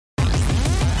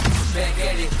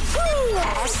ready?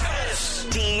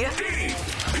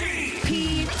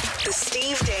 SDP, the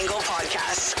Steve Dangle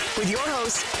Podcast, with your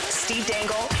hosts, Steve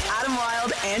Dangle, Adam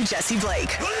Wilde, and Jesse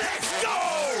Blake. Let's go!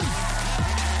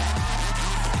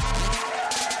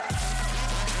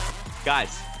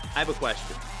 Guys, I have a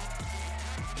question.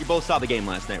 You both saw the game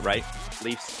last night, right?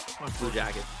 Leafs, Blue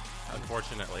Jackets.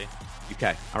 Unfortunately.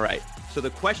 Okay, all right. So the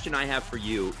question I have for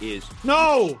you is,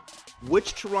 No!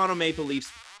 which Toronto Maple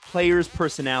Leafs player's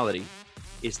personality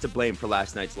is to blame for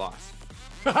last night's loss?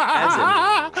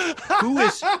 As in, who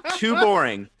is too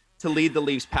boring to lead the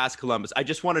Leafs past Columbus? I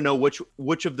just want to know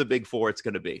which of the big four it's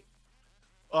going to be.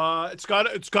 It's got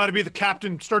to be the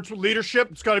captain. Starts with leadership.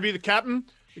 It's got to be the captain.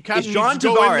 The captain Is John needs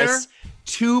to go in there. Tavares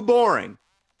too boring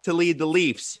to lead the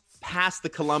Leafs past the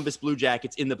Columbus Blue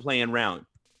Jackets in the play-in round?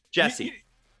 Jesse.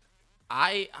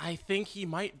 I think he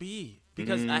might be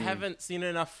because I haven't seen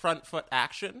enough front foot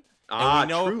action. And we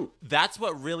know true. That's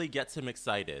what really gets him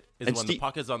excited is And when the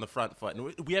puck is on the front foot.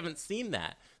 And we haven't seen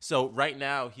that. So right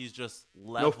now he's just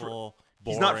level, boring.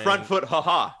 He's not front foot,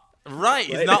 haha. Right.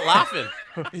 He's not laughing.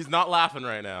 He's not laughing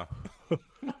right now.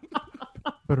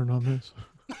 Better not miss.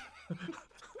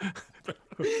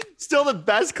 Still the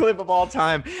best clip of all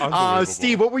time.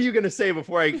 Steve, what were you going to say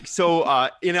before I so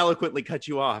ineloquently cut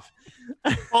you off?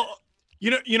 Well,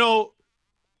 you know,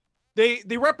 they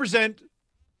represent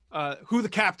who the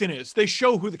captain is. They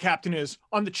show who the captain is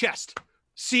on the chest.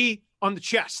 See on the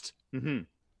chest. Mm-hmm.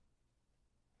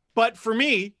 But for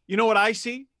me, you know what I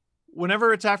see?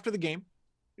 Whenever it's after the game,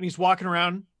 and he's walking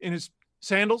around in his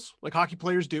sandals like hockey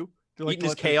players do. They like Eating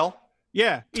his kale?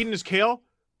 Yeah, eating his kale.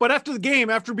 But after the game,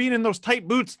 after being in those tight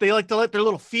boots, they like to let their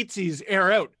little feetsies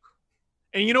air out.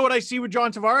 And you know what I see with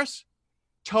John Tavares?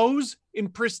 Toes in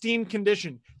pristine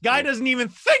condition. Guy doesn't even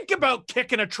think about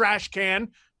kicking a trash can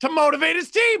to motivate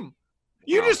his team.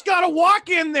 You just got to walk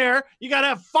in there. You got to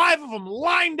have 5 of them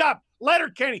lined up.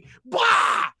 Letterkenny,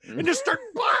 blah, and just start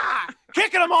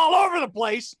kicking them all over the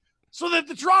place so that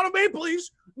the Toronto Maple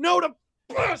Leafs know to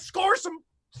score some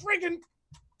friggin'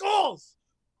 goals.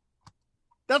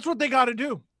 That's what they got to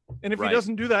do. And if he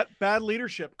doesn't do that, bad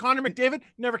leadership. Connor McDavid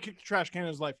never kicked a trash can in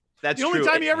his life. That's the only true.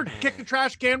 time he ever kicked a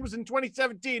trash can was in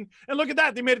 2017. And look at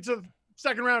that. They made it to the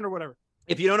second round or whatever.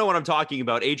 If you don't know what I'm talking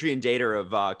about, Adrian Dater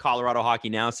of Colorado Hockey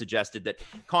Now suggested that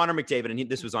Connor McDavid, and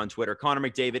this was on Twitter, Connor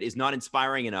McDavid is not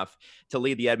inspiring enough to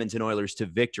lead the Edmonton Oilers to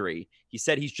victory. He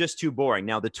said he's just too boring.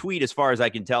 Now, the tweet, as far as I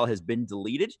can tell, has been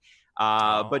deleted.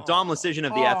 But Dom Lucian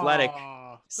of The Athletic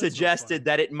suggested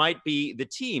that it might be the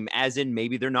team, as in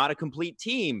maybe they're not a complete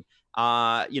team.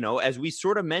 As we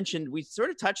sort of mentioned, we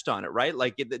sort of touched on it, right?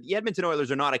 Like the Edmonton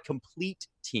Oilers are not a complete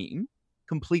team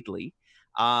completely.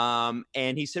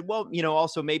 And he said, well,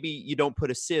 also maybe you don't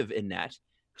put a sieve in net,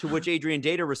 to which Adrian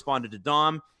Dater responded to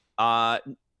Dom, why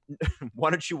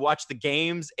don't you watch the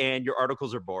games and your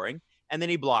articles are boring? And then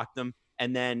he blocked them.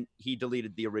 And then he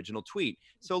deleted the original tweet.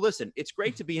 So listen, it's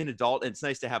great to be an adult and it's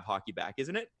nice to have hockey back,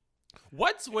 isn't it?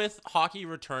 What's with hockey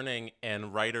returning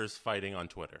and writers fighting on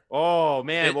Twitter? Oh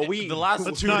man, the last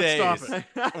 2 days,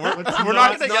 We're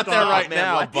not going to get there right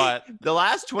now, but the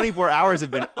last 24 hours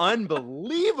have been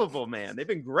unbelievable, man. They've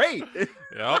been great.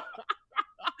 Yep.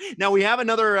 Now we have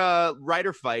another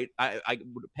writer fight. I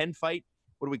pen fight.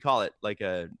 What do we call it?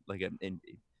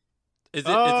 Is it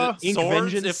Ink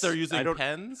swords vengeance? if they're using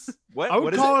pens? What? I would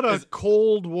what is call it? it a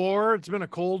Cold War. It's been a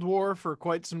Cold War for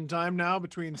quite some time now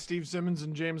between Steve Simmons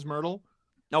and James Myrtle.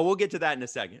 No, we'll get to that in a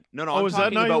second. No, I'm is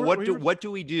that talking not about your- what do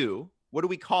we do? What do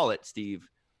we call it, Steve?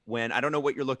 When I don't know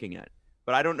what you're looking at,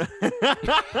 but I don't know.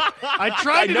 I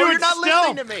tried to know do you're it not stealth.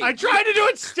 listening to me. I tried to do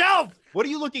it stealth. What are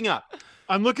you looking up?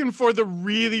 I'm looking for the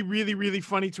really, really, really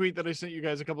funny tweet that I sent you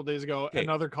guys a couple days ago. Okay.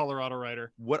 Another Colorado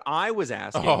writer. What I was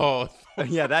asking. Oh,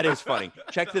 Yeah, that is funny.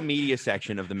 Check the media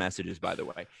section of the messages, by the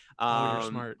way. You're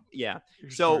smart. Yeah.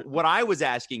 You're So smart. what I was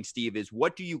asking, Steve, is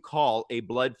what do you call a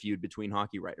blood feud between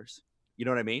hockey writers? You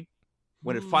know what I mean?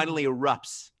 When it finally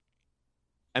erupts.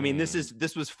 I mean, this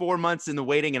was 4 months in the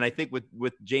waiting, and I think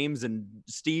with James and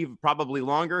Steve probably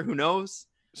longer. Who knows?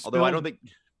 Although I don't think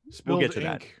we'll get to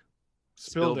that.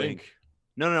 Spilled ink.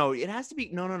 No. It has to be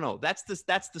no. That's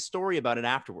the story about it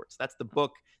afterwards. That's the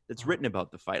book that's written about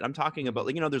the fight. I'm talking about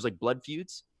there's like blood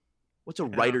feuds. What's a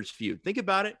writer's feud? Think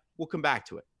about it. We'll come back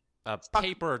to it. a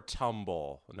paper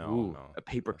tumble. No. A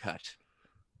paper cut.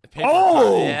 A paper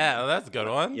cut. Yeah, that's a good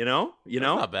one. You know? That's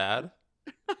not bad.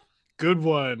 Good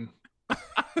one.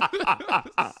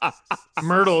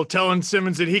 Myrtle telling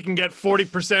Simmons that he can get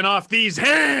 40% off these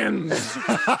hands.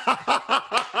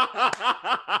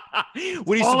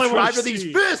 Would he All I subscribe wanna to these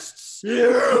see. fists?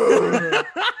 Yeah.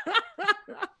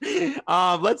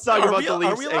 Let's talk about the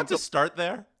Leafs. Are we allowed to start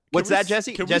there? What's that,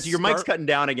 Jesse? Jesse, your mic's start- cutting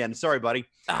down again. Sorry, buddy.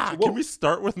 Can we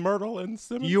start with Myrtle and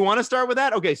Simmons? You want to start with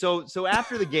that? Okay, so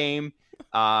after the game,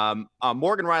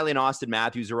 Morgan Riley and Austin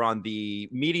Matthews are on the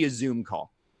media Zoom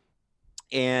call.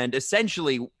 And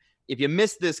essentially, if you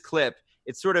missed this clip,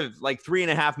 it's sort of like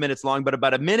 3.5 minutes long, but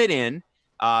about a minute in,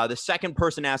 the second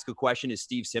person to ask a question is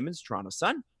Steve Simmons, Toronto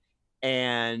Sun.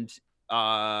 And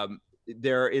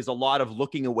there is a lot of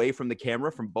looking away from the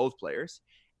camera from both players.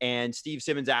 And Steve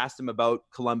Simmons asked him about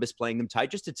Columbus playing them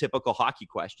tight, just a typical hockey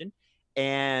question.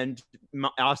 And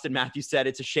Austin Matthews said,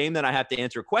 "It's a shame that I have to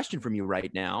answer a question from you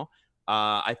right now.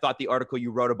 I thought the article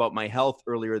you wrote about my health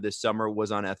earlier this summer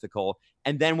was unethical,"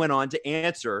 and then went on to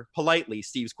answer politely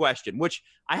Steve's question, which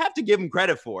I have to give him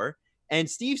credit for. And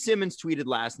Steve Simmons tweeted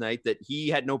last night that he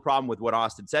had no problem with what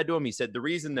Austin said to him. He said the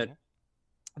reason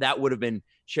that would have been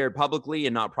shared publicly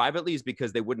and not privately is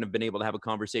because they wouldn't have been able to have a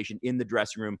conversation in the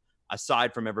dressing room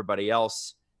aside from everybody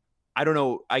else. I don't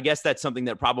know. I guess that's something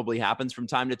that probably happens from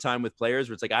time to time with players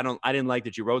where it's like, I didn't like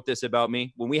that you wrote this about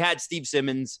me. When we had Steve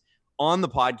Simmons on the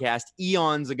podcast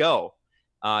eons ago,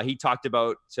 he talked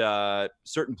about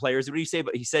certain players. What did he say?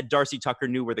 But he said Darcy Tucker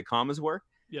knew where the commas were.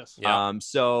 Yes. Yeah.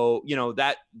 So,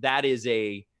 that is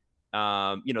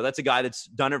that's a guy that's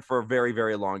done it for a very,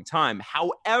 very long time.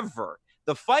 However,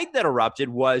 the fight that erupted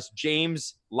was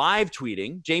James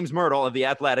Myrtle of The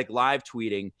Athletic live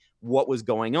tweeting what was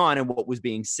going on and what was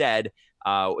being said,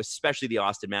 especially the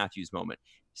Austin Matthews moment.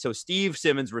 So Steve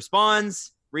Simmons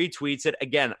responds, retweets it.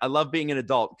 Again, I love being an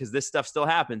adult because this stuff still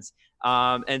happens,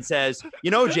 and says,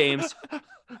 James,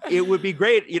 it would be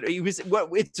great. It was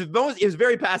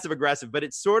very passive aggressive, but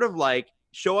it's sort of like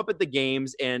show up at the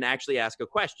games and actually ask a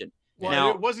question. Well, now,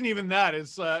 it wasn't even that.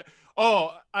 It's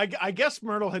I guess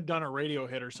Myrtle had done a radio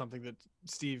hit or something that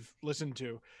Steve listened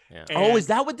to. Yeah. And is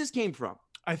that what this came from?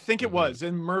 I think it was.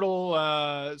 And Myrtle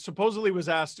supposedly was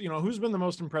asked, who's been the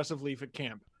most impressive Leaf at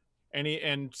camp?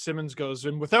 And Simmons goes,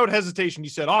 and without hesitation, he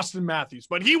said Austin Matthews,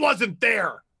 but he wasn't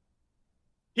there.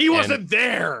 He wasn't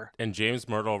there. And James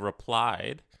Myrtle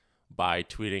replied by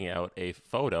tweeting out a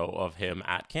photo of him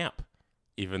at camp,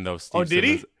 even though Steve did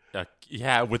Simmons, he?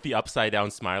 Yeah, with the upside down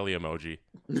smiley emoji.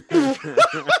 This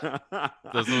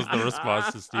was the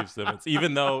response to Steve Simmons.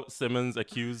 Even though Simmons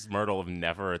accused Myrtle of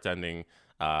never attending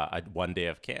one day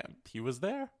of camp, he was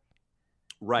there.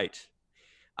 Right.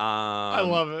 I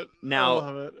love it.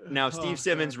 Now, Steve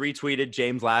Simmons retweeted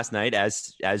James last night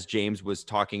as James was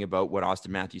talking about what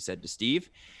Austin Matthews said to Steve.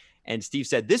 And Steve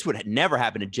said, "This would never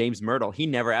happen to James Myrtle. He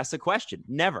never asks a question.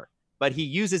 Never. But he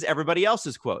uses everybody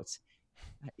else's quotes.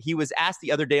 He was asked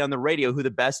the other day on the radio who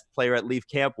the best player at Leaf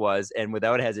camp was, and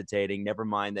without hesitating, never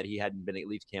mind that he hadn't been at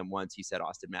Leaf camp once, he said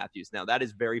Austin Matthews." Now, that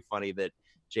is very funny that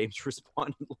James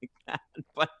responded like that.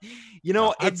 But,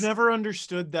 I've never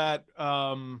understood that.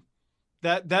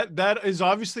 That is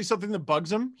obviously something that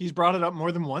bugs him. He's brought it up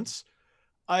more than once.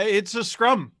 It's a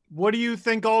scrum. What do you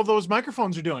think all of those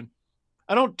microphones are doing?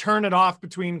 I don't turn it off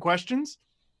between questions.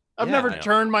 I've never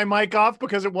turned my mic off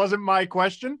because it wasn't my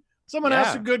question. Someone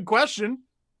asks a good question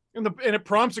and it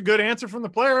prompts a good answer from the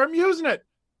player. I'm using it.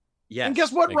 Yes, and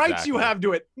guess what rights you have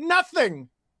to it? Nothing.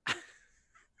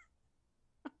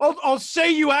 I'll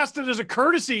say you asked it as a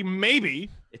courtesy, maybe.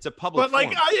 It's a public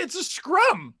forum. It's a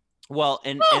scrum. Well,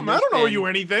 and I don't owe you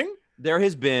anything. There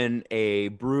has been a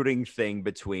brooding thing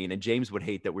between, and James would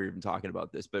hate that we're even talking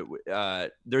about this, but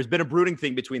there's been a brooding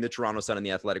thing between the Toronto Sun and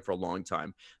the Athletic for a long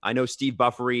time. I know Steve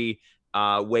Buffery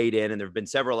weighed in, and there have been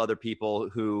several other people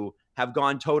who have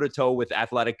gone toe-to-toe with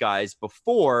Athletic guys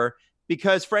before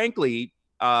because, frankly,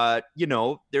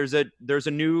 there's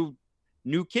a new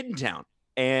kid in town,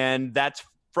 and that's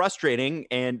frustrating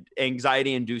and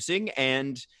anxiety-inducing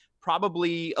and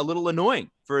probably a little annoying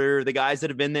for the guys that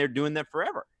have been there doing that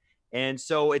forever. And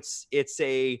so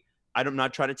I'm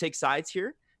not trying to take sides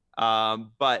here,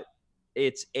 but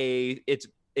it's a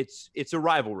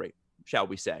rivalry, shall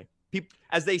we say?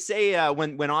 As they say,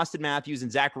 when Austin Matthews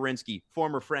and Zach Werenski,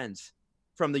 former friends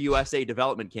from the USA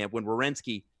development camp, when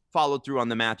Werenski followed through on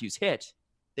the Matthews hit,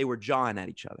 they were jawing at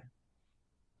each other.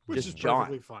 Which is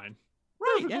perfectly fine.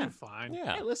 Right, yeah. Fine.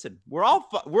 Yeah. Hey, listen, we're all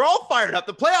fired up.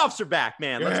 The playoffs are back,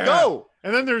 man. Let's go.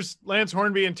 And then there's Lance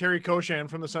Hornby and Terry Koshan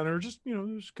from the Sun, who are just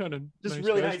kind of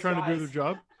really nice trying guys. to do their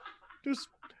job. Just,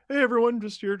 hey, everyone,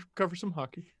 just here to cover some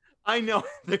hockey. I know.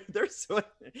 They're so.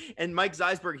 And Mike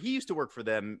Zeisberg, he used to work for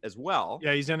them as well.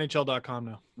 Yeah, he's NHL.com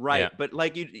now. Right, Yeah. but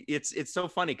it's so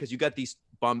funny because you got these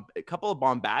a couple of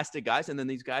bombastic guys, and then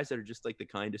these guys that are just like the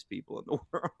kindest people in the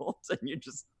world, and you're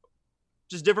just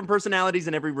different personalities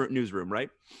in every newsroom, right?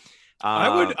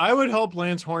 I would help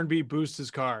Lance Hornby boost his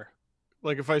car,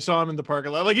 like if I saw him in the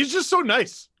parking lot. Like he's just so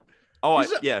nice. Oh,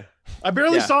 He's I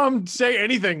barely saw him say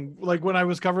anything like when I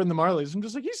was covering the Marlies. I'm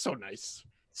just like, he's so nice.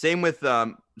 Same with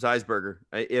Zeisberger.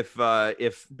 If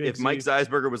Mike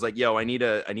Zeisberger was like, "Yo, I need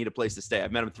a place to stay,"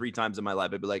 I've met him 3 times in my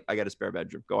life. I'd be like, "I got a spare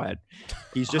bedroom. Go ahead."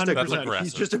 He's just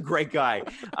he's just a great guy.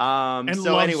 And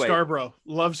so love anyway, Scarborough.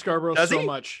 Love Scarborough so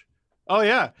much. Oh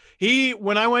yeah,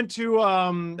 when I went to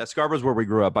that Scarborough's where we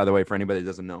grew up, by the way, for anybody that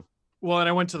doesn't know. Well, and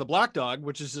I went to the Black Dog,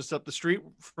 which is just up the street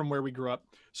from where we grew up.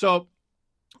 So.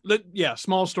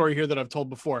 Small story here that I've told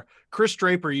before. Chris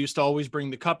Draper used to always bring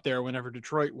the cup there whenever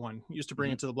Detroit won. He used to bring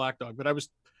it to the Black Dog, but I was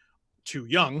too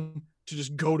young to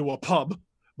just go to a pub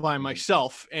by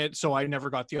myself, and so I never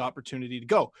got the opportunity to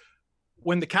go.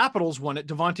 When the Capitals won it,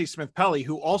 Devontae Smith-Pelly,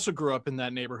 who also grew up in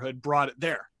that neighborhood, brought it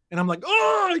there. And I'm like,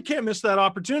 oh, I can't miss that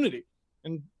opportunity.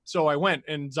 And so I went,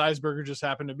 and Zeisberger just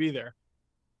happened to be there.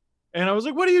 And I was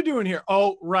like, what are you doing here?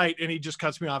 Oh, right. And he just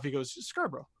cuts me off. He goes,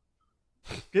 Scarborough.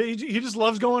 He just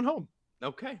loves going home.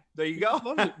 Okay, there you go.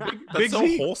 That's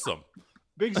so wholesome.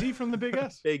 Big Z from the Big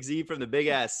S. Big Z from the Big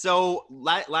S. So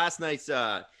last night's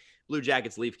Blue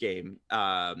Jackets Leaf game,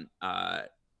 I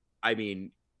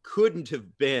mean, couldn't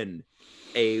have been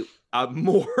a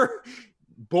more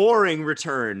boring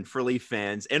return for Leaf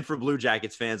fans and for Blue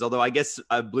Jackets fans. Although I guess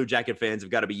Blue Jacket fans have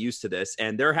got to be used to this,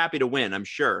 and they're happy to win, I'm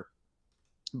sure.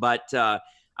 But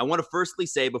I want to firstly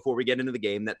say before we get into the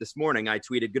game that this morning I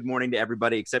tweeted good morning to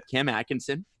everybody except Cam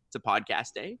Atkinson. It's a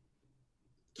podcast day.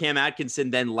 Cam Atkinson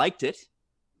then liked it.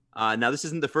 Now, this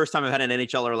isn't the first time I've had an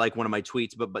NHLer like one of my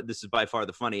tweets, but this is by far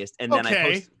the funniest. And then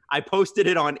I posted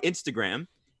it on Instagram,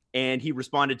 and he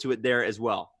responded to it there as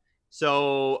well.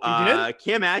 So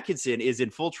Cam Atkinson is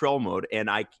in full troll mode, and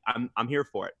I'm here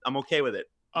for it. I'm okay with it.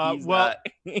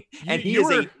 And he is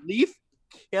a Leaf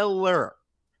killer.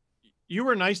 You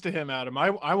were nice to him, Adam.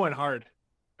 I went hard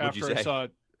after I saw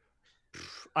it.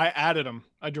 I added him.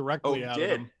 I directly added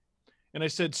him. And I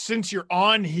said, since you're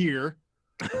on here,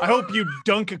 I hope you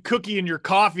dunk a cookie in your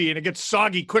coffee and it gets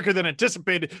soggy quicker than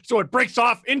anticipated, so it breaks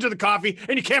off into the coffee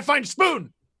and you can't find a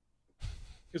spoon.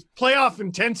 It's playoff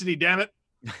intensity, damn it.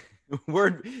 You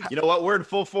know what? We're in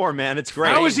full form, man. It's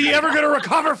great. How is he ever going to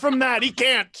recover from that? He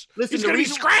can't. Listen, he's going to be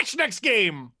scratched next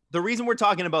game. The reason we're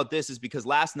talking about this is because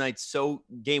last night's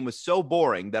game was so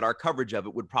boring that our coverage of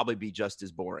it would probably be just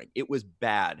as boring. It was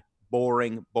bad,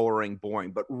 boring,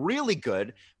 but really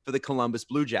good for the Columbus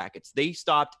Blue Jackets. They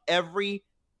stopped every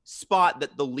spot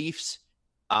that the Leafs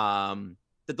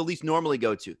normally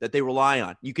go to, that they rely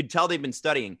on. You could tell they've been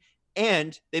studying,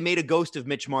 and they made a ghost of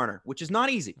Mitch Marner, which is not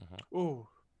easy. Ooh,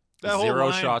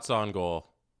 Zero shots on goal.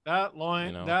 That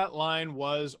line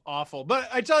was awful. But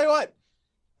I tell you what.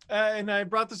 And I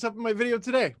brought this up in my video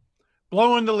today.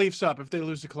 Blowing the Leafs up if they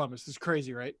lose to Columbus. It's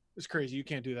crazy, right? It's crazy. You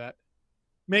can't do that.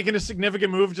 Making a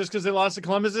significant move just because they lost to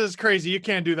Columbus is crazy. You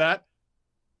can't do that.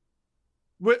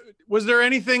 Was there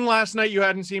anything last night you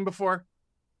hadn't seen before?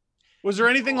 Was there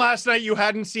anything last night you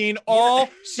hadn't seen all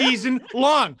season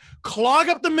long? Clog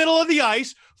up the middle of the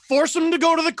ice, force them to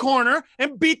go to the corner,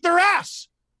 and beat their ass.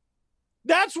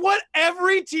 That's what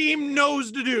every team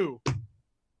knows to do.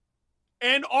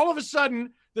 And all of a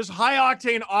sudden, this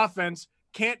high-octane offense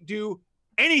can't do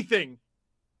anything.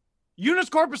 Eunice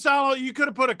Korpisalo, you could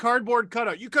have put a cardboard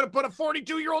cutout. You could have put a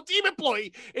 42-year-old team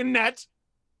employee in net,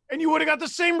 and you would have got the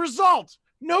same result.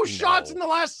 No shots in the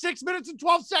last 6 minutes and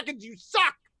 12 seconds. You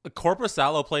suck.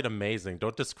 Korpisalo played amazing.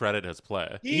 Don't discredit his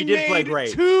play. He did play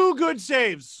great. 2 good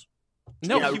saves.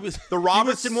 No, he was the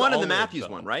Robertson one and the Matthews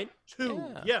one, right? 2.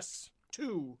 Yeah. Yes,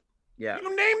 2. Yeah.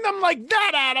 You name them like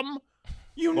that, Adam.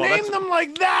 You name them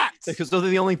like that. Because those are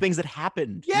the only things that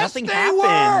happened. Yes, Nothing they happened.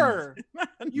 were.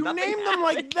 You name them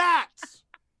like that.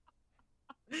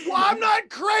 Well, I'm not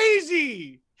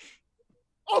crazy.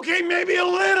 Okay, maybe a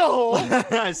little,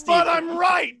 Steve, but I'm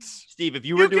right. Steve, if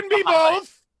you were doing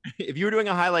both. If you were doing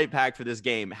a highlight pack for this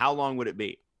game, how long would it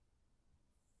be?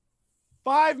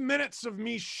 5 minutes of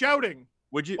me shouting.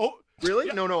 Would you? Oh, really?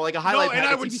 Yeah. No, like a highlight pack. And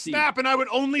I would snap, and I would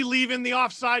only leave in the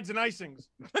offsides and icings.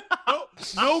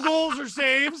 No goals or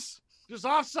saves, just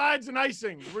offsides and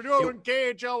icings. We're doing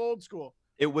KHL old school.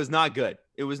 It was not good.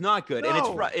 It was not good. No.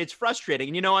 And it's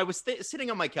frustrating. And, I was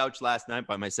sitting on my couch last night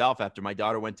by myself after my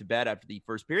daughter went to bed after the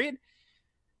first period.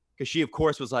 Because she, of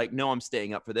course, was like, no, I'm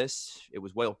staying up for this. It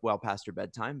was well past her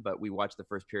bedtime, but we watched the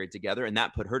first period together, and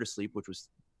that put her to sleep, which was,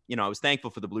 I was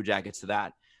thankful for the Blue Jackets to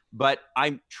that. But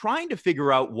I'm trying to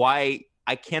figure out why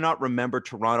I cannot remember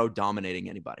Toronto dominating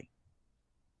anybody.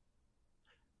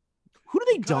 Who do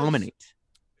they dominate?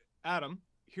 Adam,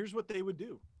 here's what they would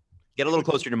do. Get a little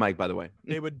closer to Mike, by the way.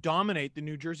 They would dominate the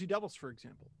New Jersey Devils, for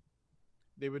example.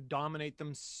 They would dominate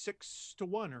them 6-1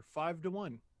 or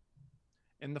 5-1.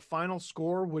 and the final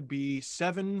score would be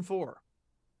 7-4.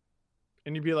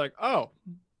 And you'd be like, oh,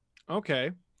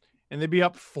 okay. And they'd be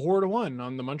up 4-1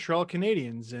 on the Montreal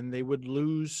Canadiens, and they would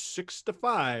lose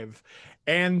 6-5.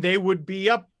 And they would be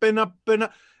up and up and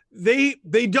up. They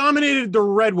dominated the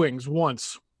Red Wings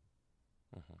once.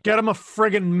 Get them a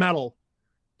friggin' medal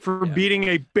for beating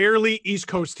a barely East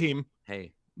Coast team.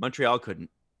 Hey, Montreal couldn't.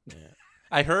 Yeah.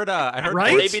 I heard Right?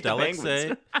 Gord They beat the Stellick Penguins.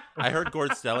 say I heard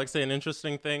Gord Stellick say an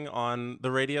interesting thing on the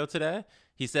radio today.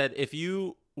 He said if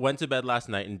you went to bed last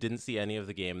night and didn't see any of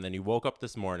the game, and then you woke up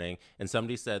this morning and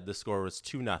somebody said the score was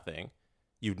 2-0,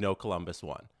 you'd know Columbus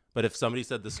won. But if somebody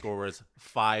said the score was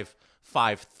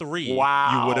 5-3,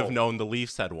 Wow. you would have known the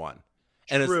Leafs had won.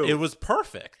 And True. it was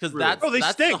perfect because that's they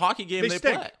the stink. hockey game They they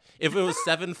stink. play. If it was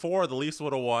 7-4, the Leafs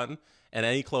would have won, and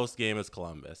any close game is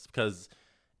Columbus because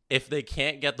if they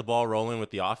can't get the ball rolling with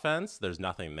the offense, there's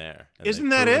nothing there. And Isn't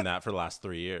they've that proven it? that for the last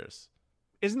 3 years.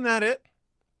 Isn't that it?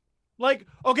 Like,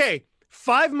 okay,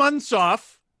 5 months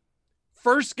off,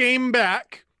 first game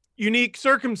back, unique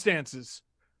circumstances.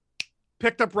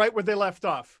 Picked up right where they left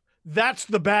off. That's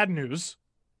the bad news.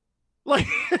 Like,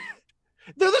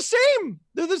 they're the same.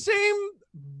 They're the same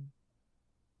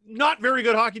not very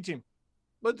good hockey team.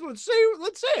 Let's say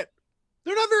it.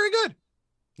 They're not very good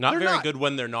Not They're very not. good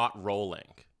when they're not rolling.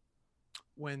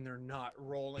 when they're not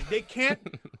rolling. They can't.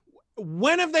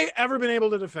 When have they ever been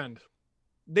able to defend?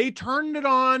 They turned it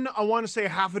on, I want to say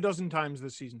half a dozen times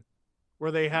this season,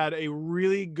 where they had a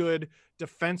really good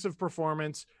defensive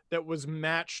performance that was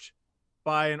matched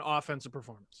by an offensive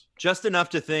performance. Just enough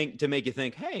to make you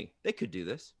think, hey, they could do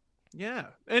this. Yeah.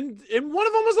 And one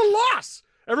of them was a loss.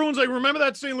 Everyone's like, remember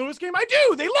that St. Louis game? I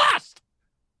do. They lost.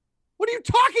 What are you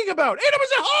talking about? And it was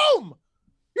at home.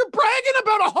 You're bragging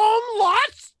about a home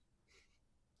loss?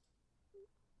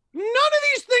 None of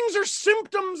these things are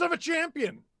symptoms of a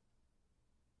champion.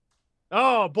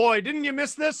 Oh, boy. Didn't you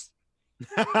miss this?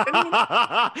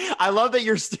 I love that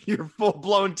you're full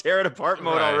blown tear it apart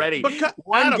mode Right. already. Because,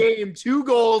 One Adam, game, 2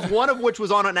 goals, one of which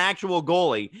was on an actual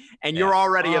goalie, and you're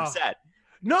already Oh. upset.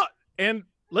 no. And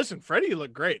listen, Freddie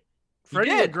looked great.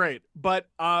 Freddie did. looked great. But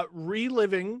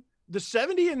reliving the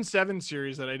 70-7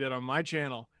 series that I did on my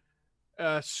channel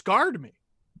scarred me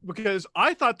because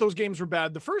I thought those games were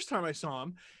bad the first time I saw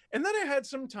them. And then I had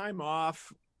some time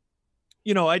off.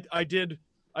 You know, I did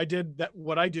that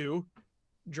what I do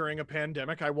during a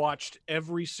pandemic. I watched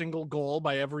every single goal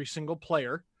by every single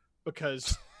player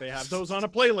because they have those on a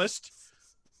playlist.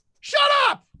 Shut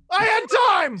up! I had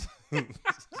time.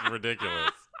 It's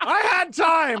ridiculous. I had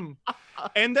time.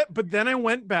 But then I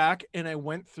went back and I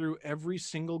went through every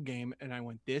single game and I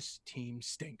went, this team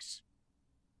stinks.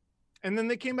 And then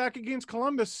they came back against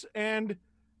Columbus, and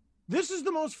this is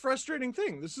the most frustrating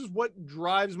thing. This is what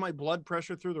drives my blood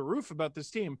pressure through the roof about this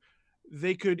team.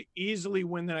 They could easily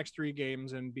win the next 3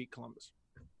 games and beat Columbus.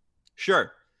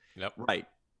 Sure. Yep. Right.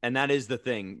 And that is the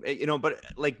thing, but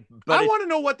I want to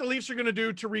know what the Leafs are going to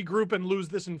do to regroup and lose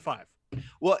this in 5.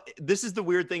 well, this is the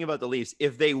weird thing about the Leafs.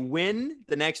 If they win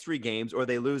the next 3 games or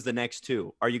they lose the next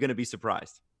 2, are you going to be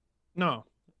surprised? No.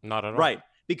 Not at all. Right.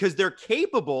 Because they're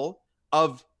capable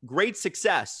of great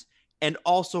success and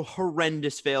also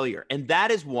horrendous failure. And that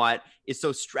is what is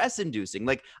so stress inducing.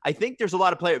 Like, I think there's a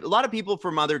lot of people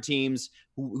from other teams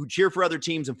who cheer for other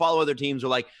teams and follow other teams are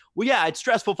like, well, yeah, it's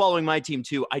stressful following my team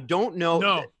too. I don't know.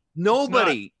 No.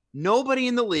 Nobody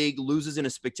in the league loses in a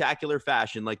spectacular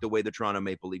fashion like the way the Toronto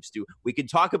Maple Leafs do. We could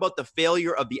talk about the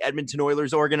failure of the Edmonton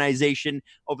Oilers organization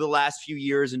over the last few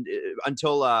years and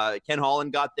until Ken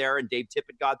Holland got there and Dave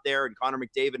Tippett got there and Connor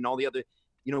McDavid and all the other,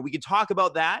 we could talk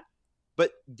about that.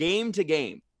 But game to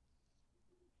game,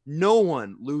 no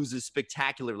one loses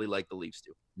spectacularly like the Leafs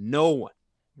do. No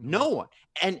one.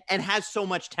 And has so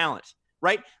much talent,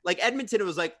 right? Like Edmonton,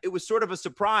 it was sort of a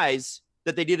surprise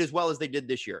that they did as well as they did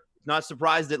this year. Not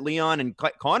surprised that Leon and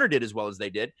Connor did as well as they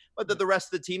did, but that the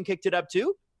rest of the team kicked it up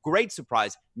too. Great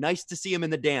surprise. Nice to see him in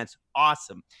the dance.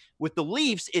 Awesome. With the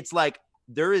Leafs, it's like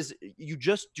you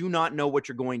just do not know what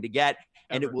you're going to get.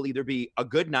 And it will either be a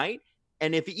good night.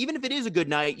 And even if it is a good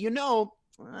night,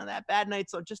 that bad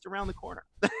night's just around the corner.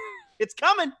 It's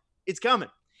coming. And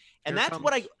Here that's it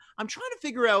what comes. I'm trying to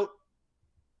figure out,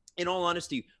 in all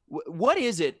honesty, what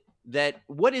is it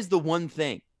what is the one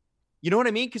thing? You know what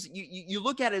I mean? Because you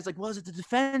look at it, it's like, well, is it the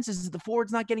defense? Is it the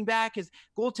forwards not getting back? Is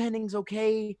goaltending's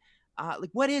okay?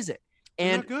 What is it?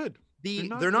 They're And not good.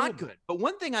 they're not good. But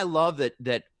one thing I love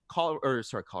that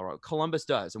Columbus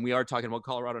does, and we are talking about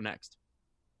Colorado next.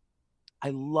 I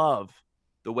love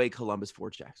the way Columbus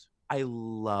forechecks. I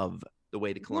love the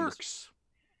way the Columbus Works.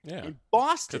 Yeah. in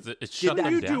Boston. Because it Did shut What do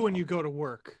them you down. do when you go to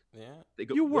work? Yeah. They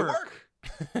go, You they work.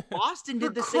 Boston For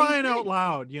did the same crying thing. out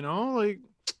loud, like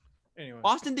anyway.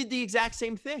 Boston did the exact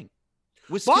same thing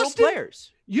with skilled Boston?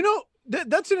 players.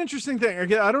 That's an interesting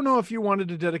thing. I don't know if you wanted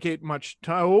to dedicate much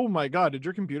time. Oh my God, did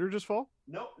your computer just fall?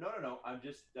 No. I'm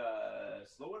just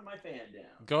slowing my fan down.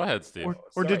 Go ahead, Steve.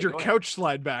 Or did your couch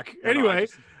slide back? No, Anyway,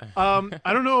 I just-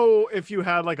 I don't know if you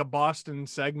had like a Boston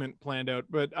segment planned out,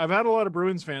 but I've had a lot of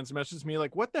Bruins fans message me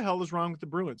like, what the hell is wrong with the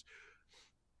Bruins?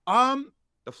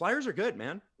 the Flyers are good,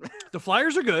 man. The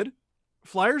Flyers are good.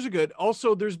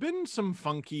 Also, there's been some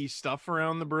funky stuff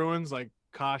around the Bruins, like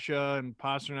Kasha and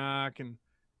Pasternak, and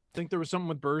I think there was something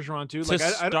with Bergeron too.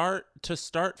 To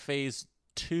start phase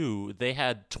 2, they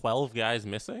had 12 guys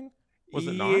missing. Was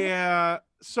it not? Yeah,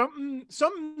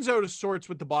 something's out of sorts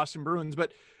with the Boston Bruins,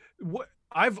 but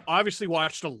I've obviously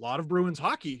watched a lot of Bruins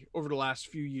hockey over the last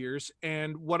few years,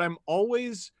 and what I'm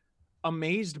always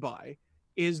amazed by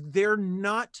is they're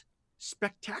not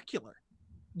spectacular.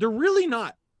 They're really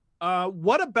not.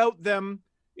 What about them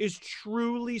is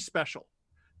truly special?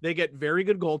 They get very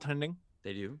good goaltending.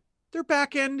 They do. Their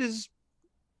back end it's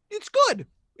good.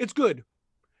 It's good.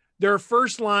 Their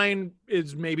first line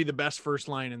is maybe the best first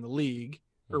line in the league,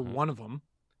 or one of them.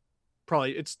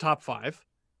 Probably it's top 5.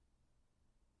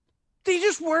 They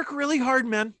just work really hard,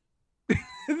 man.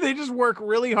 They just work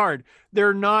really hard.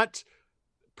 They're not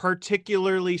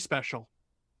particularly special.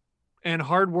 And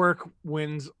hard work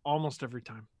wins almost every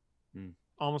time.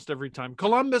 Almost every time.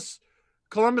 Columbus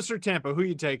or Tampa, who are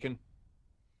you taking?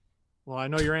 Well, I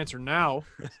know your answer now.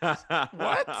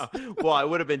 What? Well, I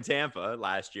would have been Tampa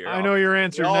last year. I know your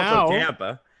answer Also now.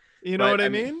 Tampa. You know what I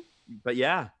mean? But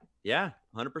yeah,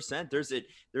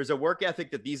 100%. There's a work ethic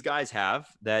that these guys have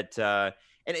that,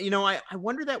 and I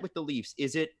wonder that with the Leafs,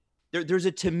 is it there's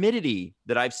a timidity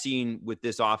that I've seen with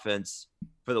this offense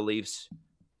for the Leafs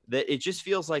that it just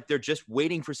feels like they're just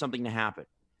waiting for something to happen.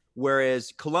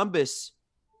 Whereas Columbus,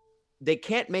 they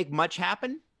can't make much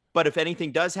happen, but if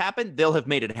anything does happen, they'll have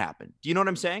made it happen. Do you know what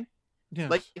I'm saying? Yeah.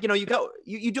 Like,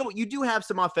 you do have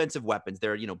some offensive weapons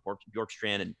there,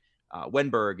 Bjorkstrand and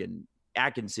Wenberg and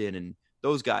Atkinson and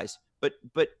those guys, but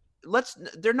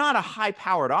they're not a high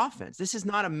powered offense. This is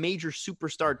not a major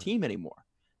superstar team anymore.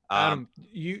 Adam,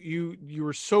 you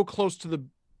were so close to the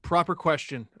proper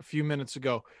question a few minutes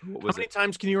ago. How many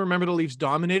times can you remember the Leafs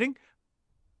dominating?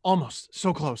 Almost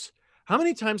so close. How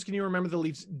many times can you remember the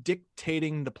Leafs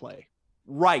dictating the play?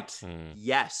 Right.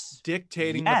 Yes.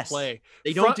 Dictating the play.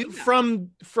 They don't do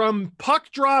that. From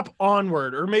puck drop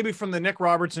onward, or maybe from the Nick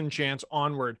Robertson chance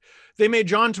onward, they made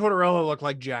John Tortorella look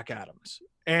like Jack Adams.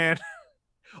 And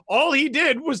all he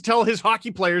did was tell his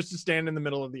hockey players to stand in the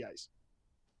middle of the ice.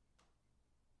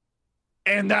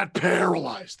 And that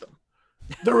paralyzed them.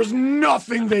 There was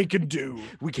nothing they could do.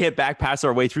 We can't back pass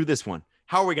our way through this one.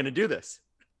 How are we going to do this?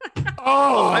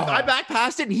 Oh, I back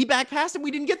passed it and he back passed it.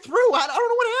 We didn't get through. I don't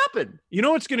know what happened. You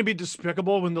know what's going to be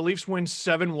despicable when the Leafs win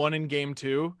 7-1 in game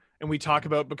 2 and we talk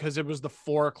about because it was the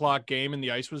 4:00 game and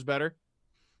the ice was better?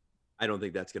 I don't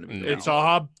think that's going to be. It's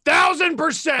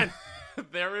 1,000%.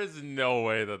 There is no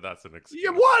way that's an excuse.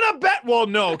 You want to bet? Well,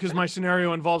 no, because my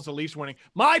scenario involves the Leafs winning.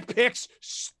 My picks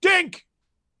stink.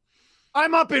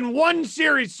 I'm up in one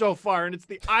series so far, and it's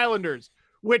the Islanders,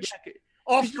 which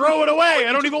I'll throw it away.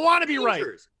 I don't even want to be right.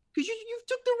 Because you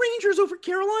took the Rangers over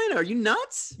Carolina. Are you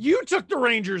nuts? You took the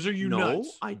Rangers. Are you nuts?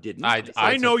 No, I didn't.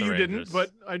 I know took the you Rangers. didn't,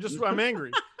 but I'm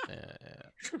angry.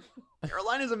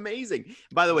 Carolina's amazing.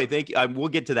 By the way, thank you. We'll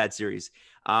get to that series.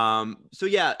 So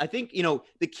yeah, I think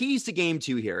the keys to game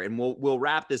 2 here, and we'll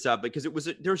wrap this up because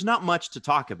there's not much to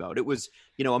talk about. It was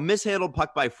a mishandled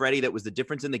puck by Freddie that was the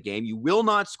difference in the game. You will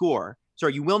not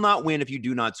win if you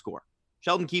do not score.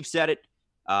 Sheldon Keefe said it.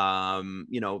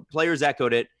 Players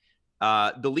echoed it.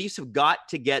 The Leafs have got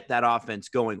to get that offense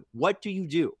going. What do you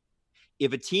do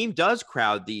if a team does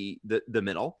crowd the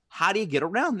middle? How do you get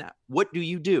around that? What do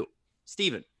you do,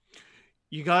 Steven?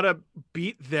 You got to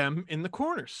beat them in the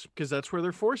corners because that's where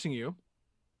they're forcing you.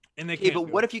 And they can't. But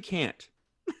what if you can't?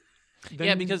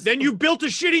 Because then you built a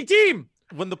shitty team.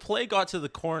 When the play got to the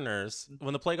corners, it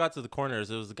was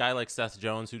a guy like Seth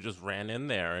Jones who just ran in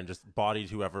there and just bodied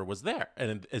whoever was there.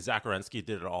 And Zach Werenski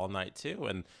did it all night too.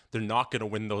 And they're not going to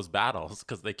win those battles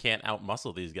because they can't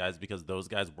outmuscle these guys because those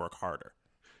guys work harder.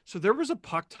 So there was a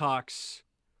puck talks.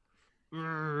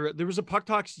 There was a puck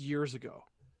talks years ago.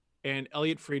 And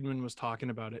Elliot Friedman was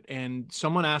talking about it. And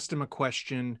someone asked him a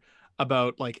question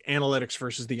about like analytics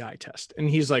versus the eye test. And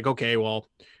he's like, okay, well,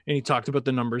 and he talked about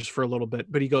the numbers for a little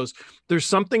bit, but he goes, there's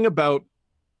something about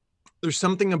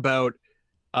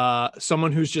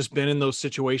someone who's just been in those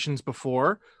situations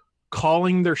before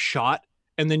calling their shot.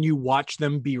 And then you watch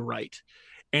them be right.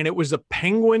 And it was a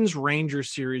Penguins Rangers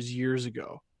series years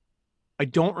ago. I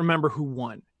don't remember who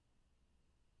won.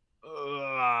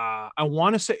 I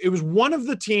want to say it was one of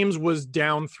the teams was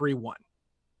down 3-1.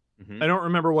 Mhm. I don't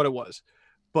remember what it was,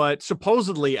 but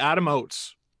supposedly Adam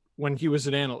Oates, when he was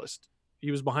an analyst,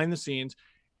 he was behind the scenes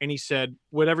and he said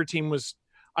whatever team was,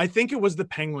 I think it was the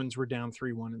Penguins were down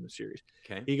 3-1 in the series.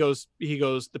 Okay. He goes,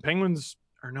 the Penguins,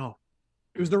 or no,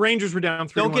 it was the Rangers were down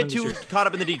 3-1. Don't get in the too series. caught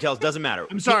up in the details. Doesn't matter.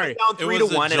 I'm sorry. Down It was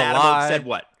 3-1, in and Adam July. Oates said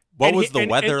what? What And was he- the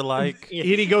and- weather and- like?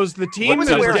 He goes, the team was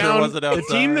that the is weather? down, Was it the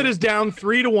team that outside? is down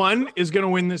 3-1 is going to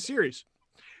win this series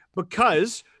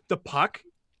because the puck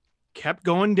kept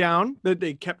going down. That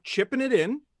they kept chipping it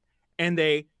in, and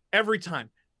they every time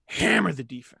hammer the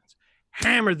defense,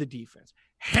 and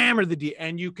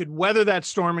you could weather that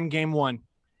storm in game 1,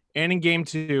 and in game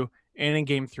 2, and in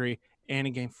game 3, and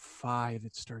in game 5.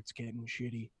 It starts getting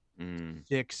shitty.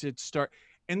 6,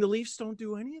 and the Leafs don't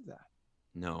do any of that.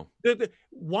 No.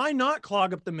 Why not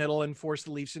clog up the middle and force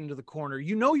the Leafs into the corner?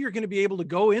 You know you're going to be able to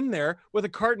go in there with a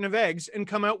carton of eggs and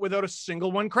come out without a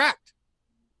single one cracked.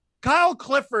 Kyle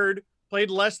Clifford played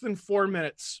less than 4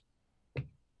 minutes.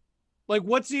 Like,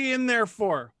 what's he in there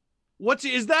for?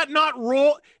 Is that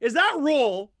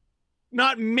role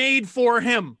not made for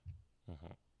him?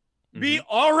 Be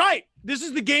all right. This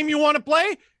is the game you want to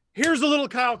play. Here's a little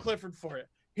Kyle Clifford for you.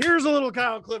 Here's a little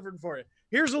Kyle Clifford for you.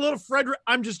 Here's a little Frederick.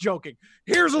 I'm just joking.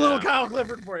 Here's a little Kyle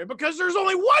Clifford for you because there's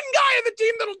only one guy in the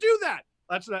team that'll do that.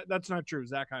 That's not true.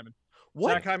 Zach Hyman.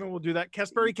 What? Zach Hyman will do that.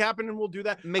 Kasperi Kapanen will do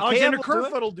that. Mikheyev Alexander will do it.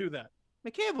 Kerfoot will do that.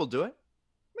 McCabe will do it.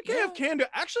 Mikheyev can do.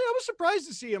 Actually, I was surprised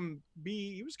to see him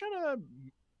be. He was kind of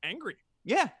angry.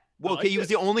 Yeah. Well, I okay, liked he was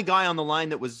it. the only guy on the line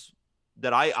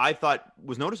that I thought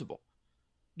was noticeable.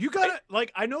 You gotta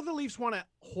I know the Leafs want to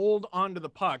hold on to the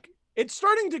puck. It's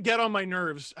starting to get on my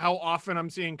nerves how often I'm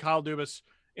seeing Kyle Dubas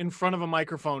in front of a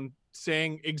microphone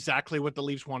saying exactly what the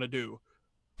Leafs want to do.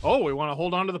 Oh, we want to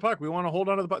hold on to the puck. We want to hold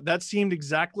on to the puck. That seemed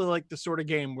exactly like the sort of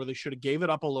game where they should have gave it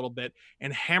up a little bit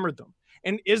and hammered them.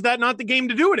 And is that not the game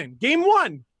to do it in? Game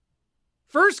 1.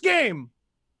 First game.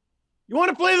 You want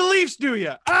to play the Leafs, do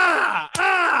you?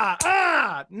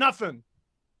 Nothing.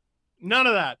 None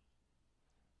of that.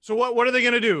 So what are they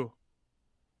going to do?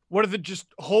 What are they just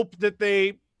hope that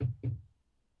they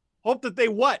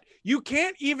what? You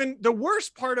can't even, the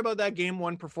worst part about that game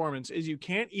 1 performance is you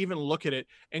can't even look at it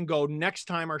and go, next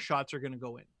time our shots are going to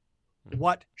go in.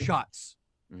 What shots?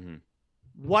 Mm-hmm.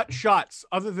 What shots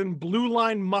other than blue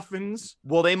line muffins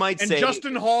Well, they might and say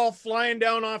Justin Hall flying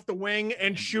down off the wing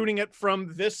and shooting it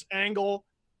from this angle?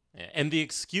 And the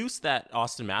excuse that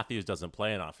Austin Matthews doesn't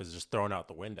play enough is just thrown out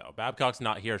the window. Babcock's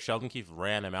not here. Sheldon Keefe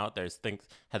ran him out there.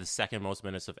 Had the second most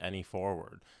minutes of any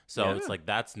forward. So it's like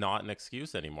that's not an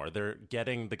excuse anymore. They're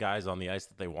getting the guys on the ice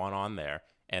that they want on there,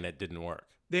 and it didn't work.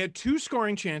 They had 2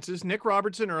 scoring chances, Nick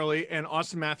Robertson early and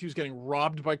Austin Matthews getting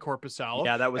robbed by Korpisalo.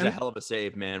 Yeah, that was And- a hell of a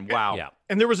save, man. Wow. Yeah.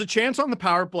 And there was a chance on the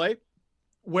power play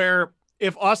where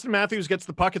if Austin Matthews gets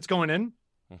the puck, it's going in.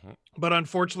 Mhm. But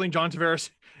unfortunately, John Tavares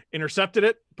intercepted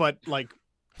it. But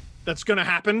that's going to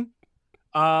happen.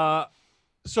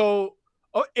 So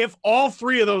if all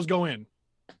 3 of those go in,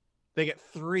 they get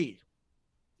 3.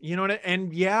 You know what?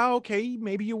 And okay,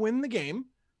 maybe you win the game,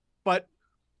 but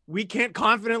we can't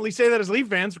confidently say that as Leaf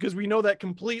fans because we know that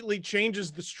completely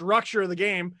changes the structure of the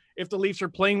game if the Leafs are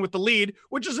playing with the lead,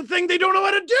 which is a thing they don't know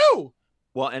how to do.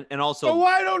 Well, and also So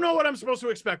I don't know what I'm supposed to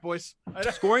expect, boys.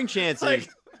 scoring chances. Like-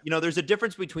 There's a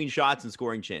difference between shots and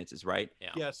scoring chances, right?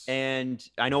 Yeah. Yes. And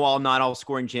I know not all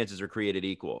scoring chances are created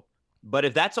equal. But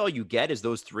if that's all you get is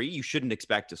those 3, you shouldn't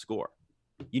expect to score.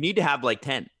 You need to have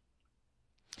 10.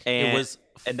 And It was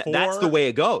that's the way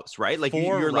it goes, right? Like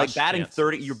four you're rush batting chances.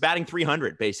 30, you're batting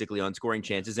 300 basically on scoring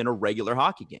chances in a regular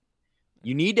hockey game.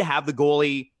 You need to have the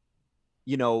goalie,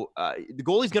 the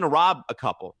goalie's going to rob a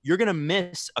couple. You're going to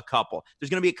miss a couple. There's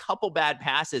going to be a couple bad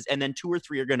passes and then 2 or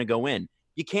 3 are going to go in.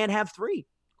 You can't have 3.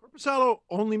 Korpisalo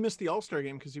only missed the All-Star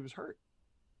game because he was hurt.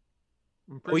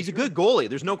 Well, he's a good goalie.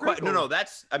 There's no Great question. No,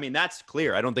 goalie. that's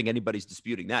clear. I don't think anybody's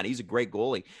disputing that. He's a great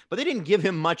goalie, but they didn't give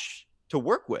him much to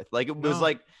work with. Like it was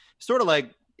No.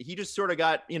 He just sort of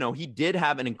got, he did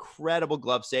have an incredible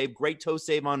glove save, great toe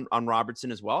save on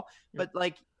Robertson as well. Yeah.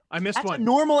 But I missed that's a one.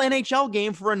 normal NHL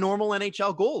game for a normal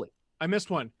NHL goalie. I missed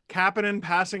one. Kapanen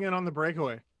passing it on the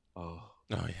breakaway. Oh,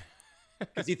 Oh yeah.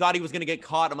 because he thought he was going to get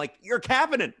caught. I'm like, you're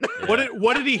Kapanen.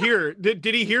 What did he hear? Did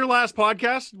he hear last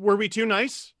podcast? Were we too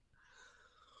nice?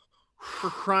 For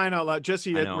crying out loud.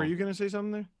 Jesse, I know. were you going to say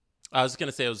something there? I was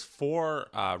gonna say it was 4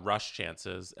 rush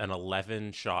chances and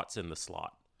 11 shots in the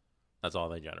slot. That's all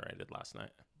they generated last night.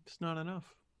 It's not enough.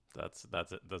 That's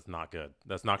not good.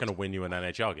 That's not gonna win you an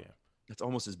NHL game. That's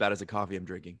almost as bad as the coffee I'm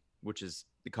drinking. which is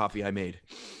the coffee I made.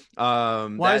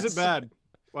 Why is it bad?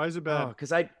 Why is it bad? Because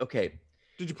Did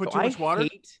you put too much water?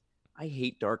 I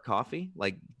hate dark coffee,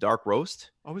 like dark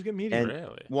roast. Always get medium.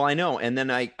 Really? Well, I know. And then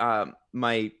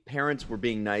my parents were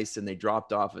being nice and they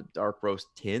dropped off a dark roast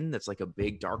tin. That's like a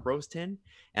big dark roast tin.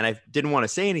 And I didn't want to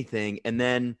say anything. And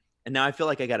now I feel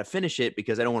like I got to finish it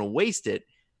because I don't want to waste it.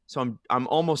 So I'm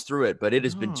almost through it, but it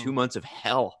has been 2 months of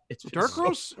hell. It's been Dark so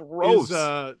roast gross.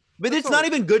 is, but it's not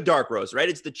even good dark roast, right?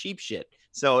 It's the cheap shit.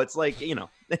 So it's like,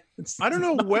 I don't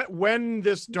know when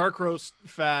this dark roast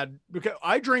fad, because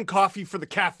I drink coffee for the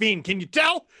caffeine. Can you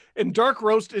tell? And dark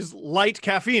roast is light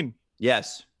caffeine.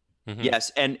 Yes. Mhm. Yes.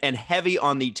 And heavy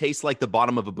on the taste like the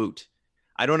bottom of a boot.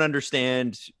 I don't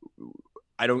understand.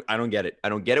 I don't get it. I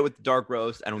don't get it with the dark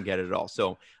roast. I don't get it at all.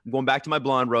 So I'm going back to my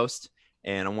blonde roast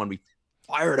and I want to be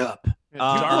fired up. Do you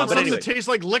want but something anyway. that tastes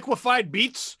like liquefied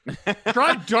beets?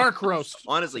 Try dark roast.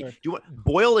 Honestly, Sorry. do you want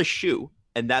boil a shoe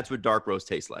and that's what dark roast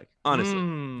tastes like.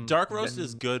 Honestly. Dark roast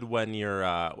is good when you're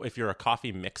if you're a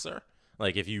coffee mixer.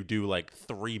 Like if you do like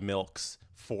 3 milks,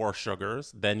 4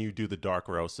 sugars, then you do the dark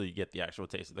roast so you get the actual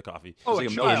taste of the coffee. Oh, like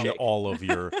a a milk child. in all of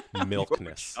your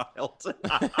milkness. Child.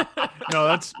 No,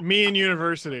 that's me in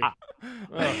university.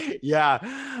 Yeah.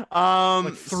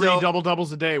 Like 3 double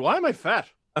doubles a day. Why am I fat?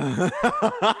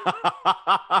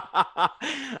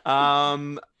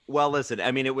 Well, listen,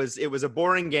 I mean, it was a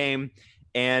boring game,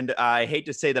 and I hate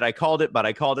to say that I called it, but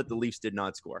I called it. The Leafs did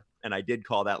not score, and I did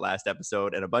call that last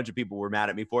episode, and a bunch of people were mad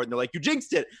at me for it, and they're like, "You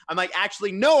jinxed it." I'm like,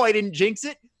 "Actually, no, I didn't jinx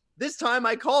it. This time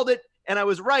I called it, and I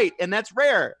was right, and that's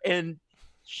rare." And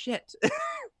shit,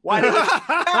 why did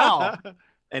I now?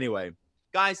 Anyway,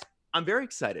 guys, I'm very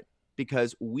excited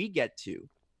because we get to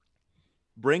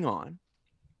bring on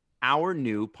our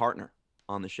new partner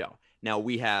on the show. Now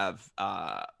we have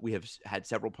had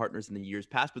several partners in the years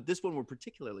past, but this one we're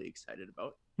particularly excited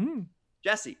about.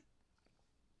 Jesse,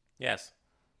 Yes.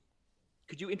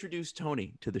 could you introduce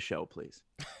Tony to the show, please?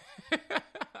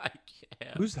 I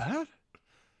can't. Who's that?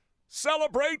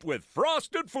 Celebrate with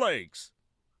Frosted Flakes.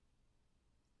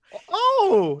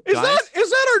 Oh, is Guys?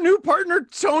 that our new partner,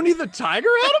 Tony the Tiger,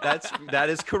 Adam? That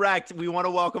is correct. We want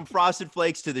to welcome Frosted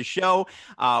Flakes to the show.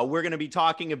 We're going to be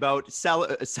talking about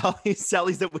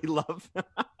Sellies that we love.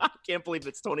 I can't believe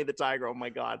it's Tony the Tiger. Oh my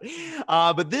God.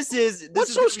 But this is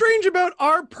What's so strange about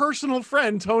our personal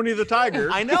friend, Tony the Tiger?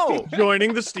 I know.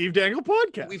 Joining the Steve Dangle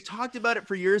podcast. We've talked about it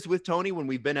for years with Tony when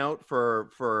we've been out for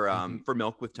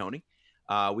milk with Tony.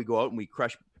 We go out and we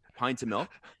crush pints of milk.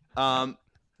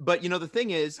 But, the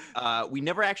thing is, we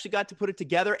never actually got to put it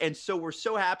together. And so we're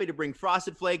so happy to bring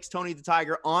Frosted Flakes, Tony the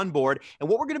Tiger on board. And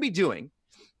what we're going to be doing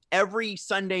every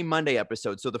Sunday, Monday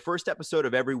episode. So the first episode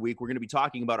of every week, we're going to be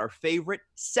talking about our favorite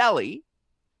Selly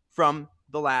from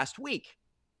the last week.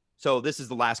 So this is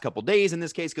the last couple days in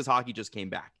this case, because hockey just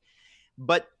came back.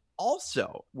 But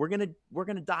also, we're going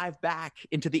to dive back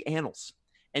into the annals.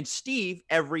 And Steve,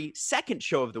 every second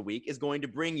show of the week, is going to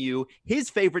bring you his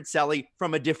favorite Selly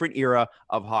from a different era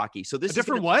of hockey. So this A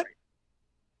different what?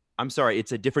 I'm sorry,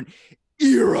 it's a different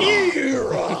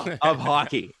era of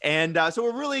hockey. And so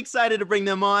we're really excited to bring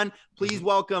them on. Please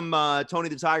welcome Tony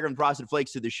the Tiger and Frosted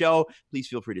Flakes to the show. Please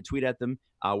feel free to tweet at them.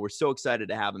 We're so excited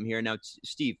to have them here. Now,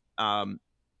 Steve,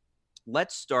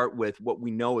 let's start with what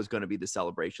we know is going to be the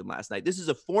celebration last night. This is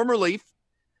a former Leaf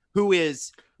who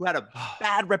had a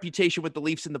bad reputation with the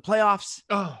Leafs in the playoffs.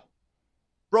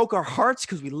 Broke our hearts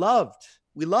because we loved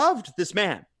this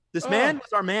man. This man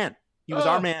was our man. He was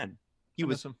our man. He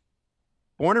was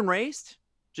born and raised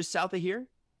just south of here.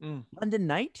 London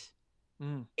Knight.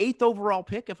 8th overall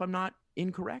pick, if I'm not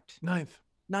incorrect.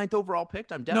 9th overall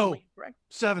pick. I'm definitely incorrect.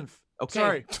 7th. Okay.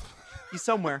 Sorry. He's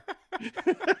somewhere.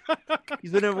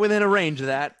 He's within a range of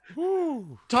that.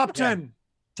 Top 10.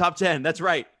 Top 10. That's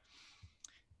right.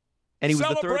 And he was the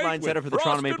Celebrate third line with setter for the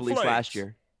Toronto Frosted Maple Leafs Flakes. last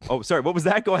year. Oh, sorry. What was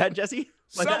that? Go ahead, Jesse.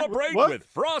 Celebrate What? with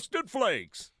Frosted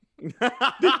Flakes.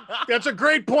 That's a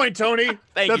great point, Tony.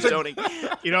 Thank you, Tony.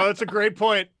 That's a great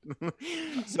point.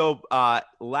 So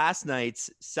last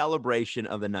night's celebration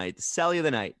of the night, the Selly of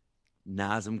the night,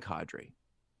 Nazem Kadri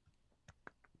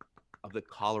of the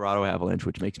Colorado Avalanche,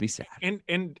 which makes me sad. And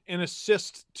an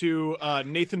assist to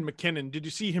Nathan McKinnon. Did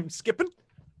you see him skipping?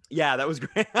 Yeah, that was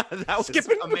great. That was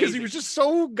Skipping amazing. because he was just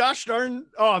so gosh darn.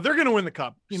 Oh, they're gonna win the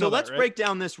cup. You So know that, let's right?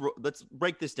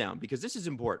 break this down because this is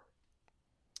important.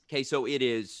 Okay, so it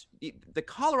is the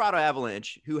Colorado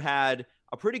Avalanche who had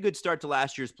a pretty good start to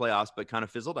last year's playoffs, but kind of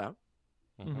fizzled out.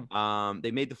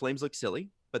 They made the Flames look silly,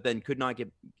 but then could not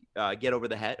get over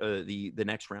the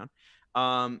next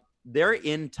round. They're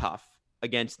in tough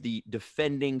against the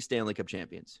defending Stanley Cup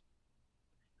champions,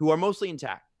 who are mostly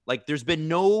intact. Like there's been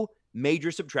no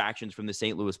major subtractions from the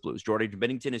St. Louis Blues. Jordan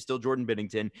Binnington is still Jordan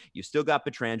Binnington. You've still got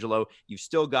Pietrangelo. You've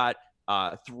still got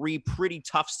three pretty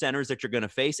tough centers that you're going to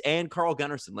face, and Carl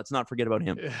Gunnarsson. Let's not forget about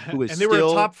him. Who is and they were a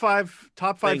still top five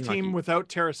playing team hockey. without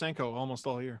Tarasenko almost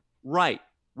all year. Right.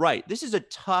 This is a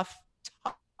tough,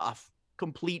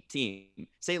 complete team.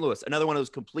 St. Louis, another one of those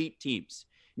complete teams.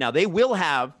 Now, they will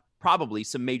have probably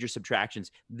some major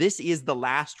subtractions. This is the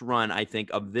last run, I think,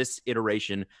 of this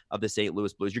iteration of the St.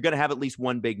 Louis Blues. You're going to have at least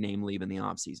one big name leave in the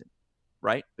offseason,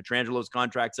 right? Petrangelo's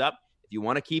contract's up. If you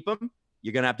want to keep him,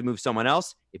 you're going to have to move someone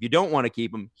else. If you don't want to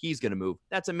keep him, he's going to move.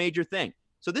 That's a major thing.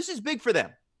 So this is big for them.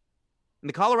 And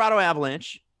the Colorado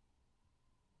Avalanche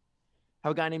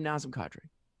have a guy named Nazem Kadri.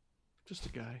 Just a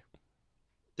guy.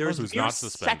 There's Who's mere not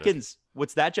suspended. seconds.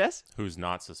 What's that, Jess? Who's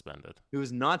not suspended? Who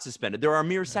is not suspended. There are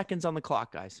mere seconds on the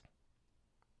clock, guys.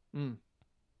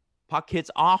 Puck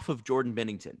hits off of Jordan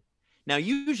Binnington. Now,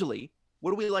 usually,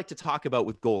 what do we like to talk about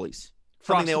with goalies?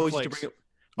 Something they always used to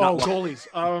bring up. Goalies.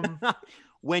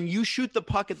 When you shoot the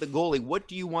puck at the goalie, what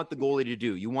do you want the goalie to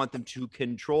do? You want them to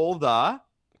control the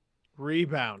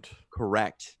Rebound.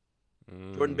 correct.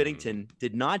 Jordan Binnington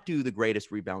did not do the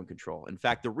greatest rebound control. In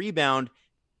fact, the rebound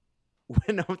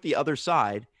went out the other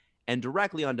side and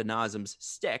directly onto Nazem's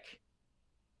stick.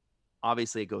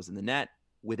 Obviously, it goes in the net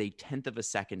with a tenth of a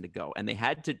second to go. And they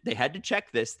had to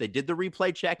check this. They did the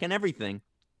replay check and everything.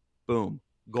 Boom.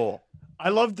 Goal. I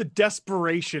love the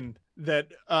desperation that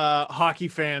hockey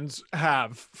fans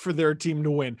have for their team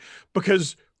to win,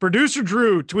 because producer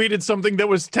Drew tweeted something that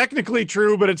was technically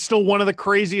true, but it's still one of the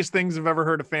craziest things I've ever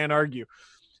heard a fan argue.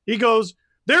 He goes,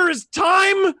 there is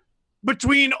time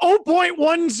between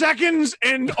 0.1 seconds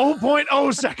and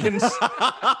 0.0 seconds.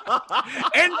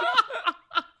 And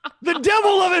the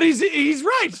devil of it, he's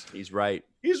right. He's right.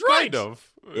 He's right. Kind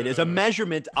of. It is a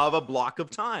measurement of a block of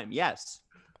time. Yes.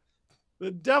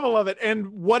 The devil of it.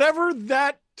 And whatever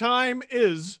that time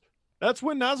is, that's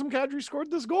when Nazem Kadri scored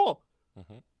this goal.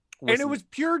 And it was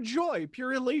pure joy,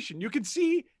 pure elation. You could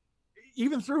see,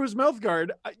 even through his mouth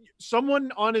guard,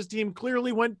 someone on his team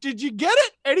clearly went, "Did you get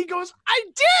it?" And he goes, "I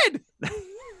did."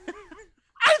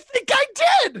 I think I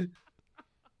did.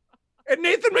 And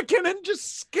Nathan McKinnon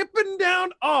just skipping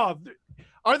down. Oh,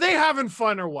 are they having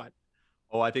fun or what?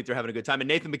 Oh, I think they're having a good time. And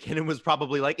Nathan McKinnon was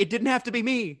probably like, it didn't have to be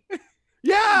me.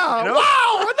 Yeah. You know?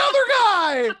 Wow. Another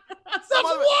guy. That's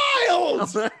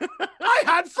wild. I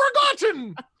had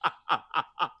forgotten.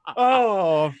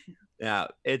 Oh. Yeah,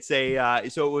 it's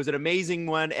so it was an amazing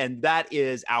one, and that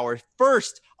is our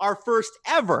first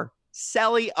ever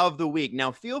Selly of the week.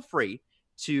 Now, feel free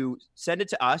to send it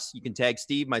to us. You can tag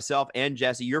Steve, myself, and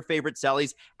Jesse, your favorite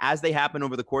Sellies as they happen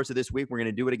over the course of this week. We're going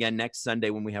to do it again next Sunday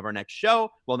when we have our next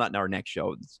show. Well, not our next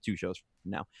show. It's 2 shows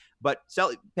from now. But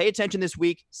pay attention this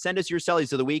week. Send us your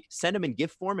Sellies of the week. Send them in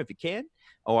GIF form if you can,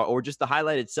 or just the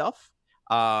highlight itself.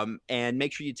 And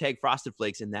make sure you tag Frosted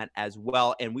Flakes in that as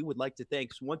well. And we would like to thank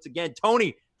once again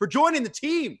Tony for joining the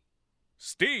team.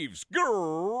 Steve's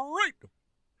great.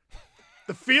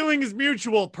 The feeling is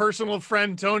mutual, personal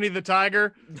friend Tony the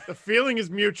Tiger. The feeling is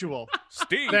mutual.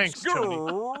 Steve's Thanks, Tony.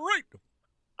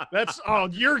 great.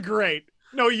 You're great.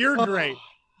 No, you're great.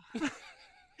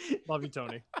 Love you,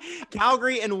 Tony.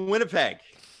 Calgary and Winnipeg.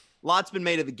 Lots been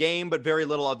made of the game, but very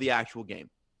little of the actual game.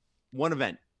 One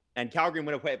event. And Calgary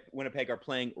and Winnipeg are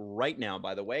playing right now,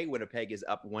 by the way. Winnipeg is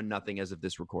up 1-0 as of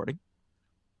this recording.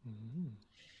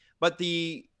 But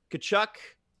the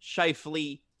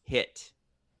Tkachuk-Scheifele hit.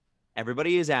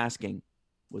 Everybody is asking,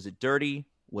 was it dirty?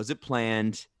 Was it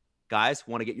planned? Guys,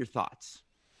 want to get your thoughts.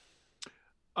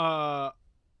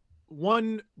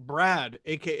 One Brad,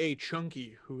 a.k.a.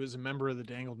 Chunky, who is a member of the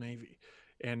Dangled Navy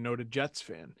and noted Jets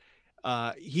fan,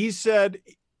 he said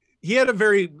he had a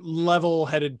very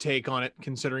level-headed take on it,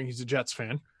 considering he's a Jets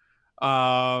fan.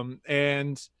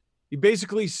 And he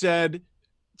basically said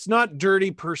it's not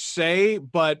dirty per se,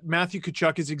 but Matthew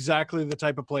Tkachuk is exactly the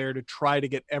type of player to try to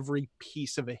get every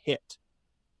piece of a hit.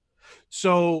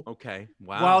 So Okay.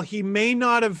 Wow. while he may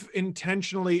not have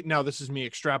intentionally, now this is me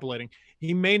extrapolating,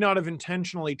 he may not have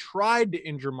intentionally tried to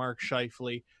injure Mark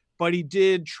Scheifele, but he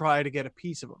did try to get a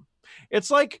piece of him.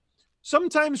 It's like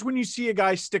sometimes when you see a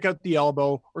guy stick out the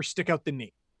elbow or stick out the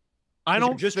knee,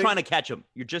 You're just trying to catch him.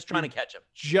 You're just trying to catch him.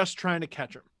 Just trying to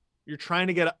catch him. You're trying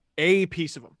to get a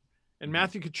piece of him. And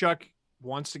Matthew Tkachuk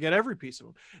wants to get every piece of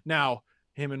him. Now,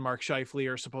 him and Mark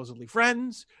Scheifele are supposedly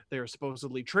friends. They are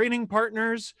supposedly training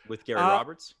partners. With Gary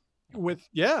Roberts?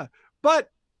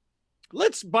 But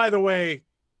let's, by the way,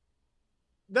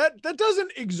 that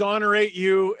doesn't exonerate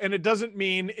you, and it doesn't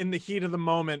mean in the heat of the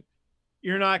moment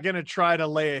you're not going to try to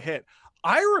lay a hit.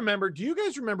 I remember, do you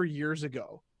guys remember years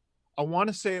ago, I want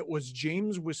to say it was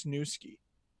James Wisniewski.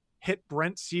 hit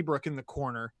Brent Seabrook in the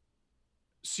corner.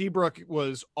 Seabrook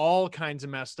was all kinds of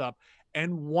messed up.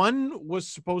 And one was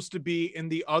supposed to be in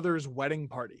the other's wedding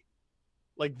party,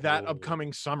 like that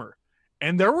upcoming summer.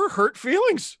 And there were hurt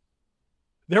feelings.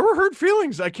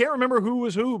 I can't remember who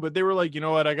was who, but they were like, you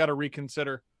know what? I got to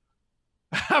reconsider.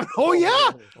 Oh,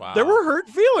 yeah. Wow. There were hurt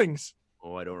feelings.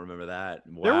 Oh, I don't remember that.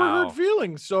 Wow. There were hurt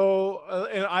feelings. So,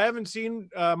 and I haven't seen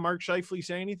Mark Scheifele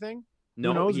say anything.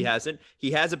 No, he hasn't.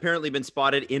 He has apparently been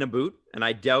spotted in a boot, and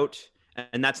I doubt,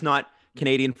 and that's not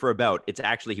Canadian for about. It's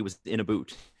actually he was in a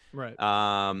boot. Right.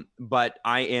 But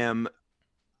I'm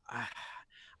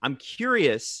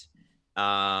curious.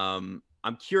 I'm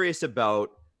curious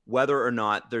about whether or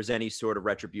not there's any sort of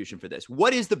retribution for this.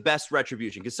 What is the best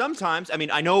retribution? Because sometimes, I mean,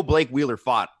 I know Blake Wheeler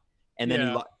fought, and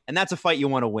then and that's a fight you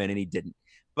want to win, and he didn't.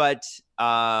 But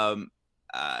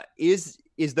is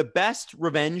the best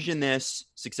revenge in this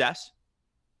success?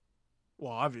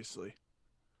 Well, obviously.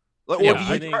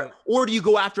 Or do you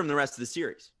go after him the rest of the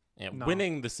series? Yeah,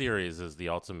 winning the series is the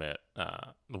ultimate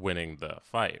winning the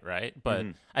fight, right? But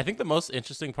I think the most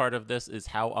interesting part of this is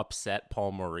how upset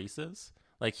Paul Maurice is.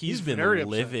 Like, he's been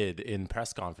livid in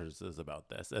press conferences about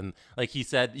this. And like he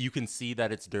said, you can see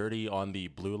that it's dirty on the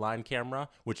blue line camera,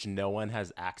 which no one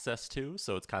has access to.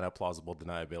 So it's kind of plausible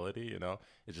deniability, you know?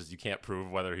 It's just you can't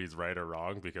prove whether he's right or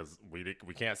wrong because we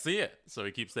can't see it. So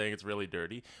he keeps saying it's really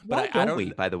dirty. But why don't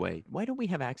we, by the way? Why don't we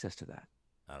have access to that?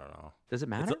 I don't know. Does it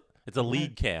matter? It's a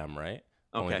league cam, right?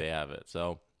 Okay. Only they have it.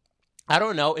 So I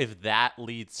don't know if that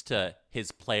leads to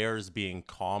his players being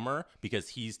calmer because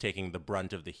he's taking the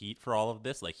brunt of the heat for all of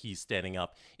this. Like, he's standing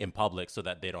up in public so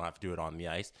that they don't have to do it on the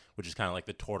ice, which is kind of like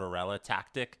the Tortorella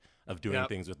tactic of doing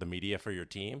things with the media for your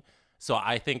team. So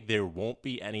I think there won't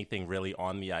be anything really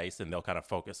on the ice, and they'll kind of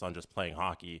focus on just playing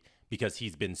hockey because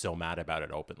he's been so mad about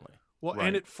it openly. Well,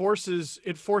 and it forced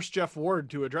Jeff Ward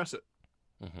to address it,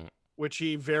 which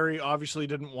he very obviously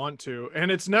didn't want to.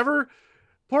 And it's never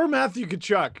poor Matthew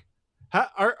Tkachuk.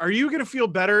 Are you going to feel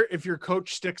better if your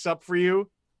coach sticks up for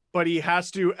you, but he has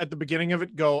to, at the beginning of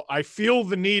it, go, I feel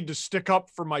the need to stick up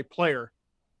for my player?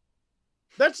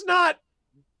 That's not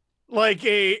like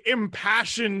a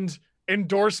impassioned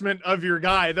endorsement of your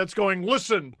guy. That's going,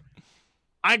 listen,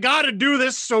 I got to do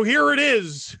this, so here it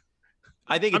is.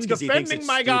 I think it's because he thinks it's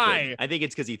my stupid. guy. I think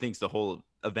it's because he thinks the whole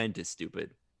event is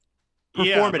stupid.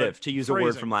 Yeah, Performative, to use a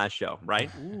word from last show, right?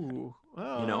 Ooh.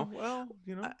 Well,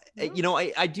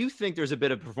 I do think there's a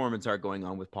bit of performance art going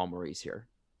on with Paul Maurice here.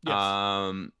 Yes.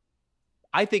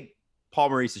 I think Paul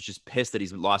Maurice is just pissed that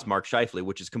he's lost Mark Scheifele,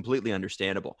 which is completely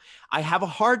understandable. I have a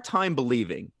hard time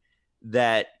believing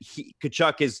that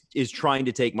Tkachuk is trying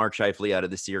to take Mark Scheifele out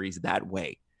of the series that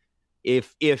way.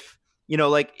 If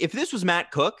this was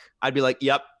Matt Cook, I'd be like,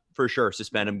 yep, for sure,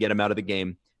 suspend him, get him out of the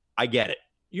game. I get it.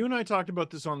 You and I talked about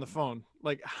this on the phone.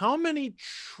 Like, how many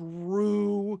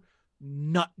true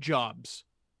nut jobs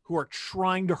who are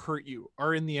trying to hurt you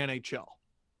are in the NHL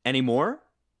anymore?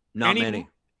 Not many.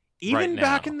 Even right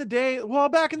back now. in the day. Well,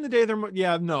 back in the day, there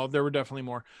were definitely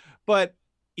more. But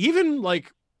even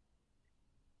like,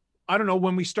 I don't know,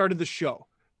 when we started the show,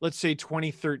 let's say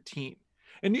 2013,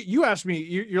 and you asked me,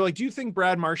 you're like, do you think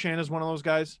Brad Marchand is one of those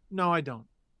guys? No, I don't.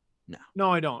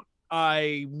 No, I don't.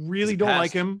 I really don't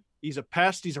like him. He's a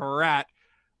pest. He's a rat.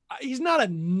 He's not a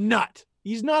nut.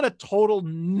 He's not a total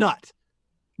nut.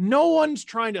 No one's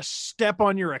trying to step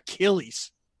on your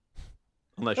Achilles.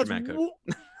 Unless you're Matt Cook.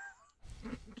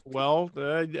 Well,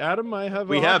 Adam, I have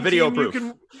video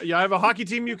proof. I have a hockey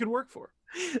team you can work for.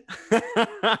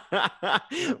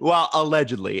 Well,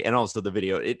 allegedly, and also the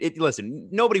video. Listen,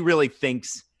 nobody really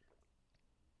thinks.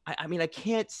 I mean, I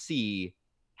can't see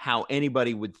how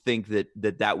anybody would think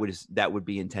that would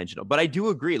be intentional. But I do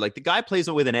agree. Like, the guy plays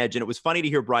with an edge, and it was funny to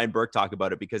hear Brian Burke talk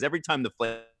about it because every time the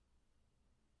Flames.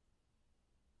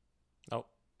 Oh,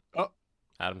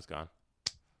 Adam's gone.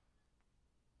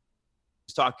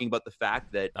 He's talking about the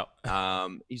fact that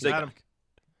he's like, Adam,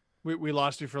 we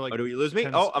lost you for like. Oh, do we lose me?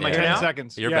 10, am I here 10 now?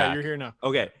 seconds. You're back. You're here now.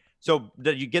 Okay. So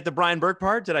did you get the Brian Burke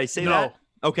part? Did I say No. that?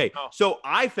 Okay. No. So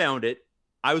I found it.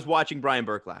 I was watching Brian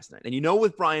Burke last night. And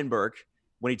with Brian Burke,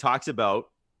 when he talks about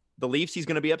the Leafs, he's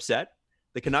going to be upset.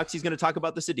 The Canucks, he's going to talk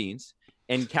about the Sedins.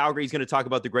 And Calgary, he's going to talk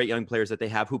about the great young players that they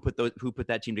have who put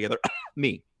that team together.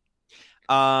 Me.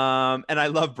 And I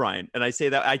love Brian. And I say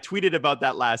that I tweeted about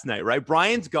that last night, right?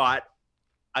 Brian's got,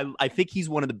 I think he's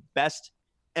one of the best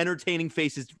entertaining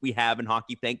faces we have in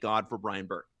hockey. Thank God for Brian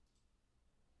Burke.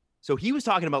 So he was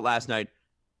talking about last night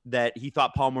that he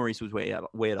thought Paul Maurice was way out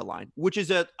of line, which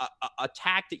is a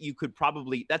tack that you could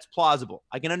probably, that's plausible.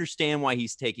 I can understand why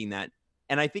he's taking that.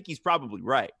 And I think he's probably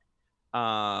right.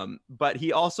 But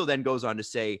he also then goes on to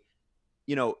say,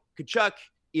 Tkachuk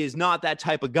is not that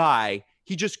type of guy.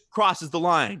 He just crosses the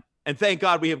line. And thank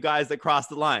God we have guys that cross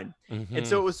the line. Mm-hmm. And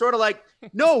so it was sort of like,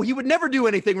 no, he would never do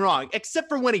anything wrong, except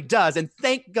for when he does. And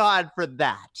thank God for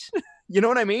that. You know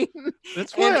what I mean?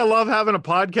 That's why I love having a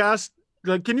podcast.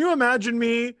 Like, can you imagine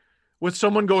me with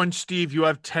someone going, Steve, you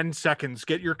have 10 seconds,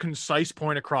 get your concise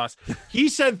point across. He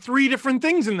said 3 different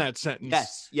things in that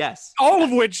sentence. Yes. All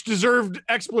of which deserved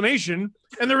explanation,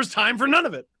 and there was time for none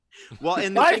of it. Well,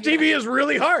 and live TV is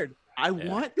really hard. I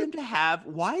want them to have,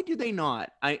 why do they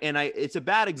not? It's a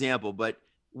bad example, but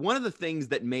one of the things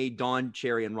that made Don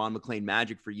Cherry and Ron MacLean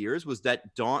magic for years was that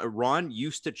Ron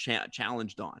used to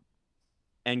challenge Don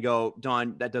and go,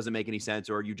 Don, that doesn't make any sense,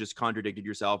 or you just contradicted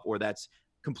yourself, or that's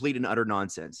complete and utter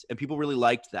nonsense. And people really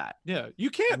liked that. Yeah, you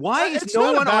can't. Why is it's no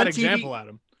not one a bad on example, TV?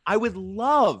 Adam. I would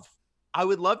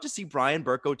love to see Brian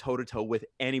Burke go toe to toe with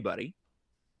anybody,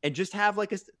 and just have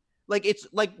it's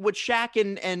like what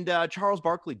Shaq and Charles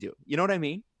Barkley do. You know what I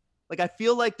mean? Like, I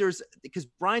feel like because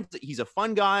he's a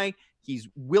fun guy. He's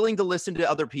willing to listen to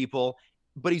other people,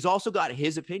 but he's also got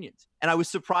his opinions. And I was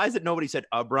surprised that nobody said,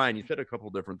 Brian, you said a couple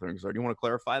different things. Do you want to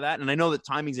clarify that? And I know that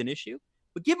timing's an issue,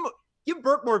 but give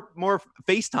Burke more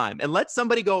face time and let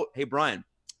somebody go, hey, Brian,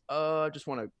 just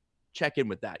want to check in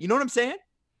with that. You know what I'm saying?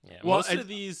 Yeah,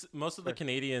 most of the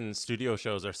Canadian studio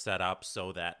shows are set up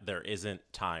so that there isn't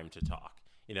time to talk.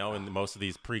 You know, and most of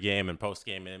these pregame and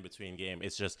postgame and in between game,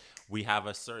 it's just we have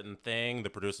a certain thing. The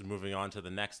producer's moving on to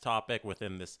the next topic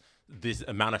within this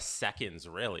amount of seconds,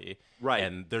 really. Right.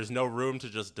 And there's no room to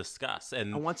just discuss.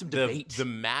 And I want some debate. The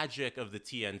magic of the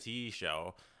TNT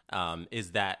show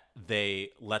is that they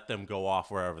let them go off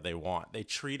wherever they want. They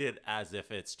treat it as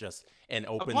if it's just an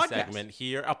open segment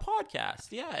here, a podcast.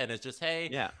 Yeah. And it's just,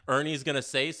 hey, Ernie's going to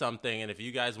say something. And if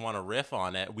you guys want to riff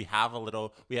on it, we have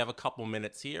a couple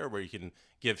minutes here where you can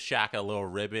give Shaq a little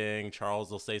ribbing.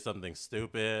 Charles will say something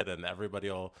stupid and everybody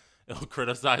will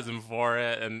criticize him for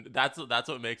it. And that's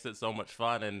what makes it so much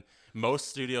fun. And most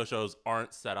studio shows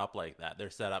aren't set up like that. They're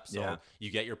set up so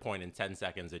you get your point in 10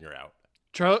 seconds and you're out.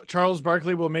 Charles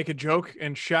Barkley will make a joke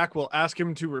and Shaq will ask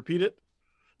him to repeat it.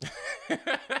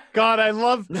 God,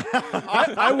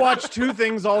 I watched 2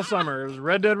 things all summer. It was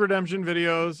Red Dead Redemption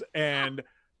videos and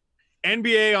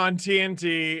NBA on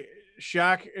TNT,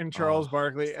 Shaq and Charles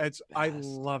Barkley. I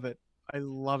love it. I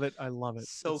love it.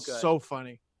 So it's good. So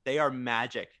funny. They are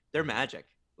magic. They're magic.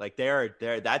 Like they're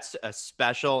that's a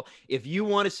special, if you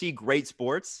want to see great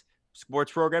sports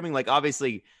programming, like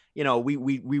obviously, you know, we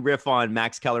riff on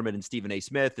Max Kellerman and Stephen A.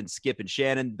 Smith and Skip and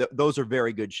Shannon. Those are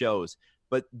very good shows,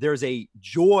 but there's a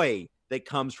joy that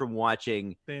comes from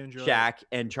watching Shaq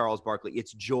and Charles Barkley.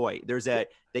 It's joy.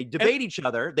 They debate each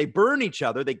other, they burn each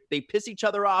other, they piss each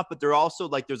other off, but they're also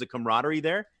like, there's a camaraderie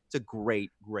there. It's a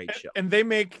great show. And they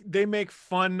make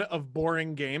fun of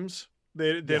boring games.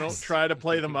 They don't try to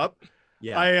play them up.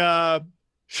 Yeah.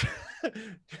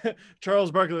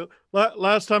 Charles Barkley,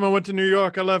 last time I went to New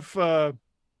York, I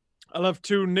left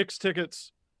 2 Knicks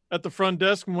tickets at the front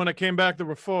desk, and when I came back, there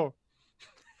were 4.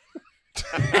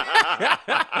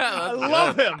 I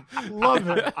love him.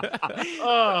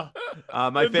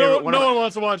 My favorite. No one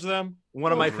wants to watch them.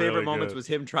 One of my favorite really moments good. was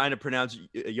him trying to pronounce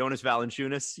Jonas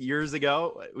Valanciunas years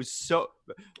ago. It was so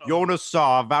Jonas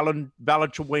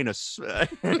Valanciunas.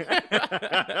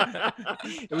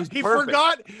 It was He perfect.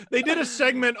 forgot. They did a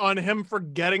segment on him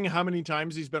forgetting how many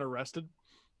times he's been arrested.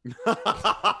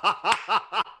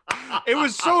 It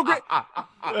was so great.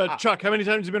 Chuck, how many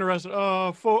times have you been arrested?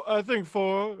 4. I think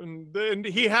 4. And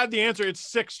he had the answer. It's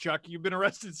 6, Chuck. You've been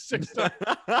arrested 6 times.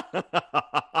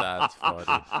 That's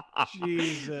funny.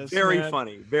 Jesus. Very man.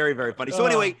 funny. Very, very funny. So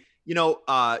anyway,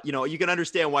 you can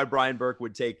understand why Brian Burke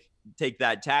would take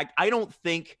that tact. I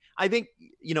think,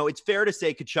 it's fair to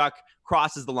say Tkachuk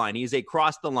crosses the line. He is a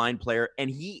cross the line player, and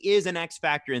he is an X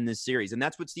factor in this series. And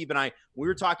that's what Steve and we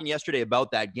were talking yesterday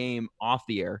about that game off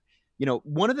the air. You know,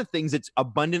 one of the things that's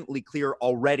abundantly clear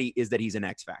already is that he's an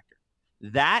X factor.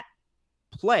 That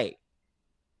play,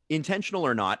 intentional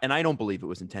or not, and I don't believe it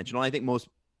was intentional. I think most,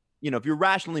 if you're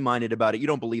rationally minded about it, you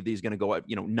don't believe that he's going to go,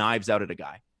 knives out at a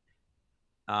guy.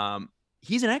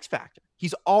 He's an X factor.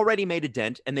 He's already made a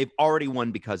dent, and they've already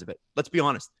won because of it. Let's be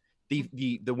honest.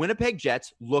 The Winnipeg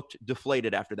Jets looked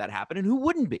deflated after that happened, and who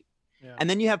wouldn't be? Yeah. And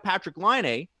then you have Patrick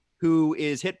Laine, who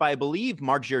is hit by, I believe,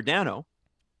 Mark Giordano.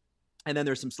 And then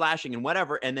there's some slashing and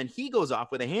whatever. And then he goes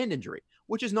off with a hand injury,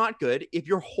 which is not good if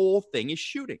your whole thing is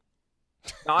shooting.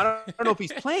 Now, I don't know if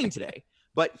he's playing today,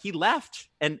 but he left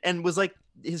and was like,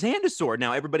 his hand is sore.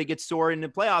 Now everybody gets sore in the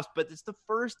playoffs, but it's the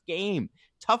first game.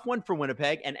 Tough one for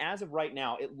Winnipeg. And as of right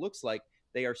now, it looks like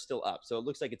they are still up. So it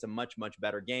looks like it's a much, much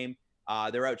better game.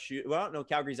 They're out shooting. Well, no,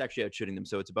 Calgary's actually out shooting them.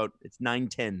 So it's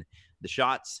 9-10 the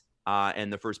shots,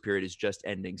 and the first period is just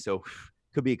ending. So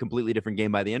could be a completely different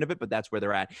game by the end of it, but that's where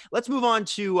they're at. Let's move on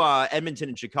to Edmonton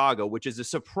and Chicago, which is a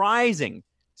surprising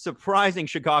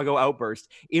Chicago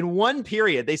outburst. In one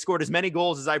period, they scored as many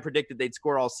goals as I predicted they'd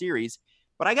score all series.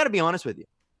 But I got to be honest with you.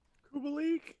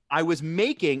 Kubalik.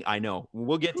 I know,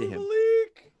 we'll get to him.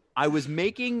 I was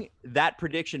making that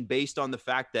prediction based on the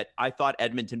fact that I thought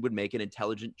Edmonton would make an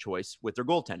intelligent choice with their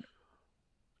goaltender.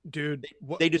 Dude,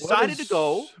 they decided to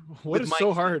go. What is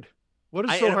so hard? What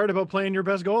is so hard about playing your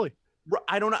best goalie?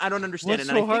 I don't understand. What's And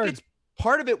so I think hard? it's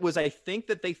part of it was I think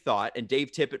that they thought, and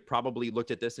Dave Tippett probably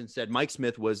looked at this and said, Mike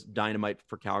Smith was dynamite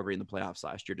for Calgary in the playoffs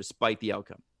last year, despite the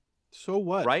outcome. So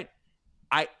what? Right?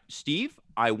 Steve,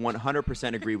 I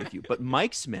 100% agree with you. But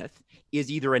Mike Smith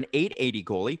is either an 880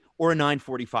 goalie or a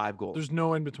 945 goalie. There's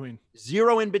no in between.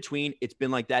 Zero in between. It's been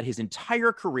like that his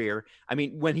entire career. I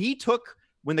mean, when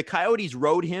the Coyotes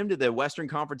rode him to the Western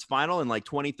Conference Final in like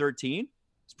 2013,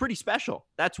 it's pretty special.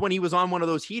 That's when he was on one of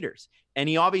those heaters. And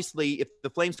he obviously, if the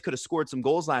Flames could have scored some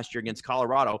goals last year against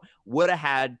Colorado, would have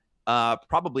had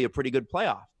probably a pretty good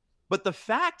playoff. But the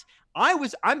fact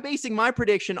I'm basing my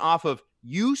prediction off of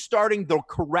you starting the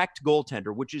correct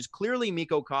goaltender, which is clearly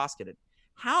Mikko Koskinen.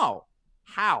 How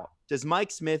does Mike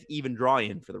Smith even draw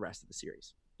in for the rest of the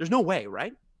series? There's no way,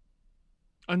 right?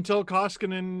 Until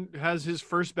Koskinen has his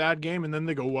first bad game, and then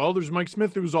they go, well, there's Mike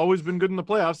Smith, who's always been good in the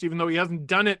playoffs, even though he hasn't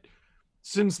done it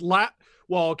since there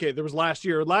was last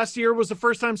year. Last year was the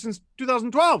first time since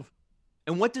 2012.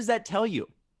 And what does that tell you?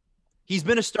 He's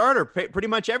been a starter pretty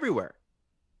much everywhere.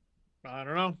 I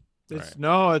don't know.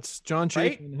 Right. It's John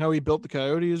Chapin, how he built the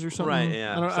Coyotes or something. Right,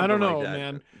 yeah. I don't know, like that.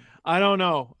 man. I don't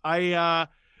know.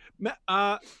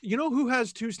 You know who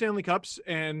has 2 Stanley Cups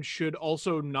and should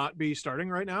also not be starting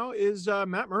right now is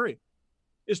Matt Murray.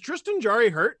 Is Tristan Jarry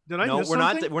hurt? Did I miss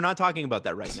something? No, we're not talking about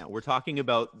that right now. We're talking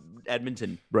about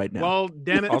Edmonton right now. Well,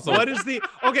 damn it. Also- What is the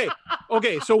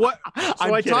okay, so what so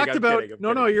I'm I kidding, talked I'm about kidding, I'm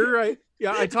No, kidding. you're right.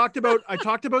 Yeah, I talked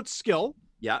about skill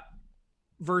Yeah.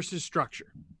 versus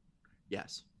structure.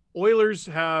 Yes. Oilers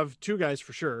have 2 guys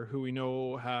for sure who we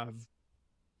know have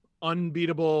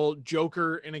unbeatable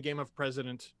Joker in a game of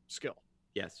president skill.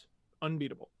 Yes.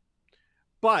 Unbeatable.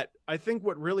 But I think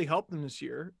what really helped them this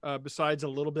year, besides a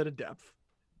little bit of depth,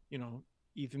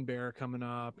 Ethan Bear coming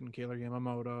up and Kailer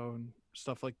Yamamoto and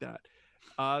stuff like that,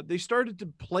 they started to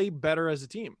play better as a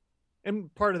team.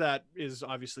 And part of that is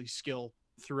obviously skill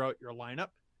throughout your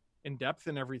lineup and depth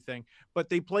and everything, but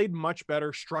they played much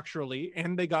better structurally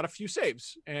and they got a few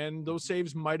saves, and those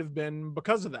saves might have been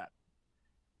because of that.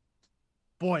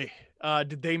 Boy,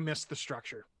 did they miss the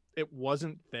structure. It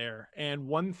wasn't there. And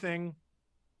one thing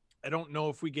I don't know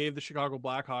if we gave the Chicago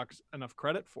Blackhawks enough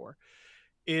credit for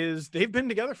is they've been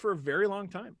together for a very long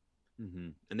time. Mm-hmm.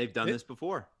 And they've done this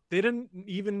before. They didn't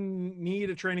even need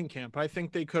a training camp. I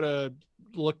think they could have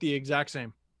looked the exact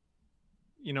same.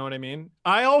 You know what I mean?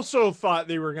 I also thought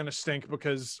they were going to stink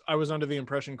because I was under the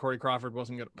impression Corey Crawford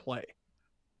wasn't going to play.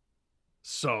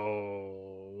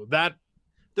 So that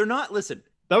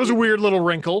was a weird little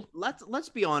wrinkle. Let's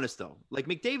be honest though. Like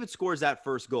McDavid scores that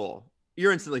first goal,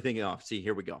 you're instantly thinking, "Oh, see,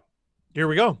 here we go." Here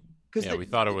we go. Yeah, we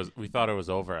thought it was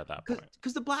over at that point.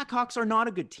 Because the Blackhawks are not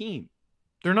a good team.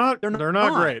 They're not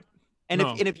great. And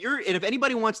No. if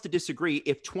anybody wants to disagree,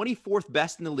 if 24th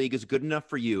best in the league is good enough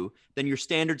for you, then your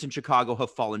standards in Chicago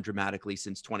have fallen dramatically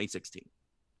since 2016,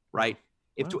 right?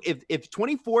 Wow. If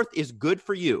 24th is good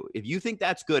for you, if you think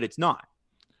that's good, it's not.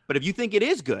 But if you think it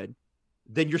is good,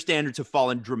 then your standards have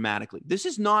fallen dramatically. This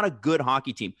is not a good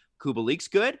hockey team. Kubalik's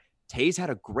good. Tays had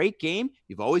a great game.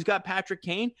 You've always got Patrick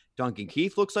Kane. Duncan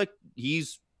Keith looks like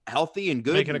he's healthy and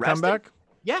good. Making a rested. comeback?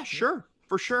 Yeah, sure,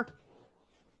 for sure.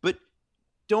 But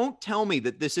don't tell me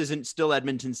that this isn't still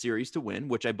Edmonton's series to win,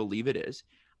 which I believe it is.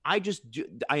 I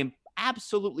am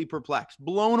absolutely perplexed,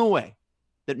 blown away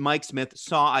that Mike Smith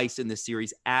saw ice in this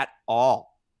series at all.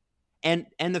 And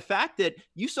the fact that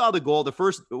you saw the goal, the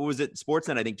first, was it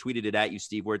Sportsnet, I think, tweeted it at you,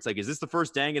 Steve, where it's like, is this the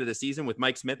first dang of the season with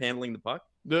Mike Smith handling the puck?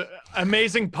 The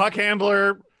amazing puck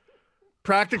handler,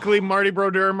 practically Marty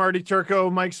Brodeur, Marty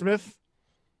Turco, Mike Smith.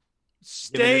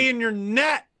 Stay in your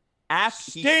net.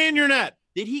 Stay in your net.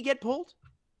 Did he get pulled?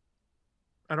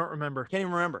 I don't remember. Can't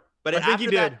even remember. But I think he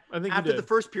did. After the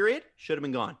first period, should have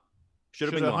been gone.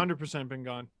 Should have been gone. 100% been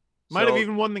gone. Might have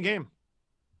even won the game.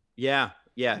 Yeah.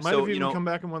 Might have even come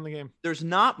back and won the game. There's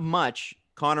not much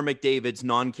Connor McDavid's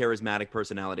non-charismatic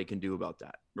personality can do about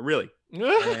that. Really.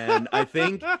 And I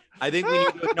think we need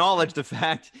to acknowledge the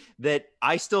fact that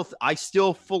I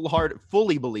still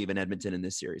fully believe in Edmonton in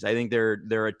this series. I think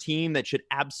they're a team that should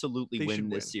absolutely win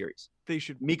this series. They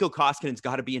should. Mikko Koskinen's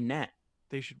got to be in net.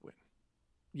 They should win.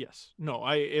 Yes. No.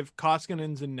 If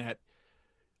Koskinen's in net,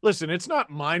 listen. It's not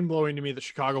mind blowing to me that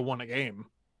Chicago won a game.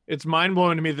 It's mind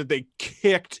blowing to me that they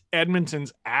kicked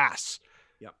Edmonton's ass.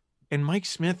 Yep. And Mike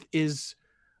Smith is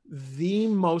the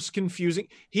most confusing.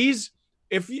 He's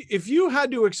if you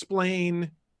had to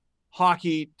explain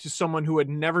hockey to someone who had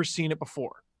never seen it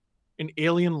before, an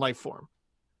alien life form,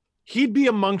 he'd be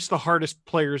amongst the hardest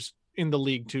players in the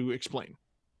league to explain.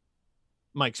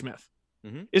 Mike Smith.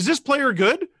 Mm-hmm. Is this player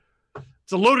good?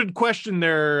 It's a loaded question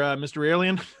there, Mr.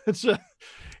 Alien.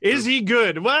 Is he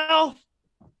good? Well,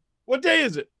 what day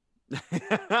is it?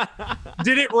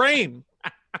 Did it rain?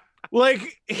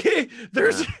 Like,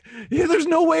 there's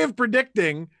no way of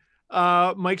predicting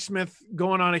Mike Smith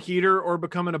going on a heater or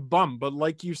becoming a bum. But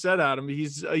like you said, Adam,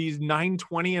 he's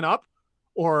 920 and up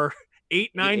or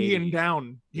 890 and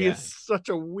down. He is such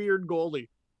a weird goalie.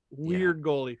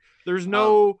 Goalie. There's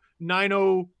no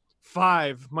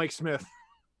 905 Mike Smith.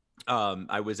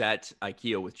 I was at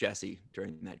IKEA with Jesse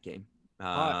during that game.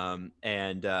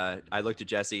 And I looked at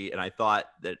Jesse and I thought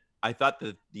that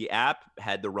the app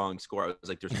had the wrong score. I was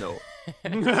like, there's no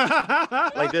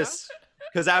like this.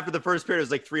 Because after the first period, it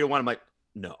was like 3-1. I'm like,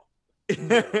 no.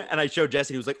 And I showed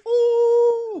Jesse, he was like,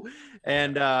 ooh.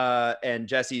 And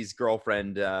Jesse's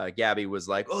girlfriend, Gabby, was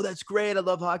like, oh, that's great. I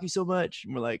love hockey so much.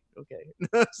 And we're like,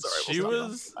 okay.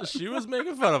 Sorry. She was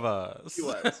making fun of us. She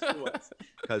was.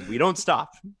 Because we don't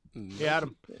stop. Hey,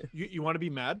 Adam, you want to be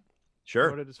mad? Sure. You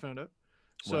know what I just found out?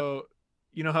 So,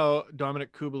 you know how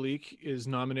Dominic Kubalik is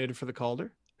nominated for the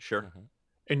Calder? Sure. Mm-hmm.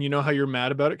 And you know how you're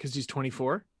mad about it because he's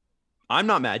 24? I'm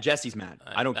not mad. Jesse's mad.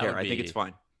 I don't That care. would I think be- it's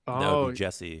fine. That Oh, would be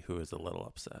Jesse, who is a little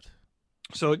upset.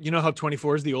 so you know how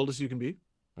 24 is the oldest you can be?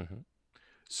 Mm-hmm.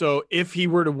 So if he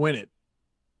were to win it,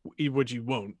 which he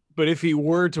won't, but if he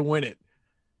were to win it,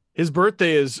 his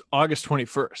birthday is August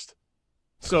 21st.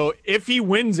 So if he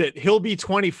wins it, he'll be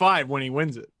 25 when he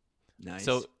wins it. Nice.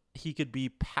 So he could be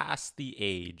past the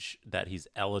age that he's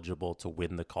eligible to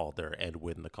win the Calder and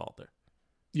win the Calder.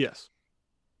 Yes.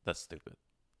 That's stupid.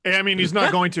 I mean, he's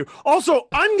not going to. Also,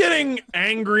 I'm getting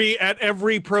angry at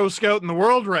every pro scout in the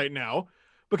world right now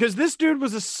because this dude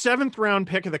was a 7th round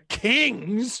pick of the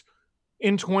Kings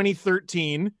in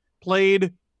 2013,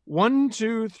 played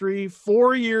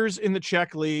 4 years in the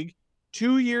Czech League,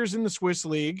 2 years in the Swiss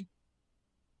League.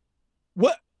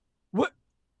 What?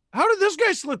 How did this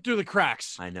guy slip through the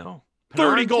cracks? I know.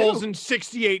 30 Panarin goals too. in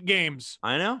 68 games.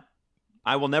 I know.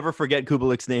 I will never forget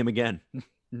Kubalik's name again.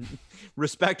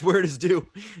 Respect where it is due.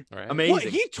 Right? Amazing. Well,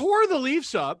 he tore the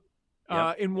Leafs up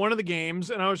Yep. in one of the games,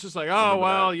 and I was just like, oh, Remember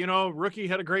well, that. you know, rookie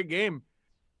had a great game.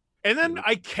 And then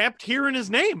I kept hearing his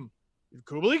name.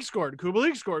 Kubalik scored.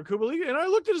 And I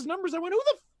looked at his numbers. I went,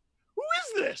 who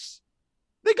is this?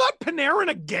 They got Panarin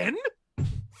again?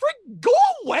 Frick, go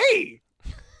away.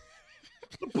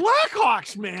 The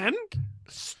Blackhawks, man.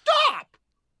 Stop.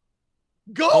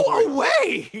 Go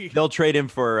away. They'll trade him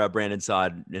for Brandon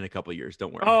Saad in a couple of years.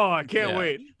 Don't worry. Oh, I can't Yeah.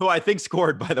 wait. Who I think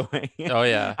scored, by the way. Oh,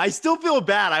 yeah. I still feel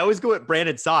bad. I always go with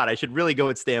Brandon Saad. I should really go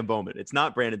with Stan Bowman. It's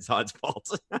not Brandon Saad's fault.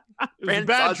 It was a Brandon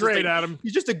bad Saad's just trade, a- Adam.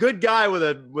 He's just a good guy with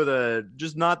a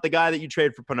just not the guy that you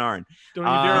trade for Panarin. Don't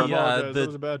you dare Um, apologize. That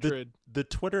was a bad trade. The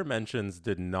Twitter mentions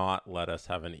did not let us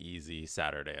have an easy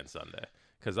Saturday and Sunday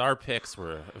because our picks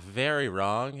were very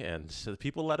wrong, and the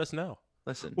people let us know.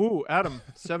 Listen, Ooh, Adam,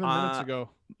 7 minutes Uh, ago.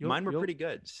 mine were pretty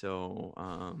good. So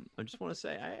I just want to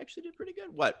say I actually did pretty good.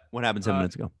 What happened 7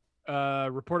 minutes ago?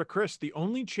 Reporter Chris, the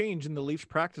only change in the Leafs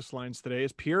practice lines today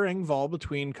is Pierre Engvall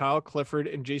between Kyle Clifford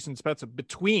and Jason Spezza.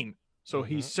 Between. So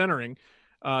he's centering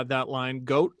that line.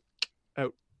 Goat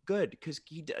out. Good, because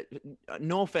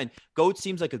no offense, Goat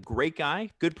seems like a great guy,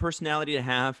 good personality to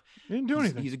have. He didn't do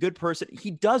anything. He's a good person.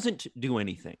 He doesn't do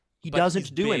anything. He But doesn't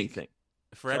he's do big. anything.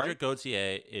 Frederick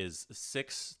Gauthier is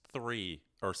 6'3"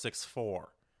 or 6'4",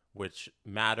 which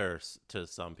matters to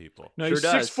some people. No, Sure he's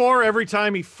does. 6'4" every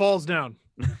time he falls down.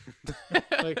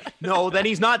 No, then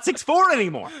he's not 6'4"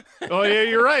 anymore. Oh, yeah,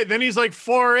 you're right. Then he's like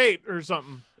 4'8" or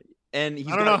something. And he's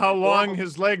I don't got know an how long adorable-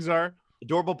 his legs are.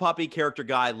 adorable puppy character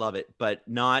guy. Love it, but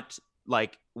not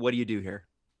like what do you do here?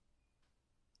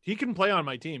 He can play on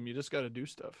my team. You just got to do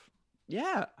stuff.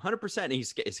 Yeah, 100%.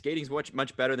 His skating's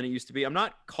much better than it used to be. I'm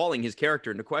not calling his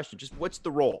character into question. Just what's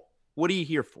the role? What are you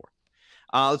here for?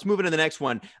 Let's move into the next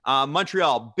one.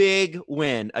 Montreal, big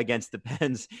win against the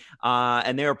Pens,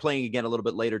 and they are playing again a little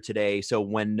bit later today. So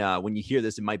when you hear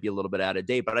this, it might be a little bit out of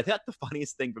date. But I thought the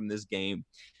funniest thing from this game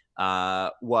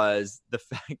was the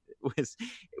fact was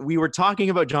we were talking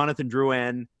about Jonathan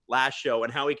Drouin last show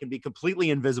and how he can be completely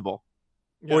invisible,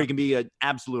 Yeah. or he can be an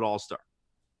absolute all-star.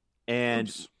 And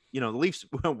Oops. the Leafs,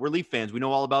 we're Leaf fans. We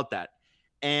know all about that.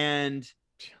 And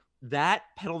that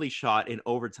penalty shot in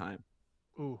overtime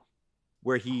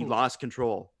where he lost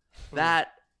control,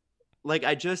 that like,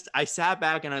 I sat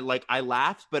back and I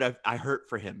laughed, but I hurt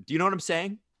for him. Do you know what I'm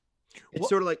saying? It's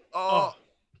sort of like,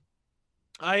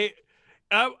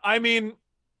 I mean,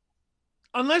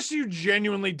 unless you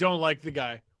genuinely don't like the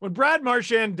guy. When Brad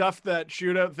Marchand duffed that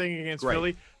shootout thing against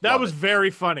Philly, that was very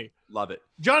funny. Love it.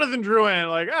 Jonathan Drouin,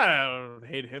 like, I don't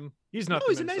hate him. He's not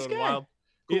the Minnesota a nice guy. Wild.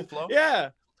 Cool flow. Yeah.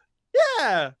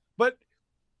 Yeah. But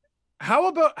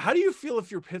how do you feel if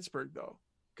you're Pittsburgh, though?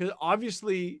 Because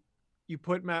obviously you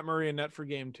put Matt Murray in net for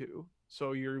game 2.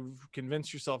 So you've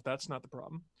convinced yourself that's not the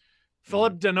problem.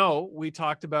 Philip Deneau, we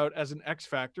talked about as an X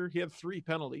factor. He had 3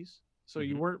 penalties. So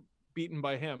you weren't beaten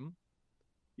by him.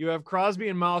 You have Crosby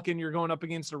and Malkin. You're going up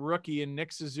against a rookie in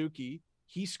Nick Suzuki.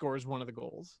 He scores one of the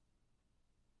goals.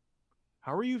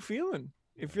 How are you feeling?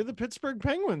 If you're the Pittsburgh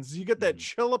Penguins, you get that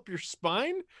chill up your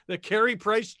spine, the Carey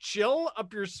Price chill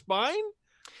up your spine.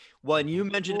 Well, and you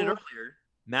mentioned it earlier,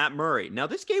 Matt Murray. Now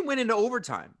this game went into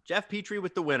overtime. Jeff Petrie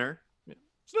with the winner.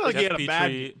 It's not like he had a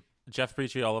bad. Jeff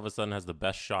Petrie all of a sudden has the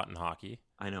best shot in hockey.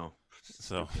 I know.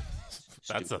 So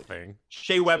that's a thing.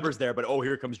 Shea Weber's there, but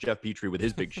here comes Jeff Petrie with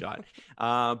his big shot.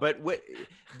 But what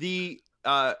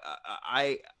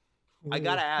I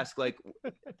gotta ask, like,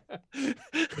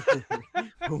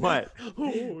 what?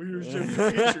 Here's Jeff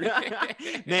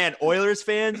Petrie. Man, Oilers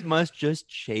fans must just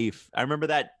chafe. I remember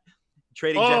that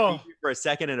trading Jeff Petrie for a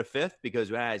second and a fifth because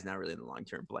he's not really in the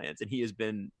long-term plans, and he has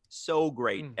been so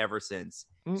great ever since.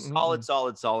 Solid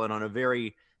on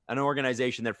an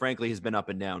organization that frankly has been up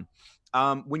and down.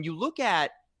 When you look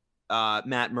at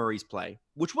Matt Murray's play,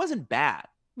 which wasn't bad,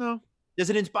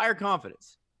 does it inspire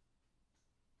confidence?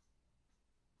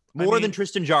 More than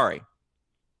Tristan Jarry.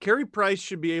 Carey Price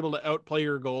should be able to outplay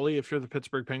your goalie if you're the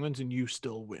Pittsburgh Penguins and you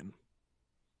still win.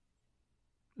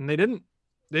 And they didn't.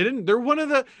 They're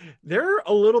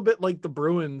a little bit like the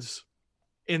Bruins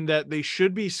in that they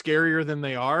should be scarier than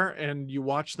they are. And you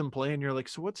watch them play and you're like,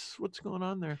 so what's going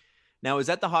on there? Now, is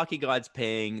that the hockey gods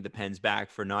paying the Pens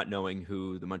back for not knowing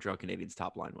who the Montreal Canadiens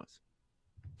top line was?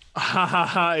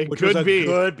 It could be.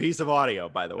 Good piece of audio,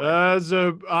 by the way.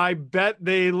 I bet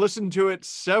they listened to it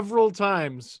several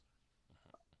times.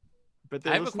 But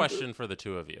I have a question for the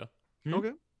two of you.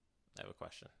 Okay. I have a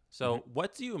question. So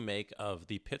what do you make of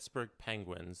the Pittsburgh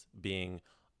Penguins being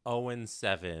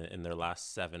 0-7 in their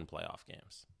last 7 playoff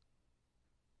games?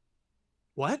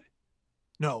 What?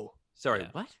 No. Sorry, Yeah.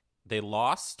 what? They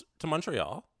lost to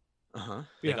Montreal. They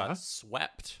Yeah. got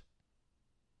swept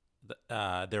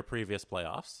their previous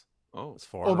playoffs. Oh, It's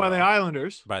 4 by the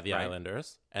Islanders. by the Right.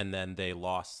 Islanders. And then they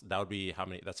lost. That would be how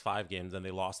many? That's 5 games. And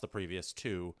they lost the previous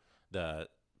 2, the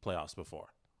playoffs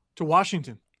before, To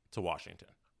Washington. to Washington.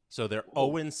 So they're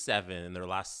 0-7 in their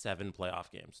last 7 playoff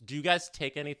games. Do you guys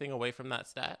take anything away from that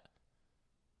stat?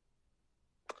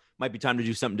 might be time to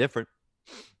do something different.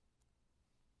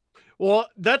 Well,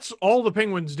 that's all the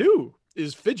Penguins do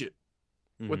is fidget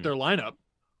with their lineup.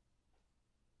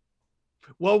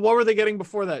 Well, what were they getting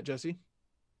before that, Jesse?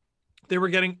 They were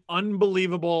getting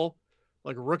unbelievable,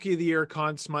 like rookie of the year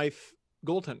Conn Smythe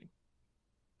goaltending.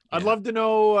 I'd Yeah. love to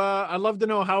know. I'd love to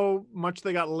know how much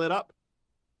they got lit up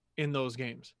in those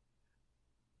games.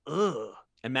 Ugh,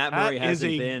 And Matt That Murray is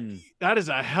hasn't a- been that is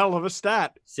a hell of a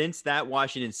stat. since that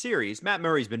Washington series. Matt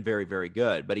Murray's been very, very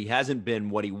good, but he hasn't been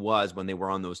what he was when they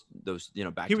were on those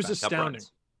back. He was astounding.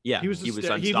 Yeah, He was. He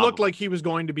unstoppable. looked like he was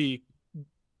going to be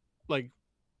like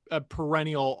a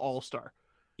perennial all-star,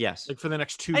 yes. like for the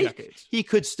next 2 Hey, decades. He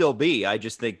could still be. I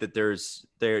just think that there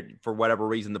for whatever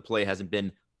reason the play hasn't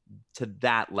been to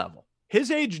that level.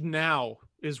 His age now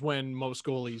is when most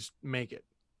goalies make it.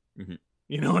 Mhm.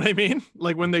 You know what I mean?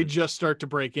 Like when they just start to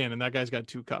break in, and that guy's got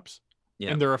 2 cups,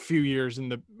 Yeah. and they're a few years in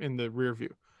the rear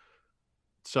view.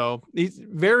 So he's a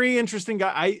very interesting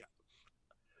guy.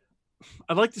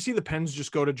 I'd like to see the Pens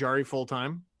just go to Jarry full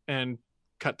time and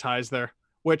cut ties there.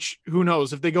 Which who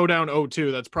knows if they go down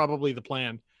 0-2, that's probably the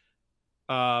plan.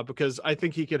 Because I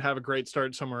think he could have a great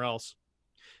start somewhere else.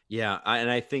 Yeah,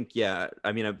 I think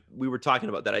we were talking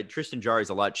about that. Tristan Jarry is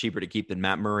a lot cheaper to keep than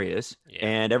Matt Murray is, Yeah,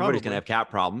 and everybody's probably. going to have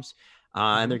cap problems,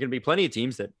 and there are going to be plenty of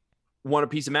teams that want a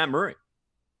piece of Matt Murray,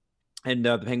 and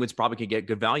the Penguins probably could get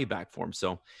good value back for him.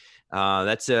 So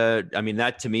that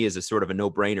to me is a sort of a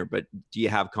no-brainer. But do you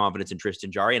have confidence in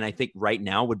Tristan Jarry? And I think right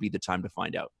now would be the time to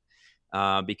find out,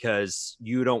 because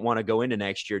you don't want to go into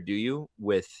next year, do you,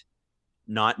 with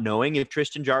not knowing if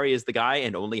Tristan Jarry is the guy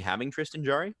and only having Tristan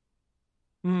Jarry?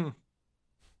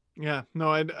 Yeah,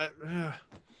 no,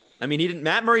 I mean,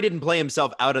 Matt Murray didn't play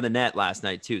himself out of the net last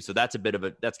night too, so that's going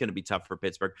to be tough for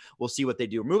Pittsburgh. We'll see what they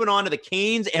do. Moving on to the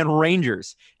Canes and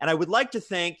Rangers, and I would like to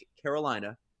thank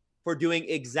Carolina for doing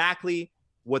exactly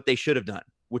what they should have done,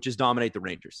 which is dominate the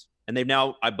Rangers. And they've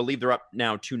now, I believe, they're up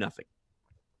now 2-0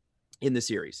 in the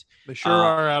series. They sure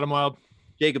are, Adam Wild.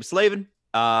 Jacob Slavin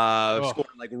scored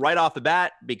like right off the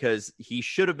bat because he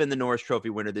should have been the Norris Trophy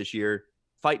winner this year.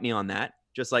 Fight me on that.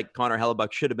 Just like Connor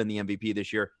Hellebuck should have been the MVP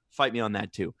this year. Fight me on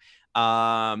that too.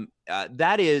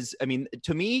 That is, I mean,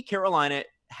 to me, Carolina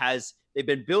they've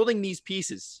been building these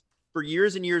pieces for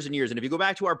years and years and years. And if you go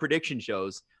back to our prediction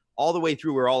shows, all the way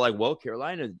through, we're all like, well,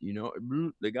 Carolina,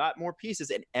 they got more pieces.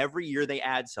 And every year they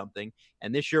add something.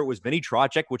 And this year it was Vinny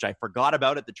Trocheck, which I forgot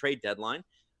about at the trade deadline.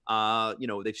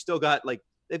 They've still got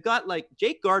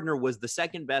Jake Gardiner was the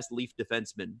second best Leaf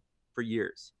defenseman for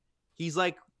years. He's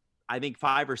like, I think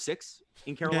 5 or 6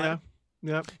 in Carolina.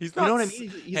 Yeah. He's not, you know what I mean?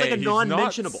 He's like a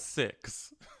non-mentionable.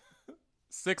 6.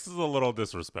 6 is a little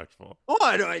disrespectful. Oh,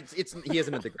 I know. He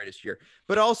hasn't had the greatest year.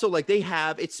 But also, like,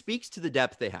 it speaks to the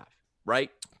depth they have,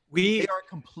 right? They are a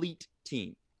complete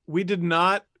team. With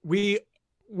the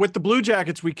Blue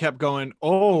Jackets, we kept going,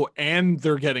 and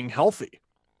they're getting healthy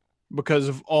because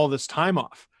of all this time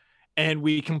off. And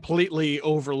we completely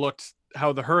overlooked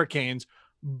how the Hurricanes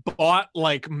bought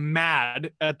like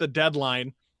mad at the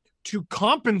deadline to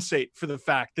compensate for the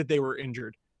fact that they were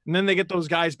injured. And then they get those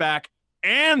guys back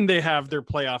and they have their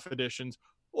playoff additions.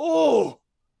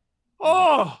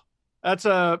 That's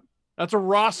a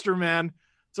roster, man.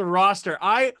 It's a roster.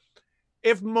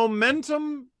 If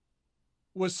momentum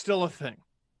was still a thing,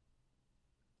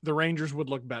 the Rangers would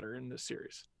look better in this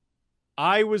series.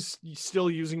 I was still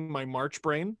using my March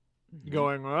brain,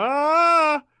 going,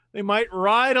 they might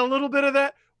ride a little bit of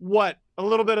that. What? A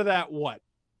little bit of that what?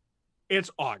 It's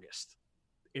August.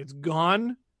 It's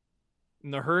gone,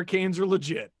 and the Hurricanes are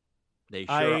legit. They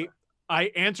sure are. I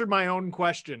answered my own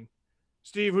question.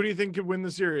 Steve, who do you think could win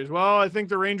the series? Well, I think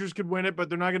the Rangers could win it, but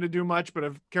they're not going to do much. But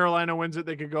if Carolina wins it,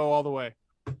 they could go all the way.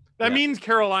 That means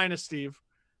Carolina, Steve.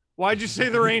 Why'd you say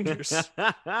the Rangers?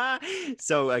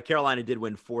 So Carolina did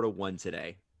win 4-1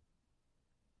 today.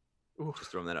 Ooh.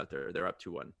 Just throwing that out there. They're up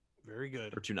 2-1. Very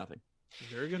good. Or 2-0.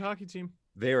 Very good hockey team.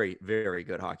 Very, very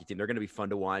good hockey team. They're going to be fun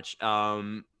to watch.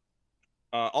 Also,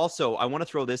 I want to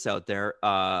throw this out there.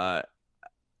 I'm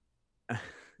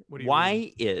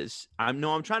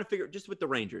trying to figure just with the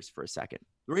Rangers for a second.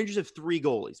 The Rangers have 3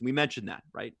 goalies. We mentioned that,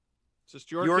 right? It's just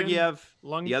Georgiev,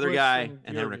 Lundqvist, the other guy,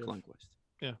 and Henrik Lundqvist.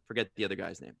 Yeah. Forget the other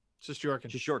guy's name. It's just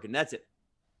Jorkin. That's it.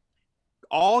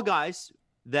 All guys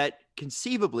that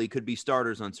conceivably could be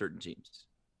starters on certain teams.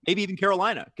 Maybe even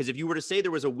Carolina. Because if you were to say there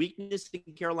was a weakness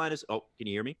in Carolina's... Oh, can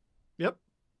you hear me? Yep.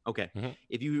 Okay. Mm-hmm.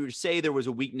 If you were to say there was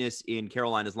a weakness in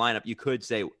Carolina's lineup, you could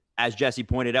say, as Jesse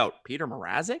pointed out, Peter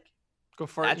Mrazek? Go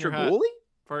fart That's in your your hat. goalie?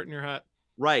 Fart in your hat.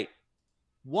 Right.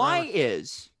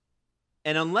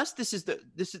 And unless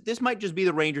this might just be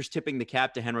the Rangers tipping the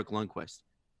cap to Henrik Lundqvist.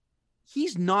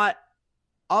 He's not,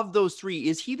 of those 3,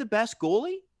 is he the best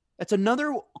goalie? That's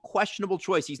another questionable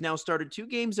choice. He's now started 2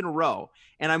 games in a row.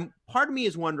 And part of me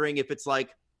is wondering if it's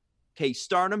like, okay,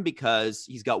 start him because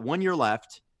he's got 1 year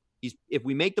left. If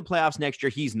we make the playoffs next year,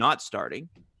 he's not starting.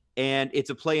 And it's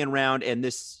a play-in round, and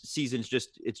this season's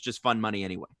it's just fun money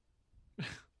anyway.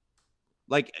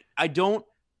 Like,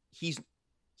 he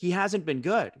hasn't been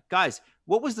good. Guys,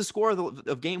 what was the score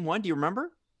of game 1? Do you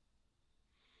remember?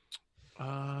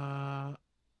 No.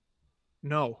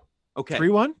 Okay.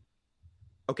 3-1?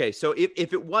 Okay, so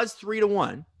if it was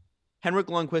 3-1, Henrik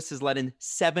Lundqvist has let in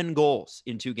 7 goals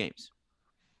in 2 games.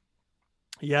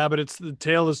 Yeah, but it's the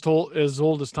tale as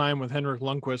old as time with Henrik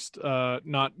Lundqvist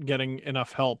not getting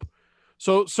enough help.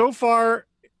 So far,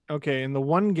 okay, in the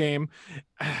one game,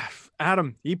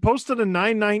 Adam, he posted a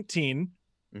 919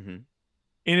 in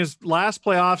his last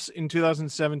playoffs in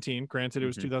 2017. Granted, it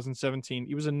was 2017.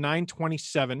 He was a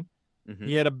 927.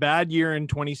 He had a bad year in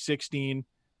 2016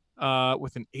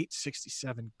 with an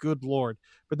 867. Good Lord.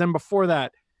 But then before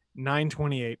that,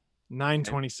 928,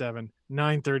 927,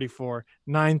 934,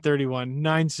 931,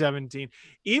 917.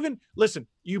 Listen,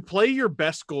 you play your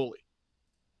best goalie.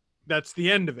 That's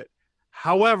the end of it.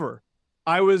 However,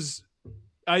 I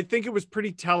think it was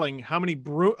pretty telling how many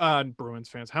Bruins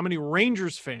fans, how many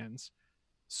Rangers fans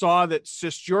saw that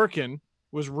Shesterkin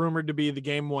was rumored to be the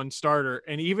game 1 starter.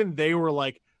 And even they were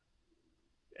like,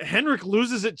 Henrik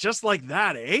loses it just like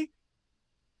that, eh?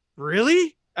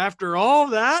 Really? After all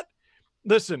that?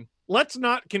 Listen, let's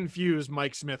not confuse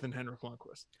Mike Smith and Henrik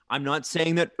Lundqvist. I'm not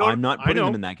saying that. I'm not putting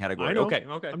them in that category. Okay.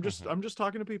 I'm just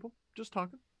talking to people. Just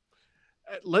talking.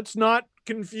 Let's not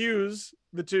confuse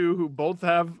the two who both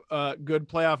have good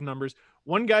playoff numbers.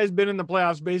 One guy's been in the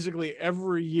playoffs basically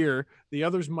every year. The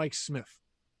other's Mike Smith.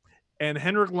 And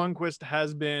Henrik Lundqvist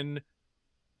has been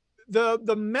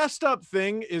the messed up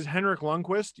thing is Henrik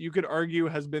Lundqvist, you could argue,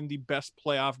 has been the best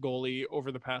playoff goalie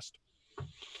over the past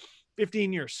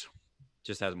 15 years.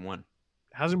 Just hasn't won.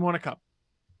 Hasn't won a cup.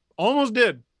 Almost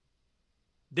did.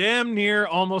 Damn near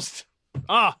almost.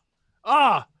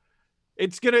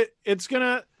 It's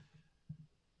gonna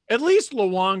at least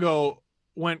Luongo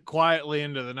went quietly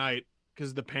into the night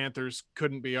because the Panthers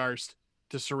couldn't be arsed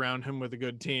to surround him with a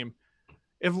good team.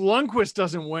 If Lundqvist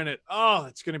doesn't win it,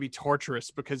 it's going to be torturous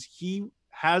because he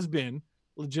has been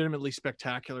legitimately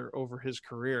spectacular over his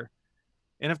career.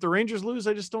 And if the Rangers lose,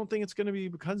 I just don't think it's going to be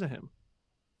because of him.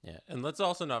 Yeah, and let's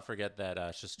also not forget that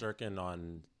Shesterkin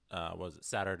on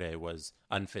Saturday was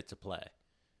unfit to play.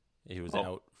 He was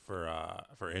out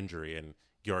for injury, and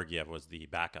Georgiev was the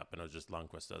backup, and it was just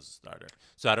Lundqvist as a starter.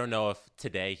 So I don't know if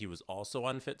today he was also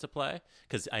unfit to play,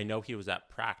 because I know he was at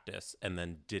practice and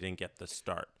then didn't get the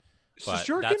start. But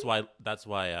that's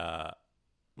why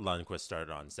Lundqvist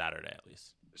started on Saturday at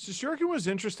least. Shesterkin was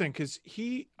interesting because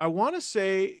he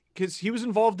was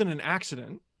involved in an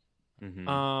accident.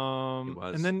 Mm-hmm. He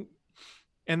was.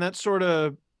 And that sort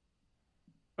of,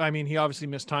 I mean, he obviously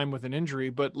missed time with an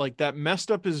injury, but like that messed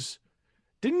up his,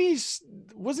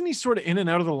 wasn't he sort of in and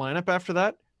out of the lineup after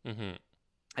that? Mm-hmm.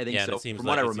 I think so. It seems From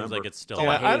like, what I it remember, seems like it's still.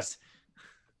 I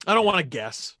don't want to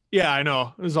guess. Yeah, I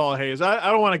know. It was all haze.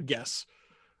 I don't want to guess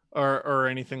or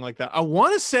anything like that. I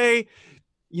want to say,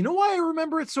 you know why I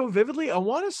remember it so vividly? I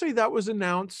want to say that was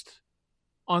announced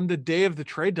on the day of the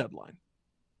trade deadline.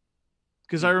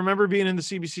 Because I remember being in the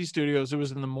CBC studios. It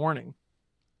was in the morning.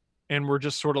 And we're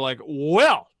just sort of like,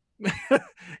 well,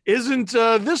 isn't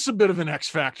this a bit of an X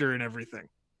factor and everything?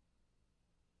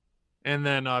 And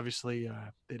then obviously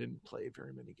they didn't play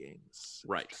very many games.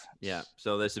 Right. Yeah.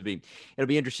 So it'll be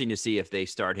interesting to see if they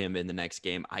start him in the next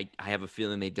game. I have a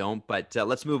feeling they don't, but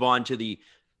let's move on to the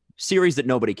series that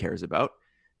nobody cares about,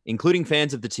 including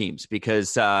fans of the teams,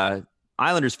 because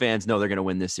Islanders fans know they're going to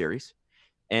win this series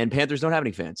and Panthers don't have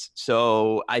any fans.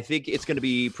 So I think it's going to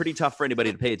be pretty tough for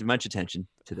anybody to pay much attention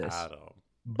to this,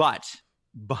 but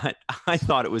I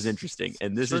thought it was interesting.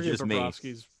 And this is just me.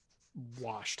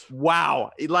 Washed.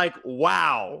 Wow.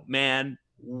 Wow, man.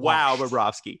 Wow,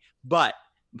 Bobrovsky. But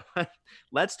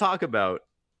let's talk about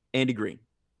Andy Green.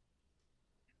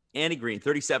 Andy Green,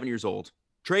 37 years old,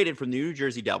 traded from the New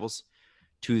Jersey Devils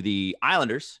to the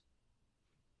Islanders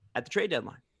at the trade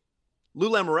deadline. Lou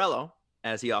Lamoriello,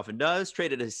 as he often does,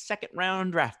 traded a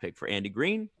second-round draft pick for Andy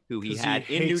Green, who he had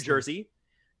in New Jersey.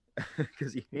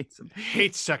 Because he hates them.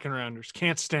 Hates second-rounders.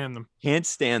 Can't stand them.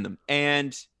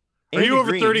 And Are you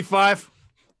over 35?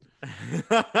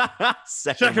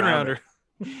 Second rounder.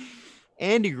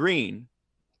 Andy Green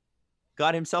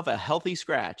got himself a healthy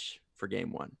scratch for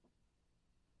game one.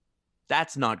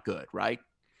 That's not good, right?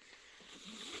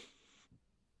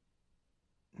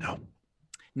 No.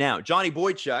 Now, Johnny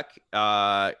Boychuk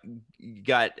got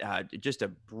just a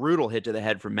brutal hit to the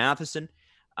head from Matheson,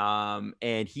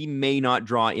 and he may not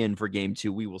draw in for game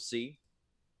two. We will see.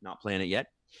 Not playing it yet.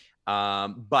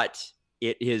 But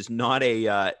it is not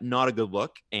a good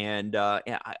look. And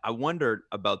I wondered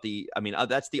about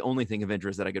that's the only thing of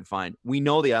interest that I could find. We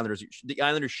know the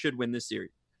Islanders should win this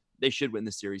series. They should win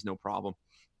this series, no problem.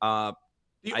 The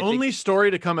only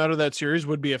story to come out of that series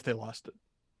would be if they lost it.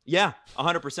 Yeah,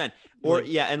 100%. Or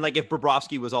and like if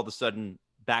Bobrovsky was all of a sudden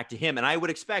back to him. And I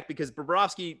would expect, because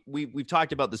Bobrovsky, we've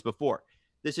talked about this before.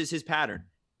 This is his pattern.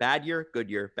 Bad year, good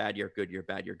year, bad year, good year,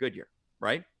 bad year, good year.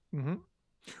 Right? Mm-hmm.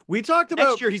 We talked about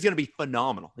next year. He's going to be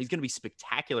phenomenal. He's going to be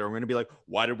spectacular. We're going to be like,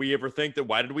 why did we ever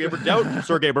doubt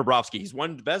Sergei Bobrovsky? He's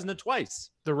won Vezina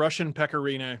twice. The Russian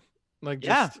Pecorine.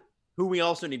 Who we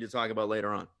also need to talk about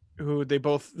later on. Who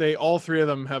they all three of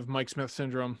them have Mike Smith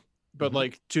syndrome, but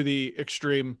like to the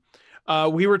extreme.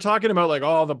 We were talking about like,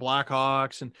 the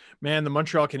Blackhawks and man, the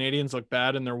Montreal Canadiens look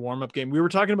bad in their warm-up game. We were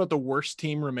talking about the worst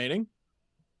team remaining.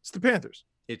 It's the Panthers.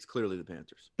 It's clearly the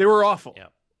Panthers. They were awful. Yeah.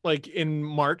 Like in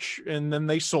March, and then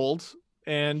they sold,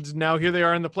 and now here they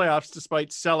are in the playoffs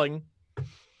despite selling.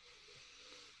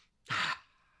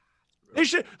 There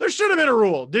should have been a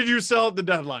rule. Did you sell at the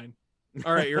deadline?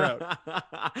 All right, you're out.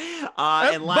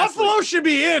 And lastly, Buffalo should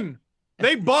be in.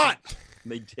 They bought.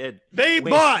 They did. They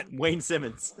bought Wayne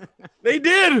Simmons. They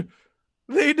did.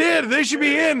 They should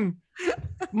be in.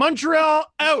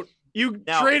 Montreal out. You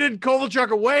traded Kovalchuk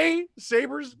away.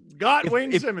 Sabres got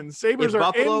Wayne Simmons. Sabres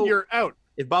are in. You're out.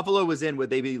 If Buffalo was in, would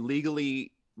they be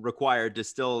legally required to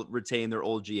still retain their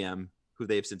old GM, who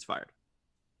they've since fired?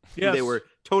 Yes. They were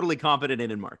totally competent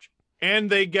in March. And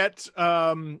they get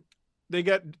Connor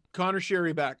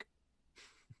Sherry back.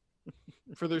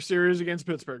 for their series against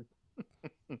Pittsburgh.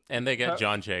 And they get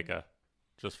John Chayka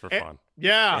just for fun.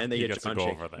 Yeah. And they He get gets to John go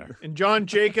Chayka. over there. And John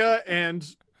Chayka and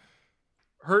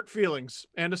hurt feelings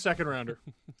and a second rounder.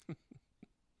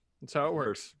 That's how it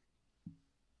works.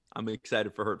 I'm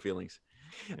excited for hurt feelings.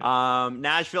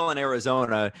 Nashville and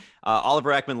Arizona.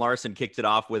 Oliver Ekman-Larsson kicked it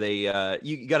off with a.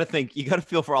 You got to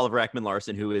feel for Oliver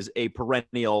Ekman-Larsson, who is a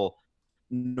perennial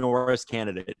Norris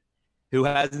candidate, who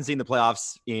hasn't seen the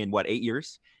playoffs in 8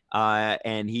 years,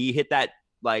 and he hit that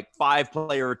like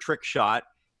 5-player trick shot,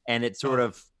 and it sort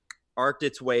of arced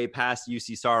its way past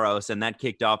UC Saros, and that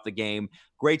kicked off the game.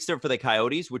 Great start for the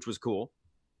Coyotes, which was cool.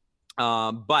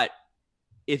 But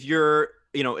if you're,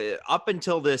 up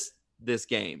until this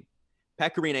game,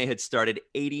 Pekka Rinne had started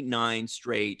 89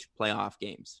 straight playoff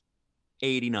games.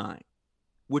 89,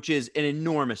 which is an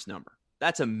enormous number.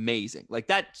 That's amazing. Like,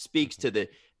 that speaks to the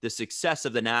success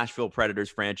of the Nashville Predators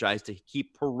franchise to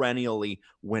keep perennially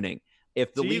winning.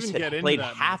 If the Leafs had played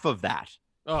half of that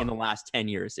in the last 10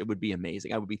 years, it would be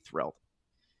amazing. I would be thrilled.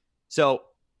 So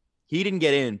he didn't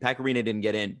get in. Pekka Rinne didn't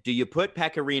get in. Do you put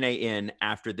Pekka Rinne in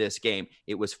after this game?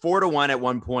 It was 4-1 at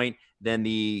one point. Then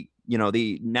the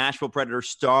Nashville Predators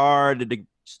started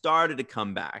to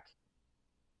come back.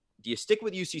 Do you stick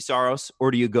with UC Saros,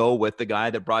 or do you go with the guy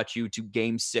that brought you to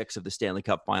Game 6 of the Stanley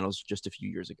Cup Finals just a few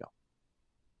years ago?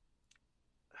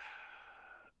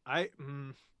 I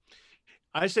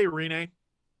say Rinne,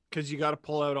 because you got to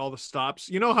pull out all the stops.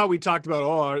 You know how we talked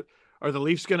about, are the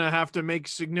Leafs going to have to make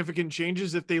significant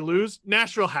changes if they lose?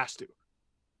 Nashville has to.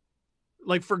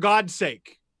 Like, for God's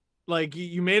sake. Like,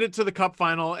 you made it to the Cup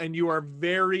final, and you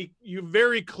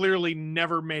very clearly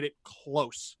never made it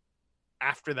close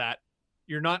after that.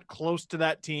 You're not close to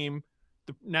that team.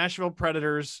 The Nashville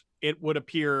Predators, it would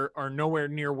appear, are nowhere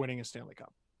near winning a Stanley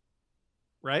Cup.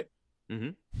 Right? Mm-hmm.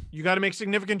 You got to make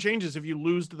significant changes if you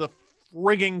lose to the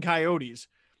frigging Coyotes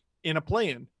in a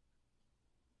play-in.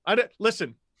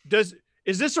 Listen,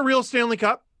 is this a real Stanley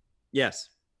Cup? Yes.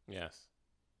 Yes.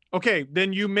 Okay,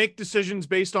 then you make decisions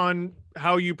based on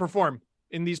how you perform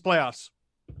in these playoffs,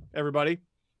 everybody.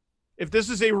 If this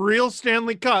is a real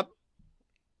Stanley Cup,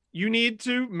 you need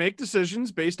to make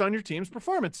decisions based on your team's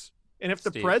performance. And if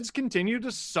the Preds continue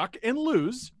to suck and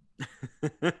lose,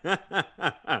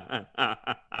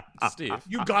 Steve,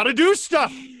 you got to do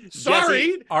stuff.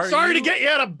 Sorry to get you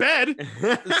out of bed.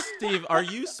 Steve, are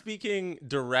you speaking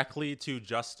directly to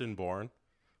Justin Bourne,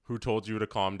 who told you to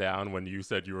calm down when you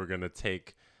said you were going to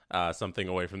take something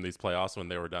away from these playoffs when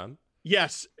they were done?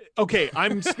 Yes. Okay,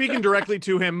 I'm speaking directly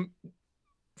to him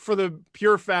for the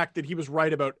pure fact that he was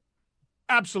right about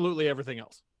absolutely everything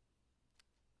else.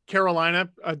 Carolina,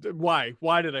 why?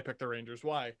 Why did I pick the Rangers?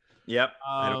 Why? Yep.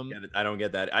 I don't get it. I don't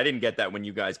get that. I didn't get that when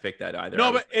you guys picked that either.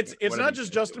 No, but it's not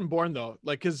just Justin Bourne though.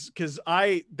 Like, cause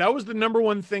that was the number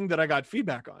one thing that I got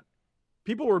feedback on.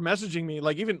 People were messaging me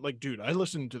like, even like, dude, I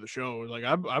listened to the show. Like,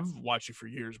 I've watched you for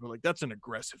years, but like, that's an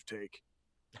aggressive take.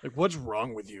 Like, what's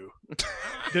wrong with you?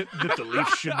 that the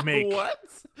Leafs should make.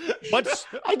 What's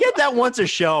I get that once a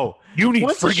show. You need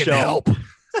once friggin' help.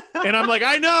 And I'm like,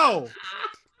 I know.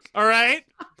 All right.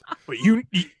 But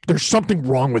there's something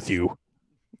wrong with you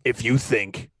if you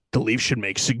think the Leafs should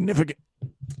make significant.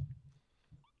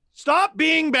 Stop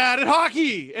being bad at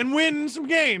hockey and win some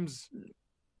games.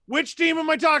 Which team am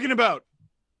I talking about?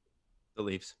 The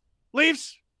Leafs.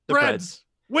 Leafs. The Preds.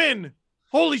 Win.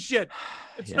 Holy shit.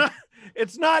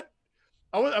 It's not.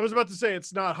 I was about to say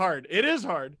it's not hard. It is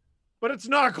hard, but it's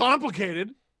not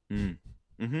complicated.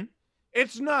 Mm-hmm.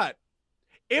 It's not.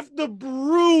 If the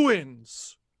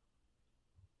Bruins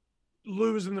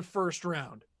lose in the first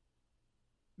round,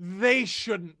 they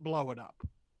shouldn't blow it up.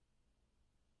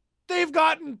 They've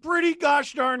gotten pretty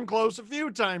gosh darn close a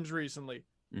few times recently.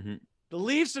 Mm-hmm. The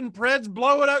Leafs and Preds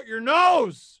blow it out your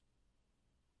nose.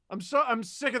 I'm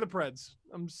sick of the Preds.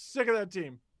 I'm sick of that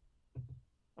team.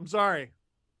 I'm sorry.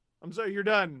 You're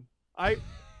done.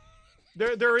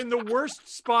 They're in the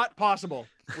worst spot possible,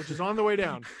 which is on the way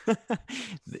down.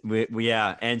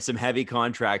 Yeah, and some heavy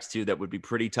contracts too that would be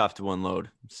pretty tough to unload.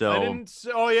 So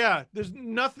there's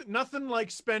nothing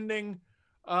like spending.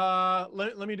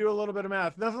 Let me do a little bit of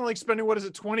math. Nothing like spending, what is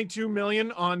it, $22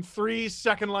 million on 3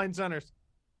 second-line centers.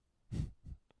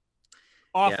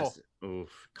 Awful. Yes.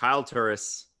 Oof. Kyle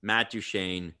Turris, Matt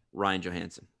Duchene, Ryan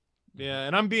Johansson. Yeah,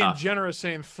 and I'm being generous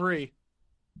saying 3.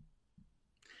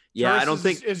 Yeah, Turris I don't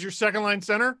think is your second-line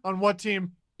center on what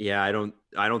team? Yeah, I don't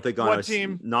think on what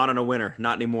team? Not on a winner,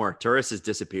 not anymore. Turris has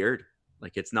disappeared.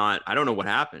 Like, it's not. I don't know what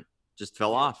happened. Just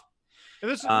fell off.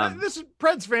 And this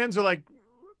Preds fans are like,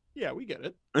 yeah, we get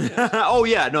it. Yeah. Oh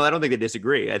yeah, no, I don't think they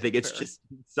disagree. I think it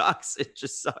sucks. It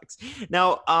just sucks.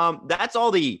 Now, that's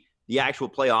all the actual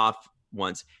playoff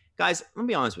once. Guys, let me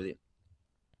be honest with you.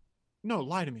 No,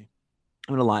 lie to me.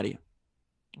 I'm going to lie to you.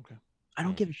 Okay. I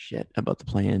don't give a shit about the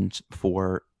plans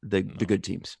for the good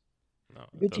teams. No,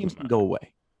 The good teams can go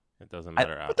away. It doesn't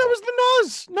matter. But that was the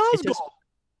Nas It just- goal.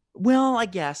 Well, I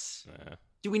guess. Yeah.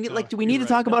 Do we need No, do we you're need to right.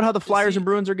 talk about how the Flyers See, and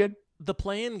Bruins are good? The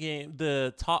play-in game,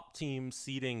 the top team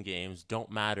seeding games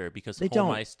don't matter because They home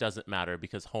don't. ice doesn't matter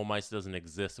because home ice doesn't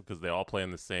exist because they all play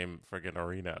in the same friggin'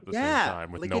 arena at the Yeah, same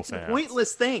time with like no it's fans. a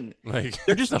pointless thing. Like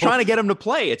They're just so- trying to get them to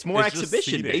play. It's more It's just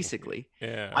exhibition, seeding. basically.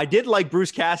 Yeah. I did like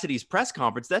Bruce Cassidy's press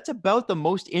conference. That's about the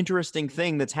most interesting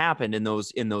thing that's happened in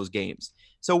those games.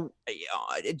 So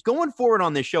going forward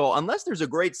on this show, unless there's a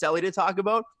great Selly to talk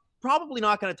about, probably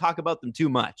not going to talk about them too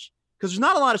much because there's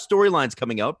not a lot of storylines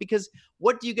coming out. Because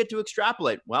what do you get to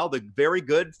extrapolate? Well, the very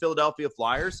good Philadelphia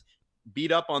Flyers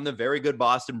beat up on the very good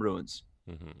Boston Bruins.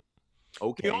 Mhm.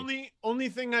 Okay. The only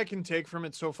thing I can take from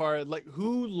it so far, like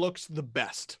who looks the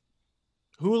best?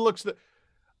 Who looks the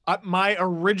my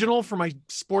original for my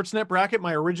Sportsnet bracket,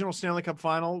 my original Stanley Cup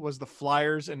final was the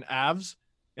Flyers and Avs,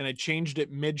 and I changed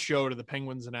it mid-show to the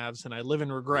Penguins and Avs, and I live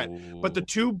in regret. But the Ooh.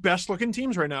 two best looking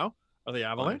teams right now are the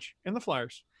Avalanche and the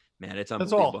Flyers. Man, it's That's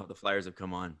unbelievable all. how the Flyers have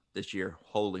come on this year.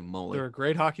 Holy moly. They're a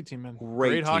great hockey team, man.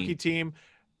 Great hockey team.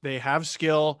 They have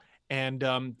skill, and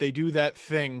they do that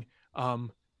thing. Oh,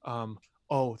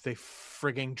 they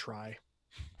frigging try.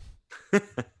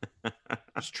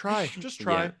 Just try. Just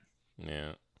try.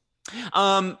 Yeah.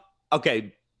 Yeah.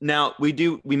 Okay. Now we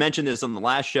mentioned this on the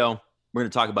last show. We're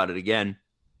going to talk about it again.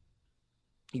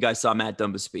 You guys saw Matt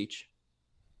Dumba's speech.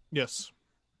 Yes.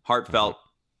 Heartfelt,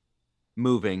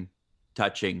 moving,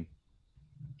 touching,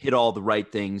 hit all the right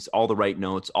things, all the right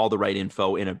notes, all the right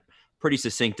info in a pretty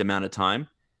succinct amount of time.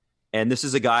 And this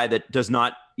is a guy that does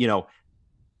not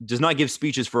give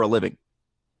speeches for a living,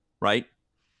 right?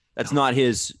 That's not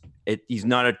he's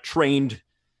not a trained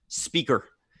speaker.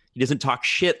 He doesn't talk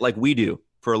shit like we do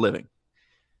for a living.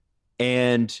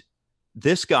 And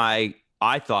this guy,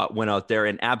 I thought, went out there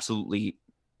and absolutely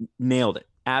nailed it.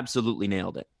 Absolutely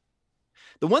nailed it.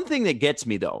 The one thing that gets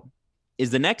me, though,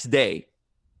 is the next day,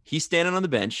 he's standing on the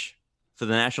bench for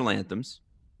the national anthems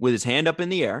with his hand up in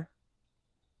the air,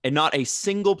 and not a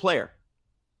single player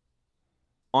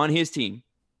on his team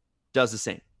does the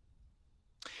same.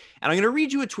 And I'm going to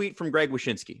read you a tweet from Greg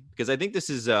Wyshynski because I think this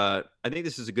is a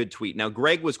good tweet. Now,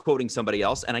 Greg was quoting somebody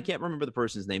else, and I can't remember the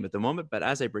person's name at the moment, but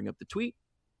as I bring up the tweet,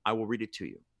 I will read it to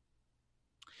you.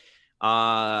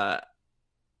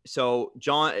 So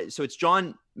it's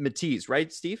John Matisse,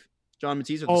 right, Steve? John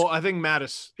Matisse. Oh, I think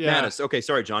Mattis. Yeah. Mattis. Okay,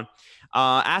 sorry, John.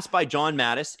 Asked by John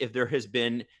Mattis if there has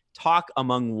been talk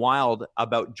among Wild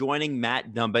about joining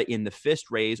Matt Dumba in the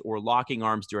fist raise or locking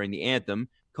arms during the anthem,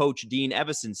 Coach Dean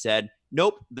Evison said,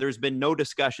 "Nope, there's been no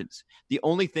discussions. The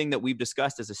only thing that we've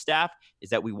discussed as a staff is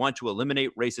that we want to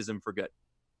eliminate racism for good."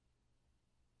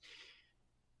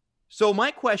 So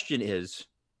my question is,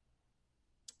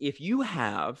 if you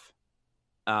have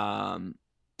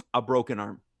a broken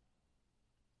arm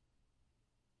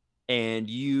and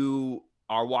you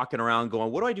are walking around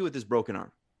going, what do I do with this broken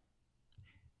arm?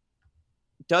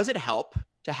 Does it help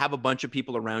to have a bunch of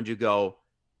people around you go,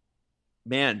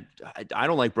 man, I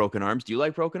don't like broken arms. Do you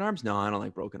like broken arms? No, I don't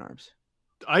like broken arms.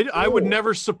 I would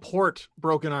never support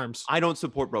broken arms. I don't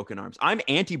support broken arms. I'm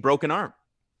anti-broken arm.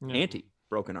 Yeah.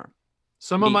 Anti-broken arm.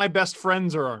 Some of my best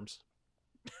friends are arms.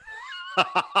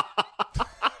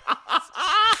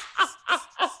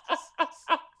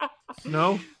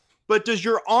 No? But does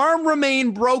your arm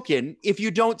remain broken if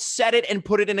you don't set it and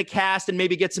put it in a cast and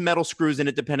maybe get some metal screws in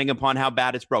it, depending upon how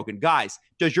bad it's broken? Guys,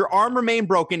 does your arm remain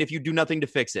broken if you do nothing to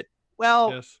fix it?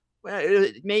 Well,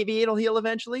 Yes. maybe it'll heal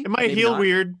eventually. It might Maybe heal not.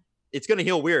 weird. It's going to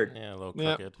heal weird. Yeah, a little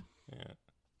Yeah. crooked. Yeah.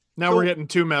 Now So- we're getting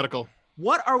too medical.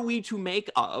 What are we to make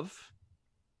of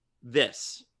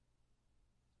this?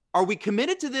 Are we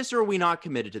committed to this or are we not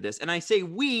committed to this? And I say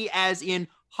we as in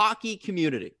hockey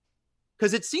community.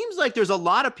 Because it seems like there's a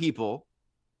lot of people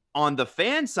on the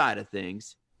fan side of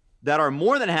things that are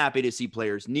more than happy to see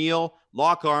players kneel,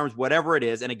 lock arms, whatever it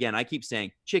is. And again, I keep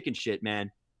saying chicken shit,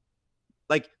 man.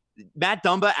 Like Matt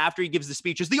Dumba, after he gives the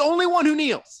speech, is the only one who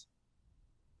kneels.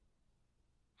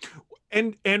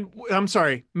 And I'm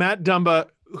sorry, Matt Dumba,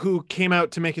 who came out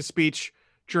to make a speech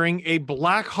during a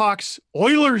Blackhawks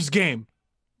Oilers game.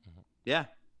 Yeah.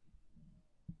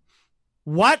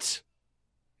 What?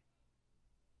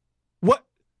 What?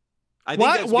 I think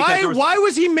that's because Why there was- why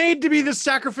was he made to be the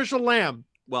sacrificial lamb?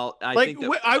 Well, I Like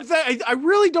think that, I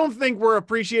really don't think we're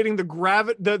appreciating the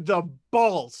the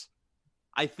balls.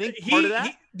 I think part of that.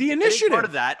 the I think initiative. part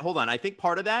of that, hold on. I think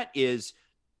part of that is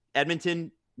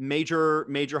Edmonton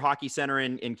major hockey center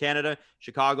in Canada,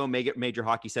 Chicago, major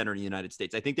hockey center in the United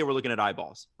States. I think they were looking at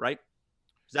eyeballs, right?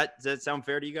 Does that sound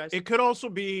fair to you guys? It could also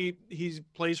be he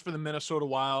plays for the Minnesota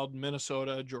Wild,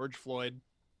 Minnesota, George Floyd.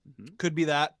 Could be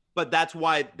that. But that's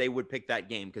why they would pick that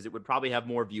game, because it would probably have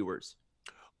more viewers.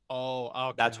 Oh,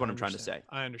 okay. That's what I'm trying to say.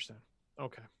 I understand.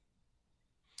 Okay.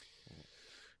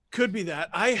 Could be that.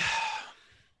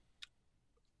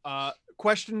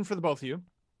 Question for the both of you.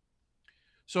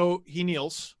 So he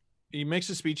kneels. He makes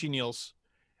a speech. He kneels.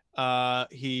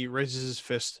 He raises his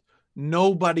fist.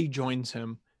 Nobody joins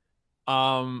him.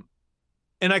 And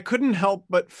I couldn't help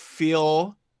but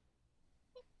feel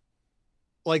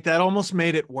like that almost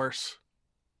made it worse.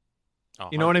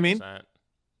 You know what I mean?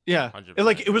 Yeah.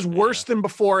 Like it was worse than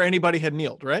before anybody had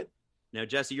kneeled, right? Now,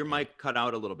 Jesse, your mic cut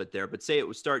out a little bit there, but say it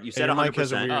would start. You said your mic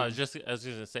has a 100%. weird- I was just going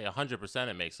to say 100%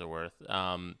 it makes it worth.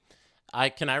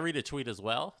 Can I read a tweet as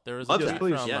well? There was a Love tweet that.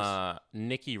 Please. from Yes.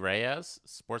 Nikki Reyes,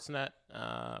 Sportsnet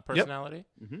personality.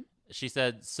 Mhm. She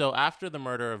said, "So after the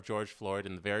murder of George Floyd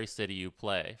in the very city you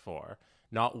play for,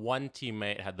 not one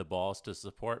teammate had the balls to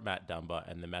support Matt Dumba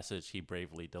and the message he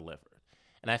bravely delivered."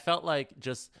 And I felt like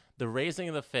just the raising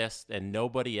of the fist and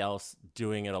nobody else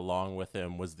doing it along with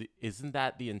him isn't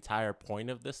that the entire point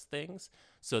of this things?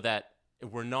 So that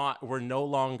we're no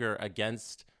longer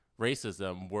against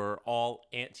racism. We're all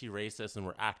anti-racist and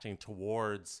we're acting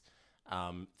towards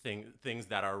things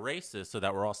that are racist, so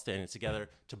that we're all standing together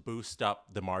to boost up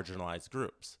the marginalized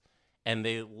groups. And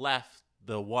they left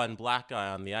the one black guy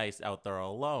on the ice out there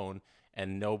alone,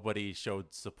 and nobody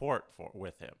showed support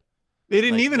with him. They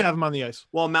didn't even have him on the ice.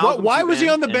 Well, Malcolm Why was he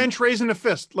Subban on the and- bench raising a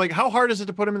fist? Like, how hard is it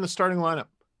to put him in the starting lineup?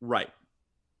 Right.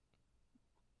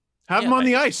 Have him Yeah, on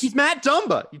the ice. He's Matt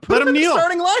Dumba. You put Let him him in kneel. the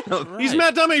starting lineup. He's Right.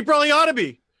 Matt Dumba. He probably ought to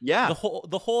be. Yeah.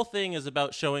 The whole thing is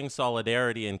about showing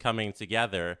solidarity and coming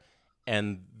together,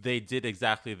 and they did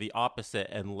exactly the opposite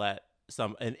and let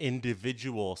an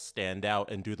individual stand out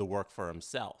and do the work for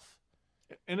himself.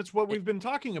 And it's what we've been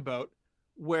talking about,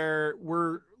 where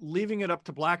we're leaving it up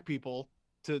to black people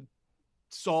to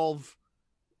solve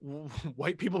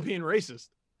white people being racist.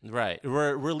 Right.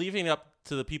 We're leaving it up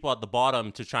to the people at the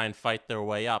bottom to try and fight their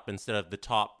way up instead of the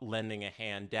top lending a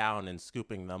hand down and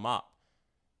scooping them up.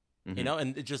 You know,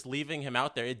 and just leaving him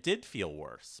out there, it did feel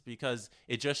worse because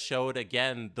it just showed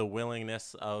again the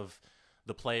willingness of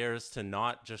the players to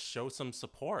not just show some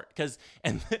support.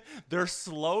 And their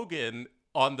slogan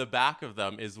on the back of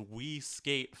them is "We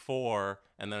skate for,"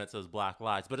 and then it says Black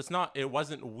Lives. But it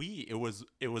wasn't we, it was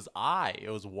I. It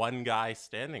was one guy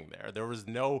standing there. There was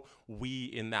no we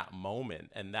in that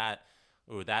moment, and that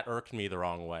irked me the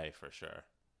wrong way for sure.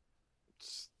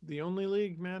 It's the only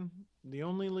league, man. The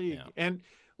only league. Yeah. And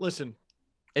listen,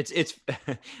 It's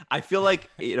I feel like,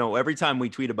 every time we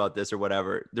tweet about this or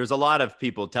whatever, there's a lot of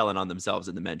people telling on themselves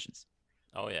in the mentions.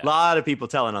 Oh yeah. A lot of people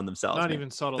telling on themselves. not man.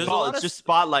 even subtle. There's a Paul, lot it's of- just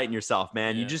spotlighting yourself,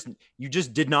 man. Yeah. You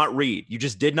just did not read. You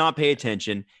just did not pay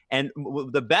attention. And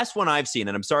the best one I've seen,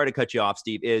 and I'm sorry to cut you off,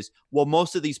 Steve, is, well,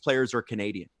 most of these players are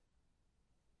Canadian.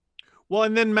 Well,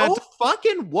 and then Matt. Oh,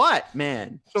 fucking what,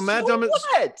 man? So Matt Dumba-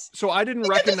 what? So I didn't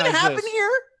That doesn't recognize happen this.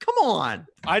 here. Come on.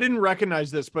 I didn't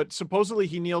recognize this, but supposedly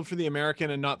he kneeled for the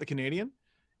American and not the Canadian.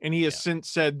 And he has since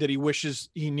said that he wishes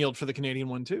he kneeled for the Canadian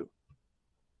one too,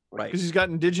 Right. because he's got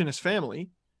Indigenous family.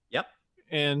 Yep.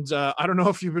 And I don't know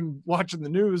if you've been watching the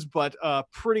news, but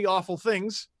pretty awful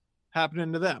things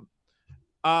happening to them.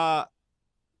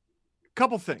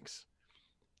 Couple things.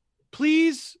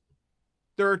 Please,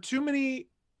 there are too many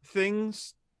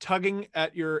things tugging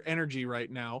at your energy right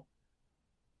now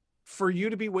for you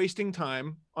to be wasting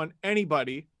time on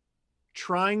anybody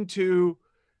trying to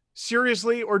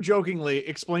seriously or jokingly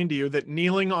explain to you that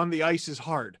kneeling on the ice is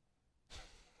hard.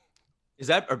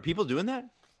 Are people doing that?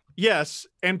 Yes,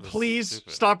 and This is please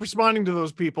stupid. stop responding to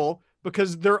those people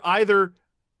because they're either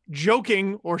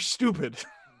joking or stupid.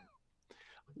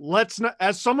 Let's not,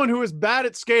 as someone who is bad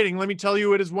at skating, let me tell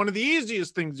you, it is one of the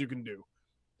easiest things you can do.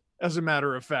 As a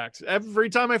matter of fact, every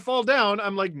time I fall down,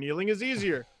 I'm like, kneeling is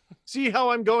easier. See how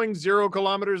I'm going 0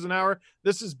 kilometers an hour?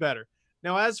 This is better.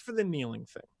 Now, as for the kneeling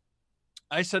thing,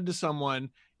 I said to someone,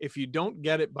 if you don't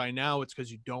get it by now, it's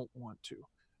because you don't want to.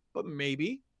 But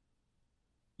maybe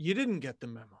you didn't get the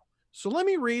memo. So let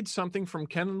me read something from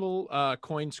Kendall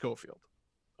Coyne Schofield.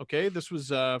 Okay, this was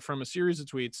from a series of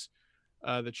tweets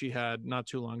that she had not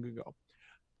too long ago.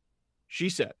 She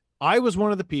said, I was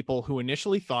one of the people who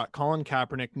initially thought Colin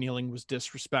Kaepernick kneeling was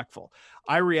disrespectful.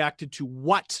 I reacted to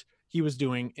what he was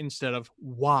doing instead of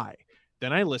why.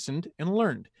 Then I listened and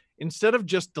learned. Instead of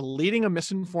just deleting a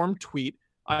misinformed tweet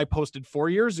I posted 4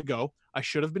 years ago, I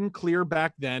should have been clear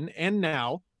back then and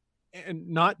now, and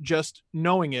not just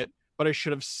knowing it, but I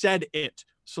should have said it.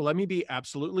 So let me be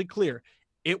absolutely clear.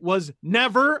 It was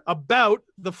never about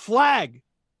the flag.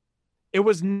 It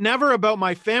was never about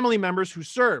my family members who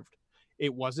served.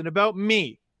 It wasn't about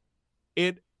me.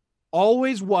 It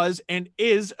always was and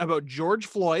is about George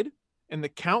Floyd and the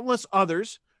countless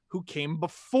others who came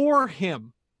before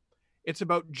him. It's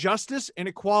about justice and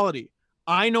equality.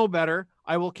 I know better.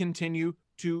 I will continue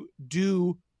to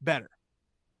do better.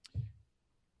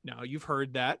 Now, you've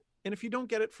heard that. And if you don't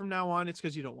get it from now on, it's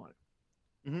because you don't want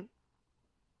it. Mm-hmm.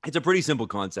 It's a pretty simple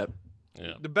concept.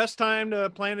 Yeah. The best time to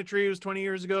plant a tree was 20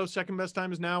 years ago. Second best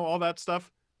time is now, all that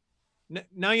stuff.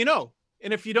 Now you know.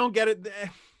 And if you don't get it,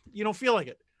 you don't feel like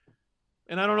it.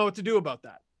 And I don't know what to do about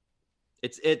that.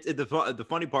 The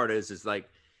funny part is like,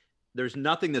 there's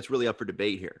nothing that's really up for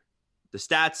debate here. The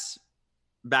stats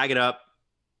back it up.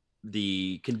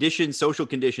 The conditions, social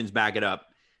conditions back it up.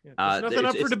 There's nothing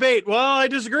up for debate. Well, I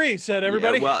disagree, said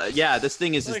everybody. This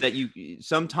thing is that you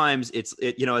sometimes it's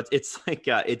like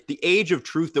it's the age of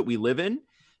truth that we live in,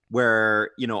 where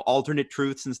alternate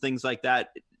truths and things like that.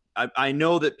 I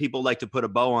know that people like to put a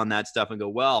bow on that stuff and go,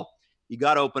 well, you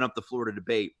got to open up the floor to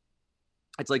debate.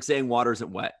 It's like saying water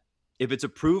isn't wet. If it's a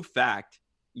proved fact,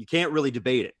 you can't really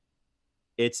debate it.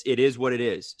 It is what it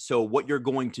is. So what you're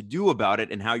going to do about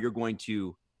it and how you're going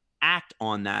to act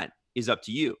on that is up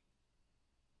to you.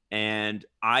 And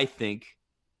I think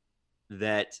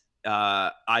that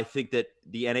the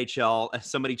NHL,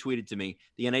 as somebody tweeted to me,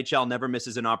 the NHL never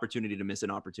misses an opportunity to miss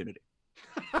an opportunity.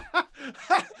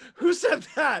 Who said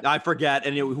that? I forget.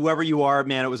 And whoever you are,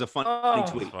 man, it was a funny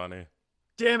tweet. Funny.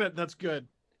 Damn it, that's good.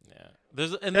 Yeah.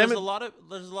 There's a lot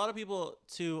of people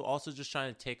too also just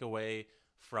trying to take away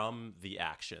from the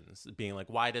actions, being like,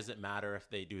 why does it matter if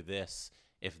they do this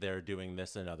if they're doing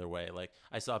this another way? Like,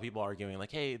 I saw people arguing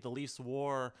like, hey, the Leafs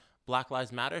wore Black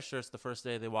Lives Matter shirts the first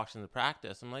day they walked into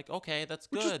practice. I'm like, okay, that's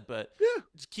good, but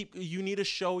you need to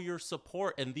show your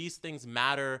support, and these things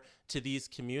matter to these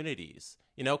communities,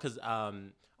 because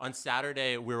on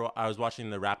Saturday I was watching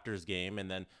the Raptors game, and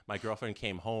then my girlfriend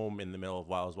came home in the middle of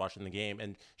while I was watching the game,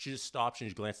 and she just stopped and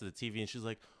she glanced at the TV and she's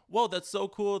like, whoa, that's so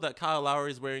cool that Kyle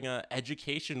Lowry is wearing a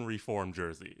education reform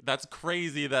jersey. That's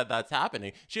crazy that that's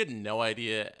happening. She had no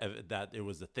idea that it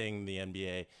was a thing the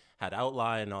NBA had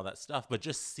outlined and all that stuff. But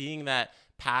just seeing that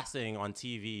passing on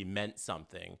TV meant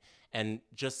something. And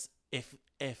just if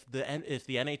the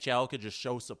NHL could just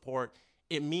show support,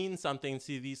 it means something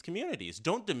to these communities.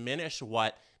 Don't diminish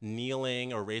what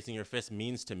kneeling or raising your fist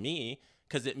means to me,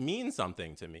 because it means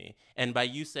something to me. And by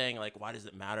you saying like, why does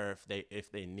it matter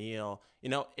if they kneel?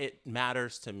 It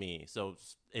matters to me. So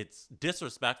it's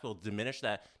disrespectful to diminish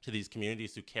that to these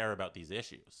communities who care about these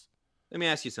issues. Let me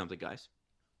ask you something, guys.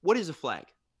 What is a flag?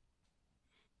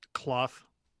 Cloth.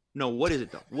 No, what is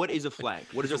it though? What is a flag?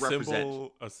 What does it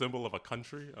represent? A symbol of a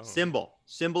country? Oh.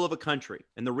 Symbol of a country.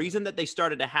 And the reason that they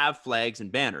started to have flags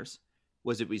and banners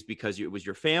was because it was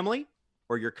your family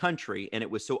or your country, and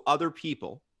it was so other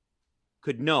people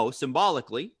could know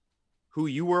symbolically who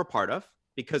you were a part of,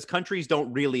 because countries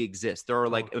don't really exist. There are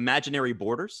like imaginary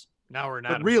borders. Now we're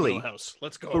not really house.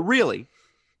 Let's go. But really,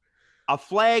 a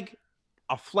flag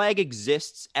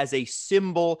exists as a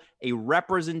symbol, a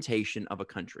representation of a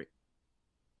country.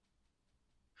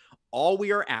 All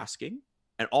we are asking,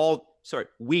 and all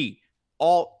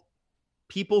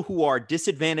people who are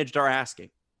disadvantaged are asking,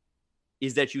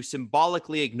 is that you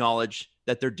symbolically acknowledge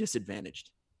that they're disadvantaged.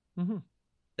 Mm-hmm.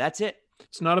 That's it.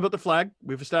 It's not about the flag.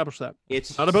 We've established that.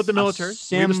 It's not about the military.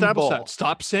 We've established that.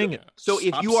 Stop saying it. So if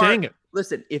Stop you are saying it.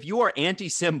 Listen, if you are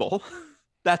anti-symbol,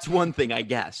 that's one thing, I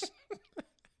guess.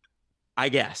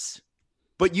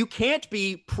 But you can't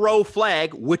be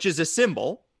pro-flag, which is a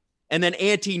symbol, and then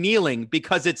anti-kneeling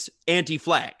because it's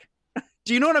anti-flag.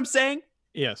 Do you know what I'm saying?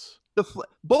 Yes.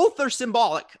 Both are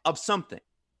symbolic of something.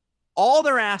 All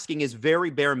they're asking is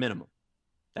very bare minimum.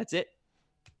 That's it.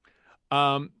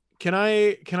 Can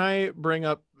I bring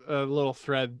up a little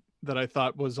thread that I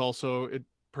thought was also it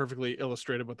perfectly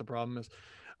illustrated what the problem is?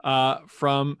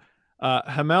 From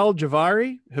Hamel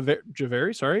Javari,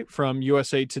 from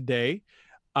USA Today.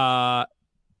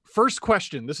 First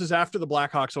question. This is after the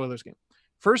Blackhawks Oilers game.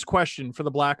 First question for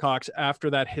the Blackhawks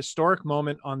after that historic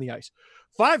moment on the ice.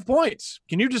 5 points.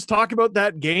 Can you just talk about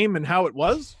that game and how it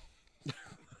was?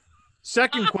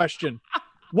 Second question.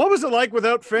 What was it like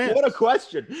without fans? What a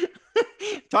question.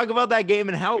 Talk about that game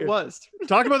and how it was.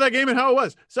 Talk about that game and how it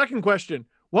was. Second question.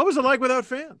 What was it like without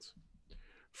fans?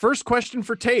 First question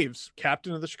for Taves,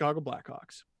 captain of the Chicago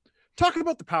Blackhawks. Talk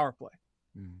about the power play.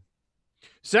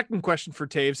 Second question for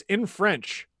Taves in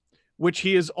French, which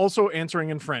he is also answering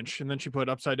in French. And then she put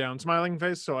upside down smiling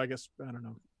face. So I guess, I don't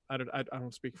know. I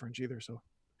don't speak French either. So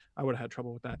I would have had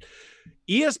trouble with that.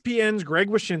 ESPN's Greg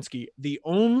Wyshynski, the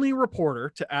only reporter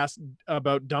to ask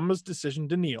about Dumba's decision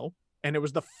to kneel, and it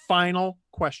was the final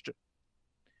question.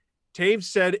 Taves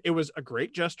said it was a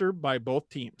great gesture by both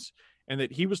teams and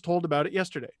that he was told about it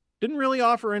yesterday. Didn't really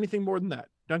offer anything more than that.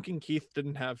 Duncan Keith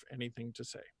didn't have anything to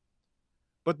say.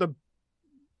 But the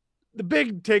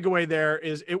big takeaway there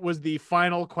is it was the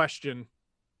final question.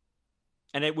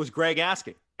 And it was Greg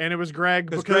asking. And it was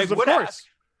Greg because Greg of would course. ask.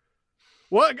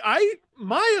 Well,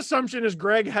 my assumption is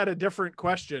Greg had a different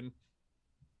question.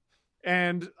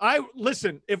 And I've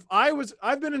been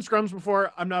in scrums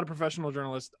before. I'm not a professional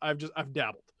journalist. I've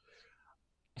dabbled.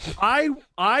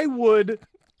 I would.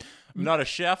 I'm not a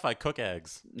chef. I cook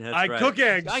eggs. That's I right. cook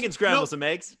eggs. I can scramble some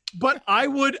eggs. But I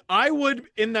would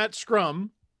in that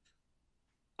scrum,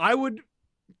 I would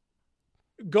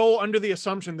go under the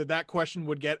assumption that question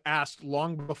would get asked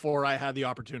long before I had the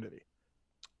opportunity.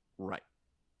 Right.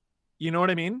 You know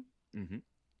what I mean? Mm-hmm.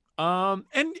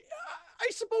 And I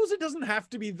suppose it doesn't have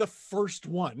to be the first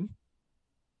one,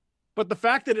 but the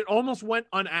fact that it almost went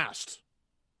unasked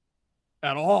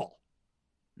at all.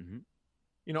 Mm-hmm.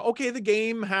 You know, okay, the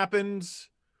game happens.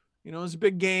 You know, it's a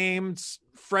big game. It's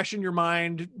fresh in your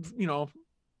mind. You know,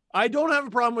 I don't have a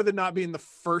problem with it not being the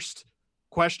first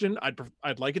question.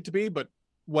 I'd like it to be, but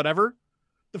whatever.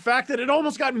 The fact that it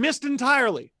almost got missed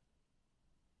entirely.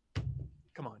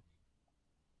 Come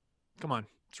on.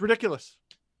 It's ridiculous.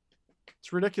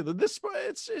 It's ridiculous.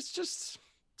 It's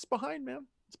behind, man.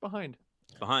 It's behind.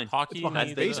 Behind. Hockey It's behind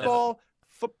needs baseball,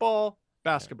 football,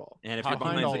 basketball. And if you're Hockey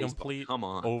behind needs a baseball, complete come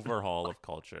on. overhaul of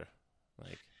culture.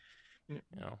 Like, you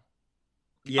know,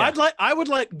 Yeah. I would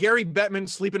let Gary Bettman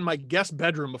sleep in my guest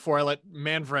bedroom before I let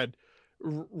Manfred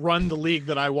run the league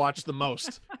that I watch the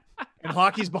most. And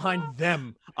hockey's behind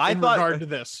them in regard to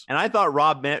this. And I thought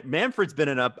Rob Manfred's been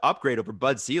an upgrade over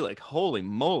Bud Selig. Holy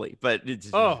moly. But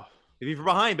if you're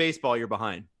behind baseball, you're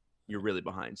behind. You're really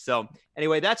behind. So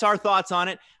anyway, that's our thoughts on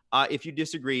it. If you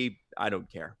disagree, I don't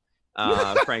care.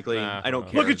 Frankly, I don't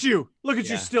care. Look at you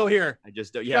still here. I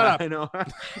just don't. Shut Yeah, up. I know.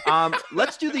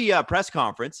 Let's do the press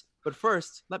conference. But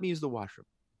first, let me use the washroom.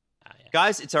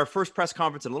 Guys, it's our first press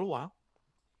conference in a little while.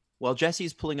 While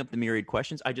Jesse's pulling up the myriad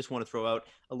questions, I just want to throw out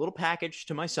a little package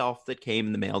to myself that came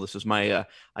in the mail. This was my,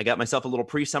 I got myself a little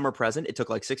pre-summer present. It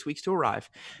took like 6 weeks to arrive.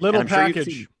 Little Sure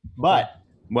package. but,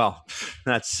 well,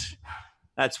 that's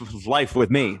life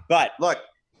with me. But look,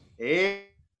 it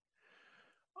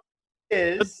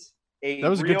is a That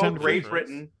was a good real time to Great freeze.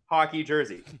 Britain hockey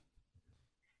jersey.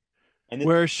 And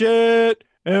We're shit,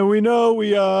 and we know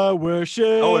we are. We're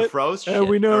shit. oh, it froze? And Shit.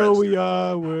 we know All right. we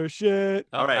are. We're shit.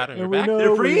 oh, All right. Adam, you're And we back. know Did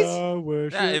it we freeze? are. We're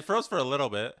Yeah, shit. it froze for a little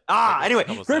bit. Anyway,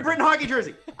 Couple Great seconds. Britain hockey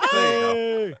jersey. There you go.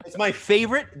 Hey. It's my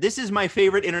favorite. This is my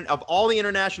favorite of all the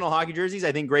international hockey jerseys.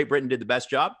 I think Great Britain did the best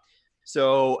job.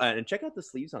 So, and check out the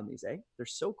sleeves on these, eh? They're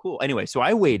so cool. Anyway, so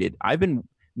I waited. I've been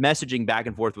messaging back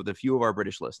and forth with a few of our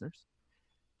British listeners.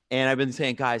 And I've been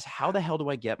saying, guys, how the hell do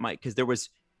I get my, because there was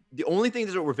the only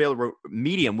things that were available,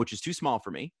 medium, which is too small for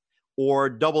me, or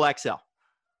double XL.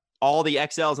 All the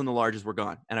XLs and the larges were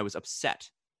gone. And I was upset.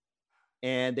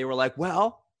 And they were like,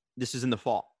 well, this is in the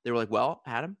fall. They were like, well,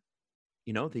 Adam,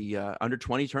 you know, the under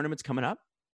 20 tournament's coming up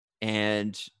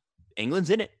and England's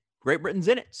in it. Great Britain's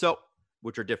in it. So,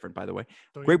 which are different, by the way.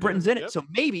 Great Britain's in it. Yep. So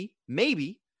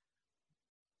maybe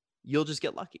you'll just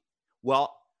get lucky.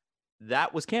 Well,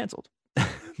 that was canceled.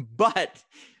 But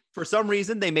for some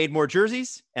reason, they made more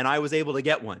jerseys and I was able to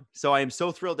get one. So I am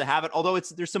so thrilled to have it. Although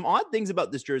there's some odd things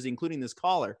about this jersey, including this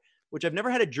collar, which I've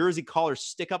never had a jersey collar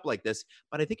stick up like this,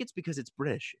 but I think it's because it's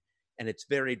British and it's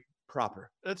very proper.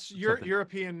 That's Something.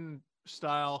 European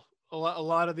style. A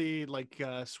lot of the like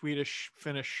Swedish,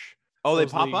 Finnish. Oh, they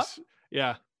those pop up? leagues.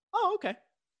 Yeah. Oh, okay.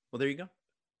 Well, there you go.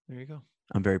 There you go.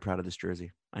 I'm very proud of this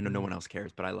jersey. I know no one else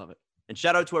cares, but I love it. And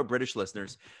shout out to our British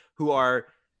listeners who are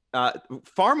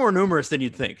far more numerous than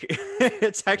you'd think.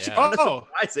 It's actually Yeah. kind of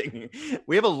surprising.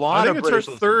 We have a lot I think of it's British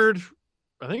our listeners. third.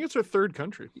 I think it's our third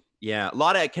country. Yeah, a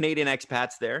lot of Canadian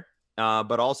expats there,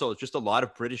 but also just a lot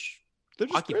of British They're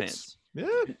just hockey Brits. fans. Yeah.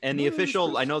 And no, the they're just official,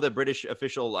 Brits. I know the British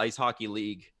official Ice Hockey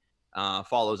League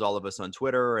follows all of us on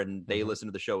Twitter, and they Mhm. listen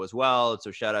to the show as well.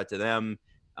 So shout out to them.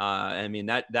 I mean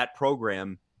that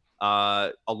program,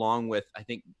 along with I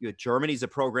think Germany's a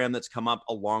program that's come up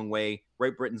a long way.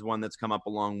 Great Britain's one that's come up a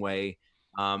long way,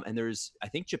 and I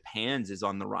think Japan's is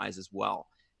on the rise as well.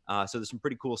 So there's some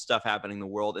pretty cool stuff happening in the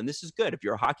world, and this is good. If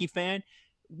you're a hockey fan,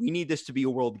 we need this to be a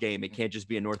world game. It can't just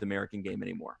be a North American game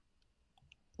anymore.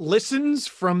 Listens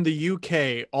from the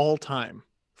UK all time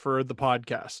for the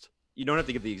podcast. You don't have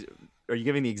to give are you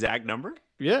giving the exact number?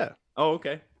 Yeah. Oh,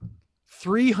 okay.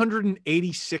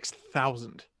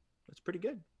 386,000. That's pretty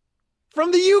good.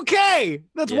 from the UK.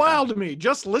 That's Yeah. wild to me.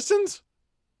 Just listens.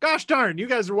 Gosh darn, you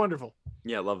guys are wonderful.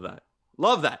 Yeah, love that.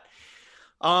 Love that.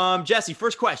 Jesse,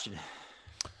 first question.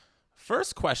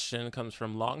 First question comes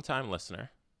from longtime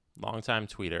listener, longtime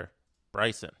tweeter,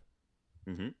 Bryson.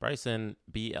 Mm-hmm. Bryson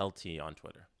BLT on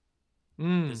Twitter.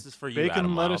 Mm, This is for you, bacon,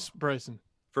 Adam lettuce, Wilde. Bryson.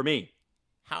 For me.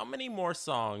 How many more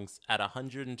songs at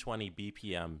 120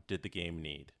 BPM did the game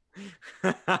need?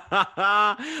 Well,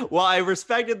 I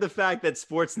respected the fact that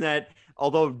Sportsnet,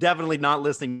 although definitely not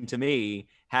listening to me,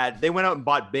 they went out and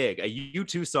bought Big. A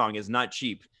U2 song is not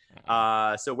cheap.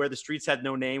 So Where the Streets Had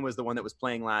No Name was the one that was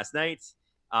playing last night.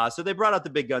 So they brought out the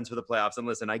big guns for the playoffs. And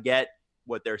listen, I get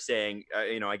what they're saying.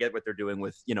 I get what they're doing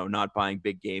with, not buying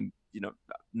big game,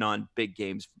 non-big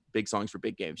games, big songs for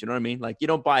big games. You know what I mean? Like, you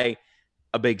don't buy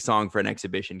a big song for an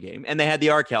exhibition game. And they had the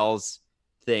Arkells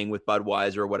thing with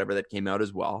Budweiser or whatever that came out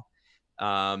as well.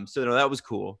 That was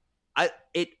cool.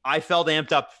 I felt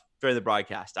amped up for the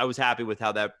broadcast. I was happy with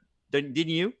how that. Didn't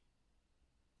you?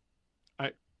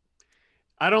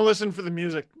 I don't listen for the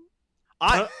music.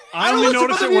 I only don't listen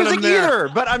notice for the it when music I'm there. either,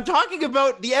 but I'm talking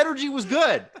about the energy was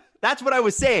good. That's what I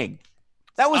was saying.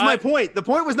 That was my point. The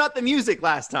point was not the music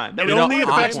last time. That It was only not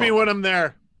the affects point. me when I'm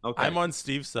there. Okay. I'm on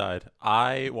Steve's side.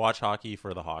 I watch hockey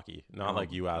for the hockey, not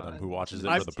like you, Adam, who watches it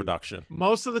for the production.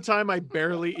 Most of the time, I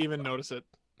barely even notice it.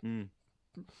 Mm.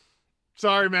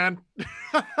 Sorry, man.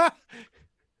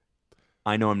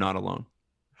 I know I'm not alone.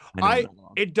 I know I'm not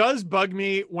alone. It does bug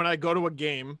me when I go to a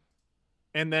game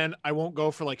and then I won't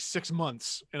go for like 6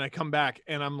 months and I come back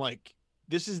and I'm like,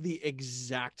 this is the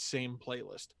exact same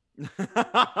playlist.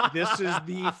 This is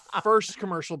the first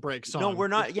commercial break song. No, we're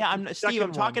not. This Yeah, is I'm the Steve. I'm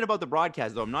second talking one. about the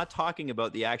broadcast, though. I'm not talking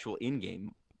about the actual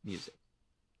in-game music.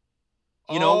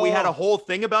 We had a whole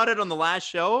thing about it on the last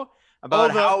show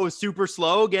about how it was super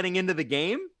slow getting into the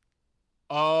game.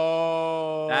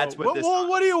 Oh, That's what this-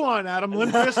 What do you want, Adam?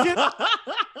 Limp Bizkit?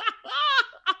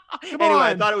 Anyway,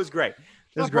 I on. thought it was great. It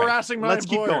was Stop great. harassing my Let's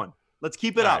keep employer. going. Let's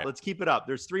keep it All up. right. Let's keep it up.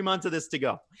 There's 3 months of this to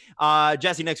go.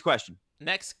 Jesse, next question.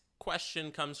 Next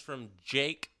question comes from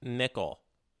Jake Nickel.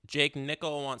 Jake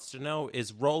Nickel wants to know,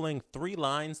 is rolling 3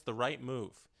 lines the right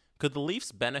move? Could the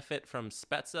Leafs benefit from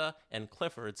Spezza and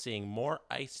Clifford seeing more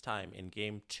ice time in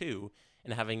Game 2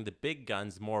 and having the big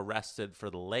guns more rested for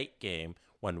the late game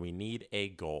when we need a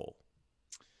goal?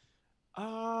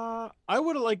 I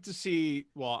would have liked to see.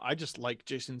 Well, I just like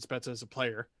Jason Spezza as a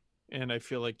player, and I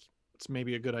feel like it's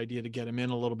maybe a good idea to get him in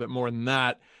a little bit more than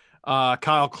that.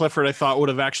 Kyle Clifford, I thought, would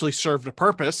have actually served a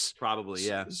purpose. Probably,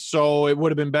 yeah. So it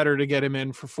would have been better to get him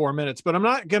in for 4 minutes. But I'm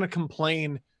not going to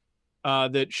complain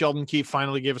that Sheldon Keefe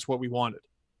finally gave us what we wanted.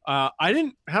 I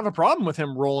didn't have a problem with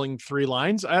him rolling 3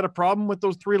 lines. I had a problem with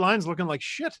those 3 lines looking like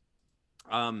shit.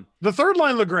 The third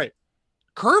line looked great.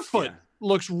 Kerfoot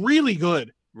looks really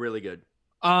good. Really good.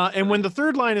 And when the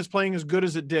third line is playing as good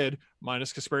as it did,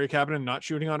 minus Kasperi Kapanen not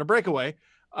shooting on a breakaway,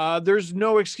 there's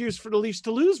no excuse for the Leafs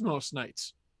to lose most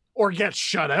nights or get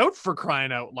shut out, for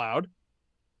crying out loud.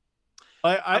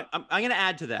 I'm going to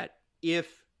add to that. If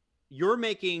you're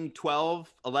making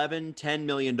 12, 11, $10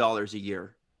 million a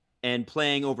year and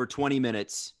playing over 20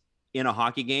 minutes in a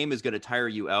hockey game is going to tire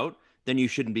you out, then you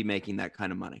shouldn't be making that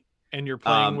kind of money. And you're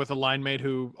playing with a line mate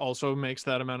who also makes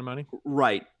that amount of money?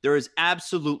 Right. There is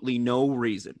absolutely no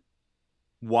reason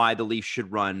why the Leafs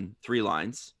should run 3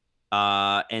 lines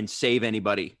and save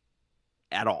anybody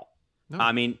at all. No.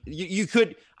 I mean, you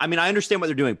could. I mean, I understand what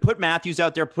they're doing. Put Matthews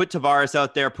out there, put Tavares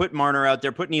out there, put Marner out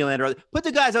there, put Nylander out there, put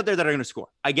the guys out there that are going to score.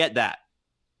 I get that.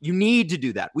 You need to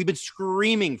do that. We've been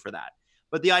screaming for that.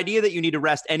 But the idea that you need to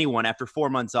rest anyone after 4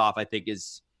 months off, I think,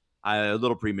 is a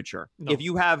little premature. No. If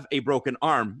you have a broken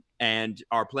arm and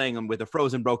are playing them with a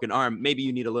frozen broken arm, maybe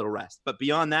you need a little rest. But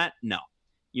beyond that, no.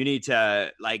 You need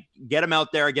to get them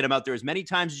out there as many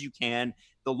times as you can.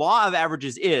 The law of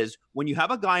averages is when you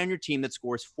have a guy on your team that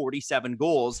scores 47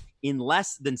 goals in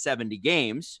less than 70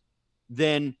 games,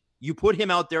 then you put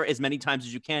him out there as many times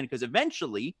as you can because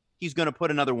eventually he's going to put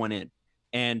another one in.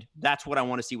 And that's what I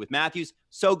want to see with Matthews.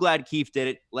 So glad Keefe did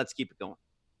it. Let's keep it going.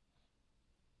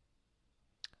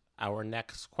 Our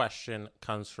next question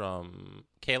comes from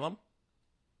Caleb.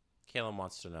 Caleb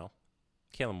wants to know,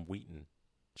 Caleb Wheaton,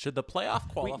 should the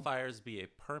playoff qualifiers be a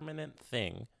permanent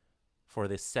thing for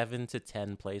the 7 to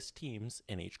 10 place teams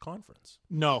in each conference?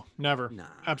 No, never. Nah.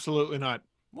 Absolutely not.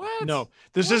 What? No,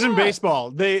 this isn't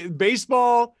baseball.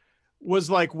 Baseball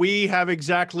was like, we have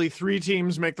exactly 3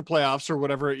 teams make the playoffs or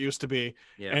whatever it used to be.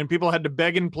 Yeah. And people had to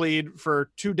beg and plead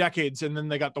for 2 decades. And then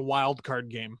they got the wild card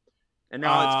game. And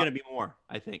now it's going to be more,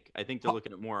 I think. I think they're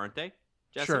looking at more, aren't they?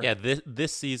 Jesse? Sure. Yeah,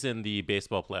 this season, the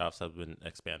baseball playoffs have been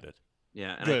expanded.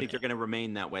 Yeah, and I Good. think they're going to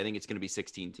remain that way. I think it's going to be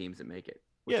 16 teams that make it.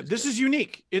 which Yeah, this good. is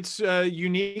unique. It's a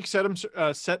unique set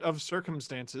of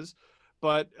circumstances,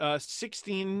 but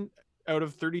 16 out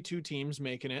of 32 teams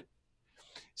making it.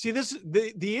 See,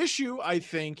 the issue, I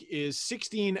think, is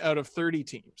 16 out of 30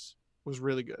 teams was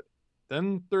really good.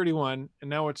 Then 31, and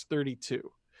now it's 32.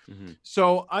 Mhm.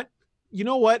 So you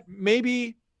know what?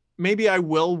 Maybe I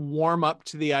will warm up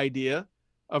to the idea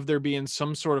of there being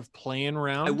some sort of playing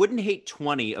round. I wouldn't hate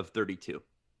 20 of 32.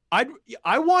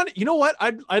 I want, you know what?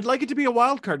 I'd like it to be a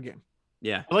wild card game.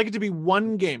 Yeah. I'd like it to be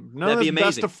one game. None That'd of be the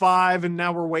best amazing. of 5, and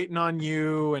now we're waiting on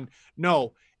you. And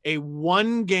no, a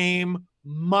one game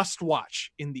must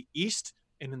watch in the East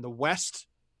and in the West,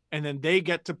 and then they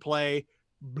get to play.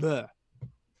 Blah.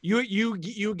 You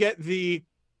get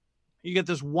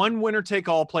this one winner take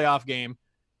all playoff game,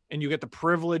 and you get the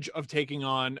privilege of taking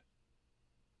on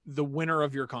the winner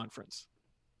of your conference.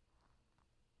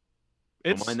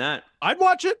 Don't mind that. I'd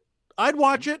watch it.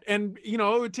 And, you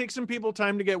know, it would take some people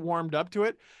time to get warmed up to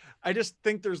it. I just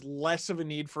think there's less of a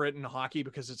need for it in hockey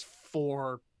because it's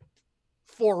four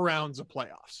rounds of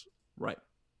playoffs. Right.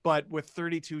 But with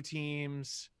 32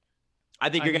 teams, I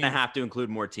think I you're going to mean- have to include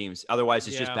more teams. Otherwise,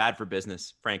 it's just Yeah. bad for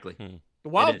business, frankly. the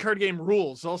wild it- card game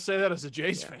rules. I'll say that as a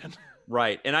Jays Yeah. fan.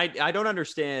 Right. And I don't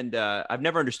understand. I've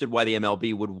never understood why the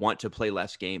MLB would want to play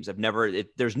less games.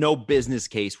 There's no business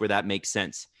case where that makes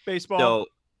sense. Baseball. So,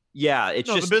 yeah, it's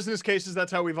no, just the business cases,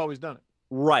 that's how we've always done it.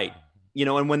 right. You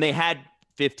know, and when they had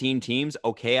 15 teams,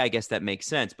 okay, I guess that makes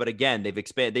sense. But again, they've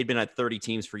expanded. They've been at 30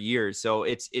 teams for years, so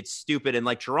it's stupid. And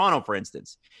like Toronto, for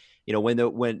instance, you know,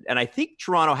 when and I think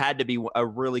Toronto had to be a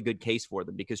really good case for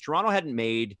them because Toronto hadn't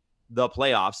made the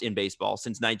playoffs in baseball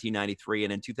since 1993,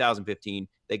 and in 2015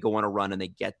 they go on a run and they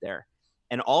get there,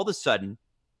 and all of a sudden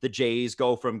the Jays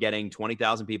go from getting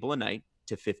 20,000 people a night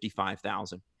to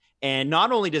 55,000. And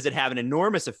not only does it have an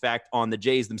enormous effect on the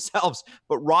Jays themselves,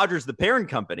 but Rogers, the parent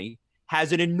company,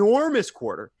 has an enormous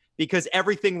quarter because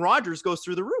everything Rogers goes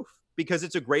through the roof because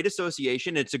it's a great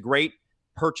association. It's a great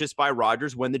purchase by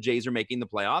Rogers when the Jays are making the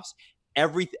playoffs.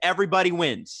 Everybody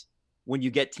wins when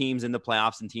you get teams in the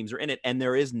playoffs and teams are in it. And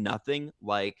there is nothing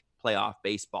like playoff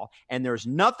baseball. And there's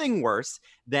nothing worse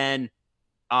than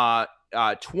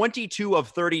 22 of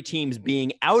 30 teams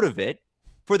being out of it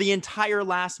for the entire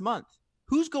last month.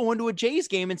 Who's going to a Jays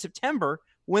game in September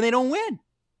when they don't win?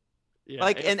 Yeah.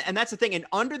 Like, and that's the thing. And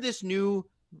under this new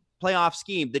playoff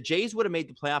scheme, the Jays would have made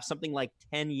the playoffs something like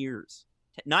 10 years,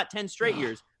 not 10 straight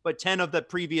years, but 10 of the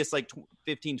previous like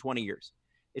 15, 20 years.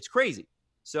 It's crazy.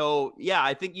 So yeah,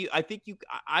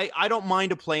 I don't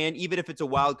mind a play-in, even if it's a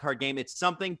wild card game. It's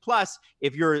something. Plus,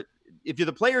 if you're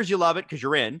the players, you love it because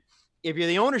you're in. If you're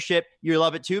the ownership, you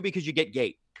love it too because you get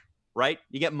gate, right?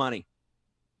 You get money.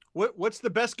 What's the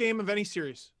best game of any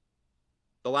series?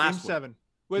 The Game last one. 7.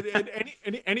 With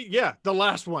any yeah, the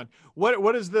last one.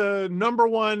 What is the number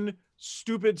one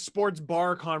stupid sports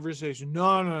bar conversation?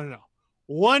 No.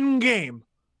 One game,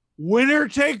 winner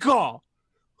take all.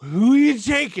 Who you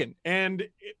taking? And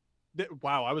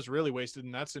wow, I was really wasted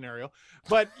in that scenario.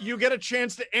 But you get a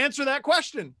chance to answer that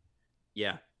question.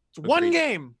 Yeah. It's one Agreed.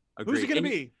 game. Who's it Agreed. going to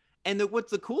be? And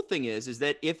what's the cool thing is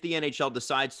that if the NHL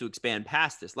decides to expand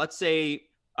past this, let's say,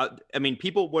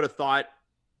 people would have thought,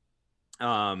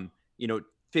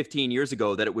 15 years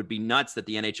ago that it would be nuts that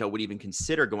the NHL would even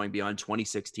consider going beyond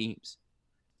 26 teams.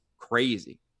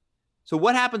 Crazy. So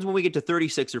what happens when we get to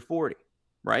 36 or 40,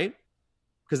 right?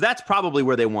 Because that's probably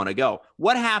where they want to go.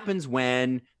 What happens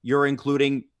when you're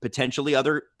including potentially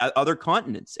other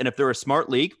continents? And if they're a smart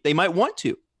league, they might want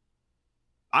to.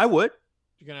 I would.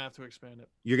 You're going to have to expand it.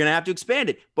 You're going to have to expand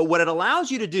it. But what it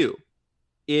allows you to do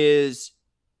is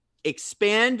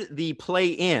expand the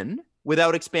play-in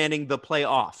without expanding the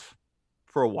play-off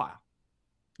for a while.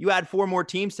 You add 4 more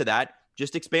teams to that,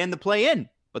 just expand the play-in,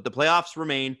 but the playoffs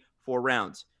remain 4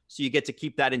 rounds. So you get to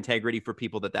keep that integrity for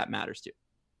people that matters to.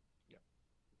 Yeah.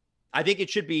 I think it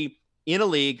should be in a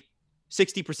league,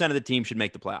 60% of the team should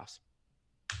make the playoffs.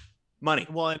 Money.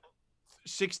 Well, in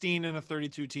 16 in a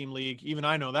 32 team league, even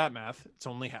I know that math. It's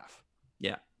only half.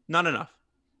 Yeah, not enough.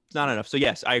 It's not enough. So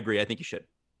yes, I agree. I think you should.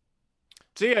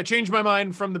 So yeah, I changed my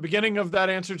mind from the beginning of that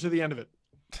answer to the end of it.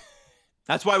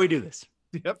 That's why we do this.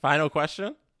 Yep. Final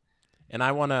question, and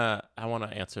I wanna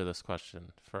answer this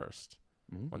question first.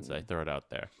 Once I throw it out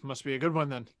there, Must be a good one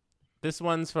then. this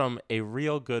one's from a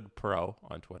real good pro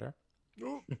on Twitter.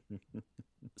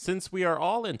 Since we are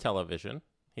all in television,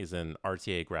 he's an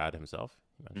RTA grad himself.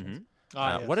 He mentions.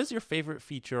 Yes. What is your favorite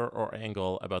feature or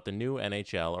angle about the new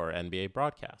NHL or NBA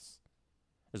broadcasts?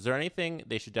 Is there anything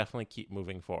they should definitely keep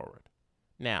moving forward?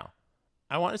 Now,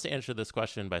 I wanted to answer this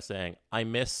question by saying I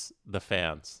miss the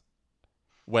fans.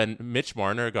 when Mitch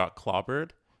Marner got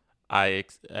clobbered, I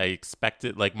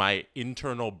expected, like, my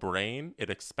internal brain, it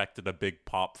expected a big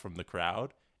pop from the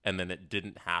crowd, and then it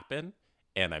didn't happen,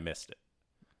 and I missed it.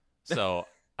 So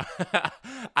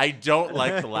I don't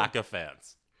like the lack of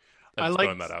fans. I'm just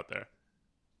throwing that out there.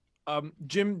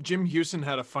 Jim Houston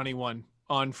had a funny one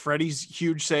on Freddie's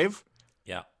huge save.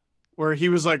 Yeah. Where he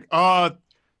was like,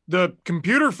 the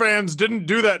computer fans didn't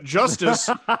do that justice.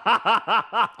 Yep.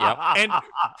 And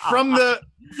from the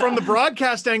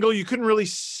broadcast angle, you couldn't really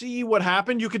see what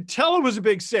happened. You could tell it was a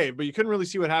big save, but you couldn't really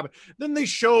see what happened. Then they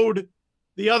showed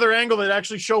the other angle that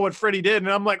actually showed what Freddie did.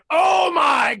 And I'm like, oh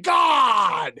my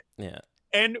God. Yeah.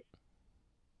 And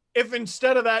if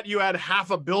instead of that, you had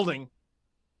half a building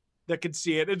that could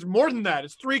see it, it's more than that.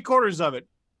 It's 3/4 of it.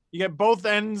 You get both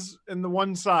ends and the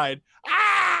one side.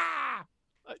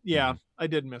 Yeah, I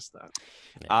did miss that.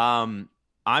 I'm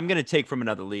going to take from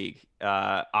another league.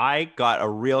 I got a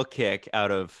real kick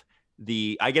out of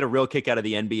the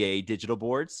NBA digital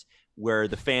boards where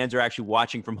the fans are actually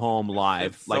watching from home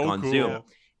live, It's like so on cool. Zoom.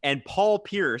 And Paul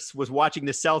Pierce was watching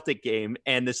the Celtic game,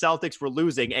 and the Celtics were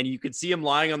losing, and you could see him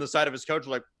lying on the side of his couch,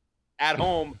 like at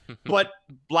home, but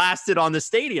blasted on the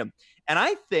stadium. And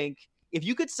I think if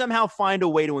you could somehow find a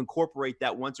way to incorporate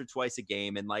that once or twice a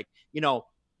game, and like,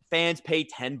 fans pay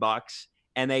 $10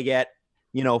 and they get,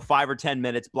 5 or 10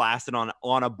 minutes blasted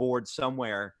on a board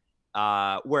somewhere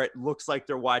where it looks like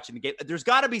they're watching the game. There's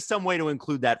got to be some way to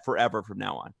include that forever from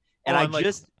now on. And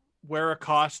Wear a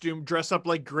costume, dress up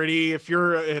like Gritty. If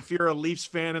you're a Leafs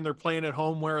fan and they're playing at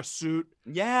home, wear a suit.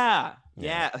 Yeah.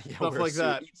 Stuff like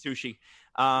that. Eat sushi.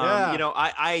 Yeah.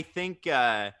 I think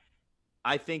I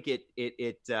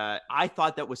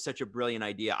thought that was such a brilliant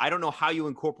idea. I don't know how you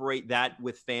incorporate that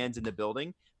with fans in the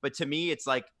building, but to me, it's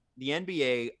like the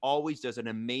NBA always does an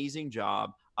amazing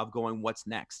job of going, what's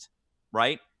next,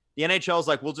 right? The NHL is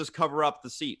like, we'll just cover up the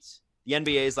seats. The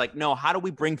NBA is like, no, how do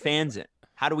we bring fans in?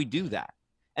 How do we do that?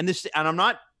 And I'm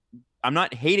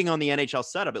not hating on the NHL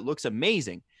setup. It looks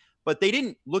amazing, but they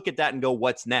didn't look at that and go,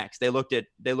 what's next? They looked at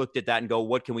that and go,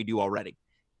 what can we do already?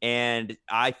 And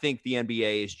I think the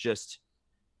NBA is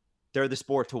they're the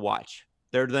sport to watch.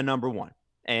 They're the number one.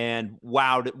 And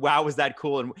wow, was that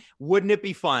cool? And wouldn't it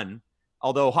be fun?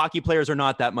 Although hockey players are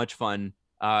not that much fun,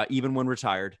 even when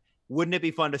retired, wouldn't it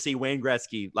be fun to see Wayne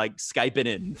Gretzky like Skyping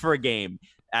in for a game,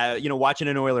 watching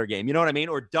an Oiler game? You know what I mean?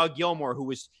 Or Doug Gilmour, who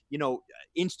was,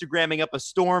 Instagramming up a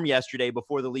storm yesterday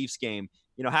before the Leafs game,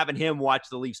 having him watch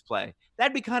the Leafs play.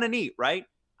 That'd be kind of neat, right?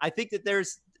 I think that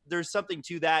there's something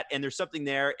to that, and there's something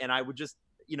there. And I would just,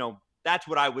 that's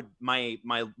what I would, my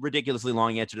ridiculously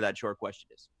long answer to that short question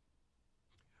is.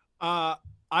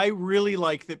 I really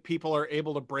like that people are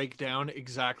able to break down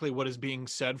exactly what is being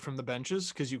said from the benches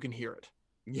because you can hear it.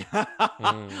 Yeah.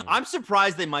 I'm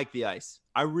surprised they mic the ice.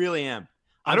 I really am.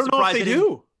 I don't know if they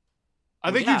do.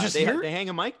 I think you just they hear it. hang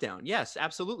a mic down. Yes,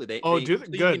 absolutely. Do they? So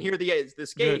Good. you can hear the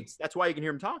skates. Good. That's why you can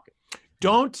hear them talking.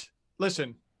 Don't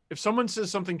listen. If someone says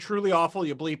something truly awful,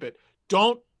 you bleep it.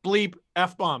 Don't bleep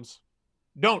F-bombs.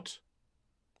 Don't.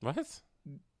 What?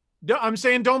 I'm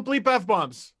saying don't bleep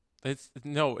F-bombs. It's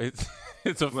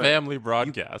a family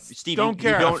broadcast. Steve, don't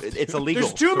care. It's illegal.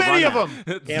 There's too many of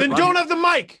them. Then don't have the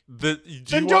mic. Then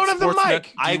don't have the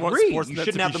mic. I agree. You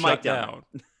shouldn't have the mic down.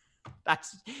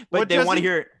 But they want to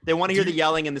hear the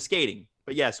yelling and the skating.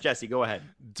 But yes, Jesse, go ahead.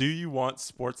 Do you want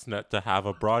Sportsnet to have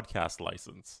a broadcast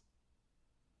license?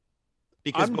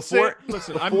 Because before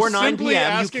 9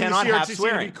 p.m. you cannot have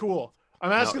swearing. To be cool.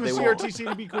 I'm asking the CRTC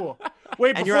to be cool.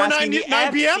 Wait, before 9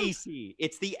 p.m.? FCC.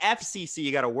 It's the FCC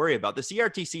you got to worry about. The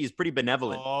CRTC is pretty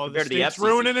benevolent compared to the FCC.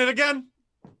 Ruining it again.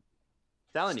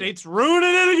 State's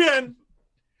ruining it again.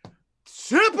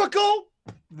 Typical.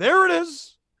 There it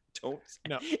is.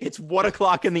 No. It's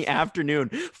 1:00 in the afternoon.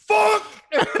 Fuck!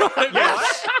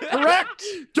 Yes, correct.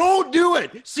 Don't do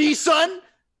it. See, son?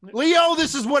 Leo,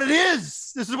 this is what it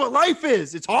is. This is what life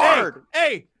is. It's hard.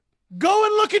 Hey, go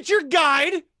and look at your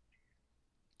guide.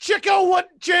 Check out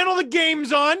what channel the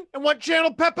game's on and what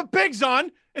channel Peppa Pig's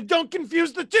on, and don't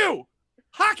confuse the two.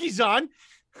 Hockey's on.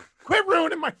 Quit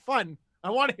ruining my fun.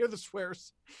 I want to hear the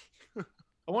swears.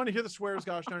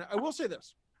 Gosh darn it. I will say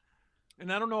this.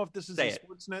 And I don't know if this is a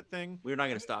Sportsnet thing. We're not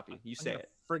going to stop you. You say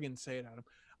it. Friggin' say it, Adam.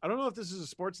 I don't know if this is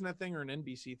a Sportsnet thing or an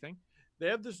NBC thing. They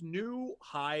have this new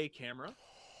high camera.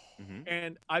 Mm-hmm.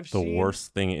 And I've seen the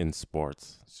worst thing in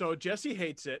sports. So Jesse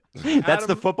hates it. That's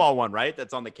the football one, right?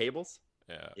 That's on the cables.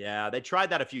 Yeah. Yeah, they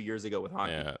tried that a few years ago with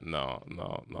hockey. Yeah, no.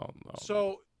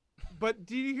 So, but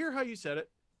did you hear how you said it?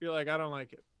 You're like, I don't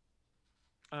like it.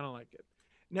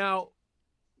 Now,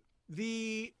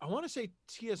 I want to say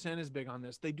TSN is big on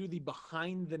this. They do the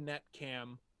behind the net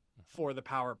cam for the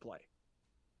power play.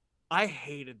 I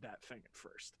hated that thing at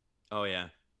first. Oh yeah.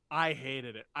 I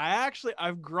hated it.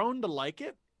 I've grown to like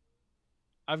it.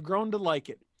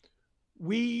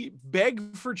 We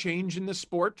beg for change in the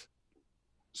sport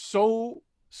so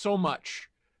much.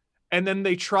 And then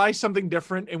they try something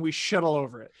different and we shit all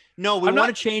over it. No, we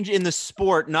want to change in the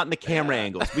sport, not in the camera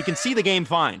angles. We can see the game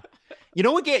fine. You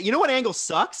know what angle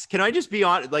sucks? Can I just be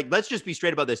on? Like, let's just be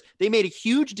straight about this. They made a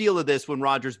huge deal of this when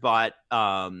Rogers bought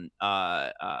hockey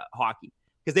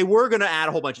because they were going to add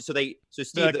a whole bunch of. So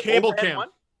Steve, the cable cam,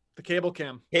 the cable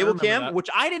cam, which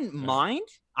I didn't mind.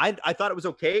 I thought it was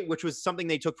okay, which was something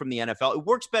they took from the NFL. It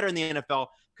works better in the NFL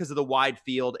because of the wide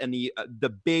field and the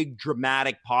big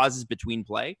dramatic pauses between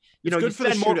play. It's good for the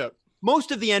shootout.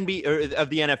 Most of the NBA or of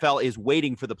the NFL is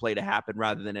waiting for the play to happen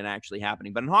rather than it actually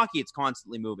happening. But in hockey, it's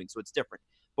constantly moving, so it's different.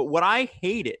 But what I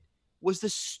hated was the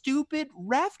stupid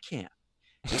ref cam.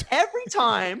 Every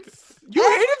time you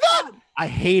hated that? I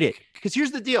hate it because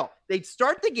here's the deal: they'd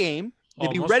start the game,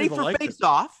 they'd be ready for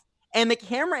face-off, and the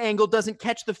camera angle doesn't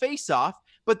catch the face-off.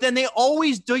 But then they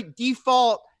always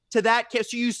default to that.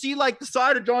 So you see like the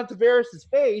side of John Tavares'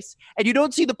 face, and you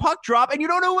don't see the puck drop, and you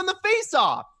don't know when the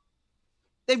face-off.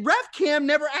 The ref cam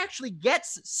never actually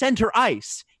gets center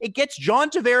ice. It gets John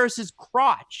Tavares'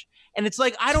 crotch. And it's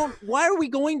like, why are we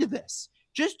going to this?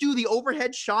 Just do the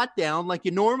overhead shot down like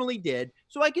you normally did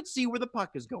so I could see where the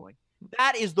puck is going.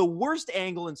 That is the worst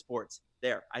angle in sports.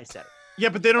 There, I said it. Yeah,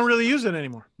 but they don't really use it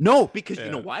anymore. No, because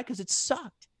you know why? Because it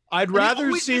sucked. I'd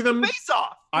rather see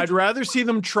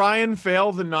them try and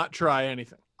fail than not try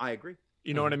anything. I agree.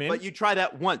 You know what I mean? But you try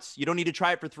that once. You don't need to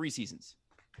try it for 3 seasons.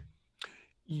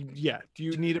 Yeah. Do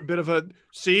you need a bit of a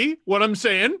see what I'm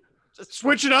saying? Just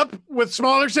switch it up with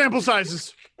smaller sample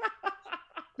sizes.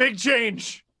 Big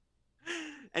change.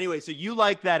 Anyway, so you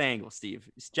like that angle, Steve.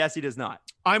 Jesse does not.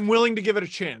 I'm willing to give it a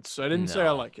chance. I didn't say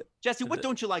I like it. Jesse, what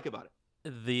don't you like about it?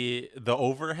 The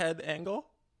overhead angle?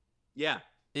 Yeah.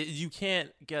 You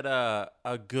can't get a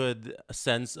good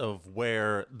sense of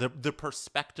where the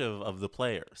perspective of the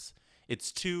players.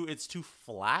 It's too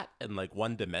flat and like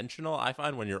one dimensional, I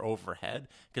find, when you're overhead,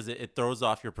 because it throws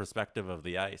off your perspective of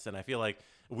the ice. And I feel like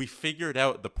we figured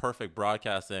out the perfect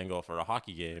broadcast angle for a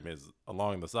hockey game is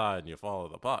along the side and you follow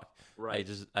the puck. Right.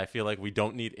 I feel like we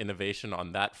don't need innovation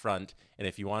on that front. And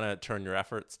if you want to turn your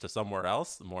efforts to somewhere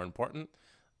else, more important,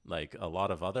 like a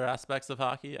lot of other aspects of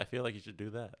hockey, I feel like you should do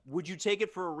that. Would you take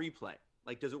it for a replay?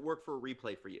 Like, does it work for a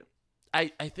replay for you? I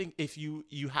think if you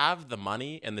have the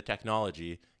money and the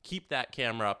technology, keep that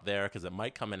camera up there because it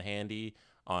might come in handy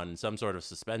on some sort of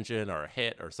suspension or a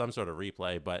hit or some sort of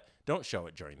replay, but don't show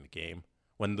it during the game.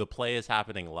 When the play is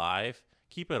happening live,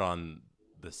 keep it on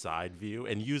the side view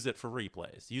and use it for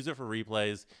replays. Use it for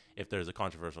replays if there's a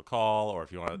controversial call or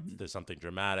if you want there's something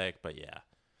dramatic. But yeah,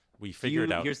 we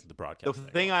figured out the broadcast.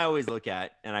 The thing I always look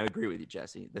at, and I agree with you,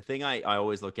 Jesse, the thing I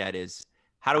always look at is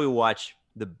how do we watch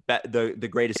the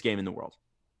greatest game in the world?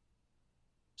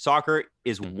 Soccer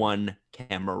is one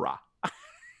camera.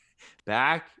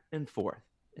 Back and forth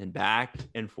and back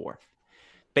and forth.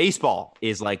 Baseball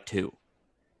is like 2.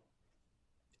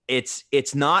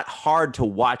 It's not hard to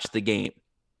watch the game.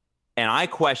 And I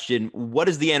question, what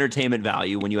is the entertainment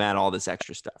value when you add all this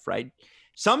extra stuff, right?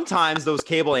 Sometimes those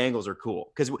cable angles are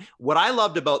cool. Because what I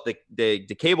loved about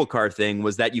the cable car thing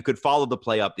was that you could follow the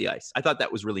play up the ice. I thought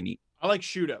that was really neat. I like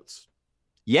shootouts.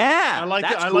 Yeah. I like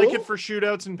it. I like it for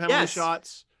shootouts and penalty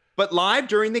shots. But live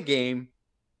during the game,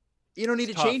 you don't need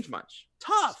to change much.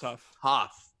 Tough.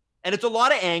 And it's a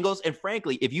lot of angles. And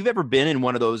frankly, if you've ever been in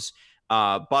one of those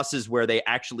buses where they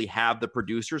actually have the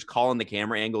producers calling the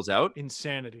camera angles out.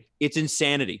 Insanity. It's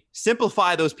insanity.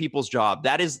 Simplify those people's job.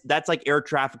 That's like air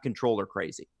traffic controller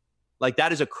crazy. Like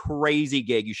that is a crazy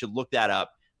gig. You should look that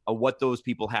up, what those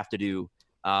people have to do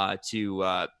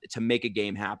to make a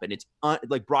game happen. It's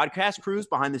like broadcast crews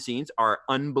behind the scenes are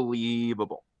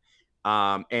unbelievable.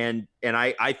 And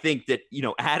I think that,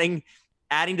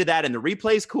 adding to that and the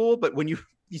replay is cool, but when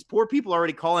these poor people are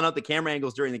already calling out the camera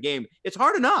angles during the game, it's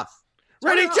hard enough.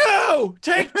 Ready 2,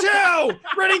 take 2,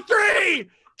 ready 3,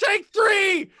 take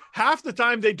 3. Half the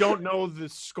time they don't know the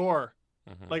score.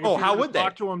 Mm-hmm. Like, how would they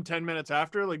talk to them 10 minutes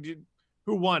after? Like,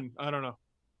 who won? I don't know.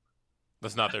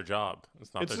 That's not their job.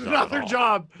 It's not their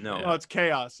job. No, it's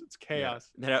chaos. It's chaos.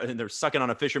 Yeah. And they're sucking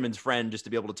on a fisherman's friend just to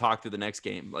be able to talk through the next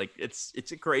game. Like it's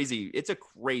a crazy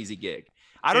gig.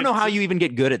 I don't know how you even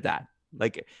get good at that.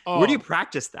 Like, where do you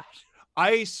practice that?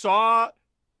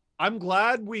 I'm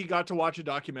glad we got to watch a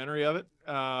documentary of it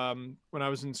when I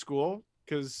was in school,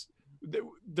 because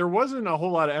there wasn't a whole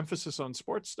lot of emphasis on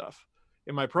sports stuff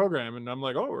in my program. And I'm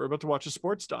like, oh, we're about to watch a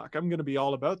sports doc. I'm going to be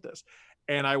all about this.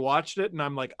 And I watched it and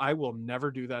I'm like, I will never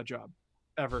do that job.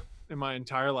 ever in my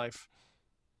entire life.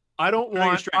 I don't What are your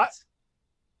want. strengths?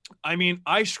 I mean,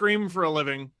 I scream for a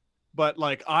living, but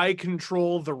like I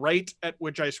control the rate at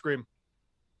which I scream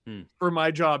for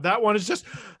my job. That one is just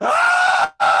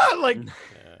like,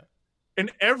 Yeah. in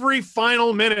every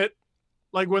final minute,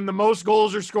 like when the most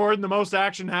goals are scored and the most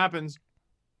action happens,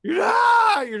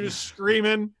 you're just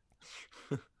screaming.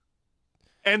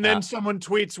 And then someone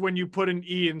tweets when you put an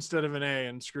E instead of an A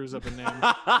and screws up a name.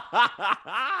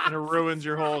 And it ruins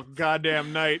your whole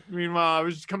goddamn night. Meanwhile, I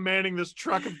was commanding this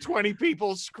truck of 20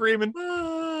 people screaming.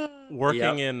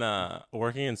 Working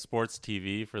in sports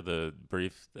TV for the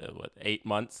brief 8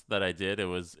 months that I did, it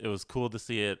was cool to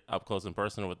see it up close and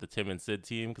personal with the Tim and Sid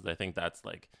team, because I think that's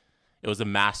like, it was a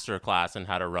master class in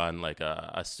how to run like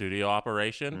a studio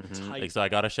operation. Like, so I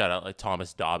got to shout out like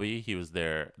Thomas Dobby. He was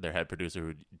their head producer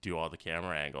who'd do all the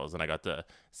camera angles, and I got to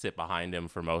sit behind him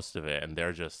for most of it. And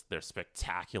they're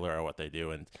spectacular at what they do.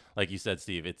 And like you said,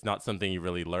 Steve, it's not something you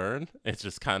really learn. It's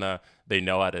just kind of, they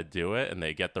know how to do it and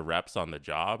they get the reps on the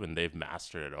job and they've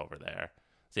mastered it over there.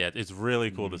 So yeah, it's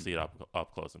really cool to see it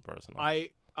up close and personal.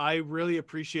 I really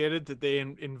appreciated that they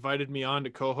invited me on to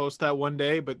co-host that one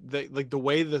day, but like the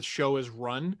way the show is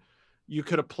run, you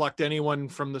could have plucked anyone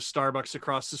from the Starbucks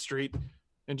across the street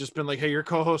and just been like, "Hey, you're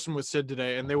co-hosting with Sid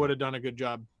today," and they would have done a good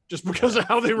job just because of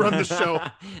how they run the show.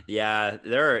 Yeah,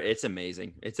 it's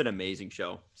amazing. It's an amazing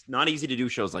show. It's not easy to do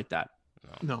shows like that.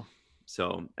 No.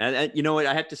 So, and you know what,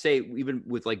 I have to say, even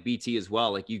with like BT as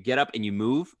well, like you get up and you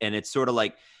move, and it's sort of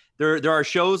like there are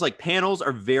shows like panels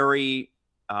are very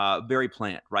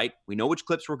planned, right? We know which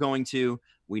clips we're going to,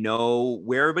 we know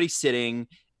where everybody's sitting,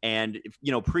 and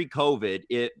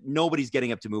pre-COVID, nobody's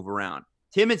getting up to move around.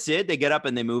 Tim and Sid, they get up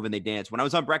and they move and they dance. When I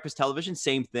was on breakfast television,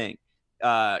 same thing.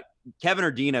 Kevin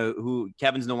or Dina, who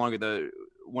Kevin's no longer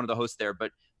one of the hosts there,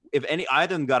 but if either of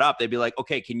them got up, they'd be like,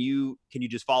 "Okay, can you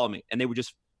just follow me?" And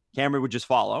Cameron would just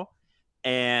follow,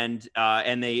 and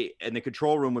the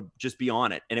control room would just be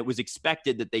on it, and it was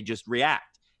expected that they just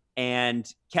react. And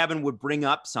Kevin would bring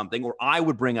up something, or I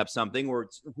would bring up something, or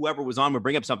whoever was on would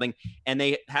bring up something. And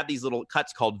they have these little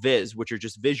cuts called viz, which are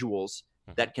just visuals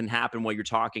that can happen while you're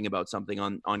talking about something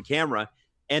on camera.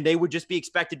 And they would just be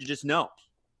expected to just know,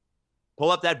 pull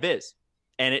up that viz.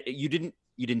 And you didn't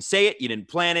say it, you didn't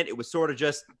plan it. It was sort of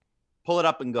just pull it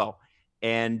up and go.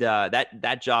 And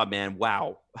that job, man,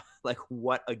 wow. Like,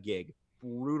 what a gig.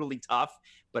 Brutally tough.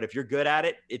 But if you're good at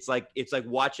it, it's like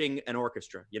watching an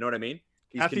orchestra. You know what I mean?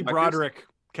 Kathy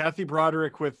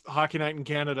Broderick with Hockey Night in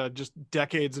Canada, just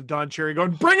decades of Don Cherry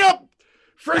going, "Bring up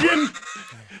friggin'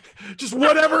 just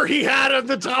whatever he had at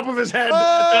the top of his head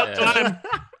at that time.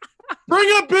 Bring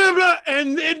up Bibba,"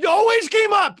 and it always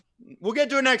came up. We'll get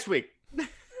to it next week.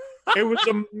 It was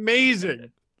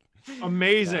amazing.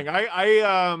 Amazing. Yeah.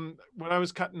 I when I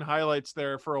was cutting highlights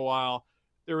there for a while,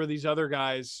 there were these other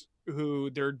guys who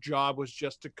their job was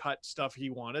just to cut stuff he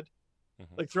wanted.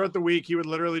 Like throughout the week, he would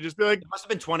literally just be like, There must have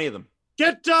been 20 of them.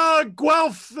 "Get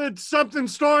Guelph at something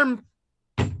Storm,"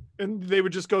 and they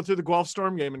would just go through the Guelph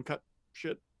Storm game and cut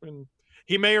shit. And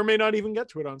he may or may not even get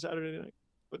to it on Saturday night.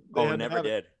 But they Never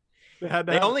did. They had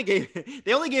to. They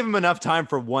only gave him enough time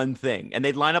for one thing, and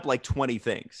they'd line up like 20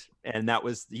 things, and that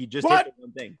was he just hit the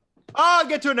one thing. I'll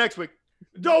get to it next week.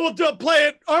 Don't play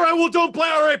it. All right, well, don't play.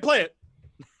 All right, play it.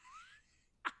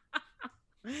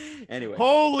 Anyway,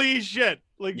 holy shit!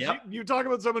 Like Yep. you talk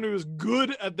about someone who is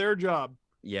good at their job.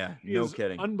 Yeah, He no is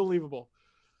kidding. Unbelievable.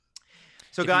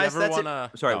 So If guys, you ever that's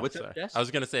wanna, it. Sorry, oh, what's up, Jess? I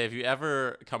was gonna say, if you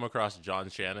ever come across John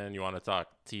Shannon and you want to talk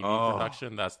TV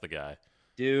production, that's the guy.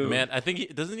 Dude, Man, I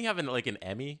think doesn't he have an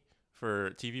Emmy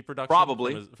for TV production?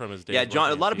 Probably. from his days. Yeah, John. A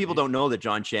working lot in of people TV? don't know that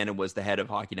John Shannon was the head of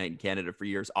Hockey Night in Canada for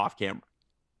years, off camera,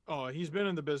 Oh, he's been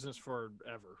in the business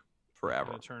forever.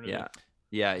 forever. An eternity.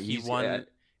 Yeah. He He's won-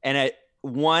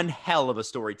 one hell of a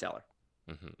storyteller.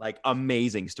 Mhm. Like,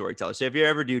 amazing storyteller. So if you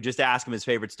ever do, just ask him his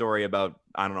favorite story about,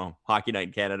 I don't know, Hockey Night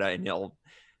in Canada, and he'll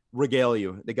regale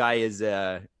you. The guy is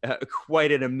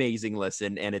quite an amazing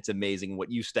listen, and it's amazing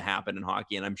what used to happen in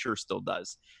hockey, and I'm sure still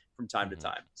does from time to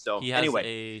time. So He has anyway,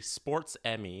 a sports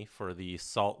Emmy for the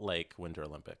Salt Lake Winter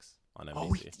Olympics on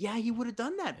NBC. oh he would have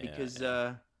done that Yeah,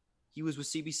 because he was with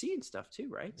CBC and stuff too,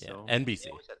 right? Yeah, So NBC.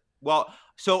 Well,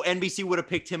 so NBC would have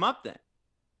picked him up then.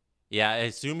 Yeah, I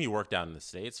assume he worked down in the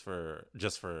States for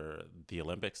the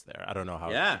Olympics there. I don't know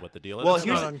what the deal is. Well, It's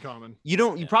here's not uncommon.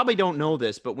 You probably don't know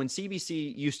this, but when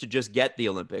CBC used to just get the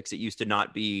Olympics, it used to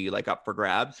not be like up for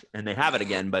grabs, and they have it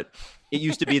again. But it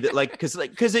used to be that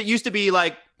because it used to be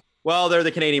like, well, they're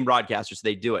the Canadian broadcasters, so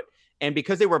they do it, and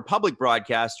because they were a public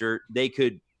broadcaster, they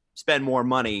could spend more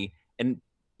money, and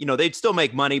they'd still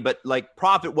make money, but like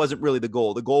profit wasn't really the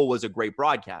goal. The goal was a great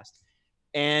broadcast,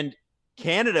 and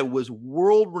Canada was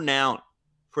world renowned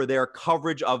for their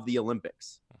coverage of the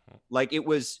Olympics. Like it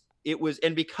was,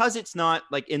 and because it's not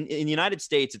like in the United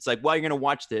States, it's like, well, you're going to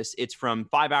watch this. It's from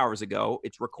 5 hours ago.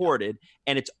 It's recorded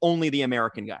and it's only the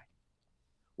American guy.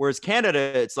 Whereas Canada,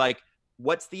 it's like,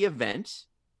 what's the event?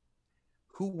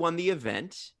 Who won the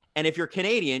event? And if you're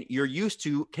Canadian, you're used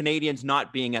to Canadians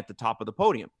not being at the top of the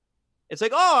podium. It's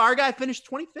like, oh, our guy finished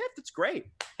 25th. It's great.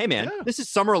 Hey, man, This is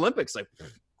Summer Olympics. Like,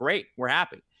 great. We're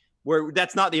happy.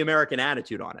 That's not the American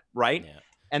attitude on it, right? Yeah.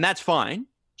 And that's fine.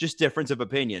 Just difference of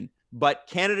opinion. But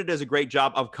Canada does a great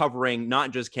job of covering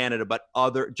not just Canada, but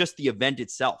just the event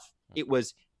itself. It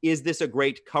was, is this a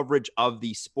great coverage of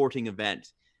the sporting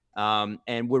event?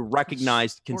 And we're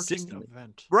recognized consistently.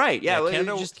 Event. Right. Yeah.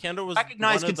 Canada was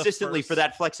recognized consistently for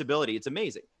that flexibility. It's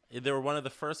amazing. They were one of the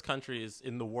first countries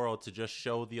in the world to just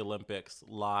show the Olympics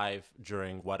live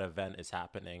during what event is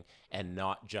happening and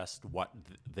not just what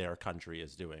their country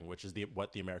is doing, which is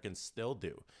what the Americans still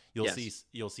do. You'll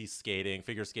see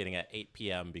figure skating at 8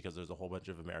 p.m. because there's a whole bunch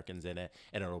of Americans in it,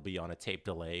 and it'll be on a tape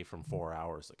delay from 4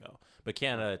 hours ago. But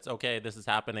Canada, it's okay, this is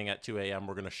happening at 2 a.m.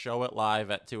 We're going to show it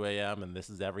live at 2 a.m., and this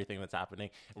is everything that's happening,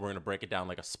 and we're going to break it down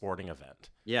like a sporting event.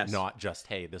 Yes. Not just,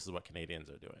 hey, this is what Canadians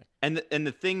are doing. And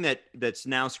the thing that's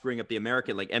now screwing up the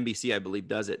American, like NBC, I believe,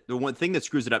 does it. The one thing that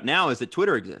screws it up now is that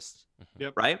Twitter exists.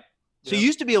 Yep. Right? So you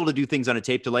used to be able to do things on a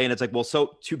tape delay, and it's like, well,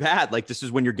 so too bad. Like, this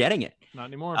is when you're getting it. Not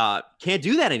anymore. Can't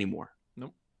do that anymore.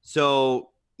 Nope. So,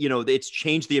 it's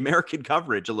changed the American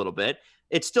coverage a little bit.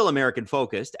 It's still American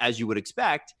focused, as you would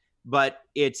expect, but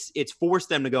it's forced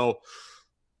them to go,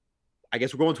 I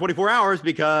guess we're going 24 hours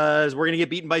because we're going to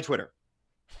get beaten by Twitter.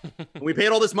 We paid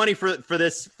all this money for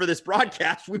this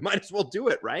broadcast. We might as well do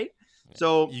it, right? Yeah.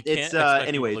 So it's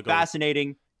anyway,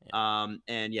 fascinating. Yeah.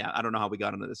 And yeah, I don't know how we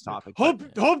got into this topic. Hope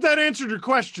that answered your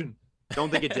question. Don't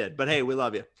think it did, but hey, we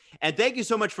love you. And thank you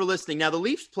so much for listening. Now the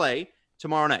Leafs play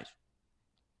tomorrow night.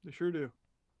 They sure do.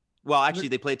 Well, actually,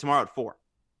 they play tomorrow at 4.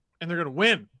 And they're going to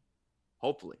win.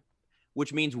 Hopefully.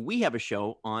 Which means we have a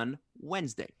show on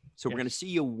Wednesday. So we're going to see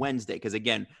you Wednesday because,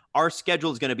 again, our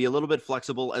schedule is going to be a little bit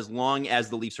flexible as long as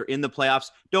the Leafs are in the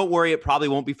playoffs. Don't worry, it probably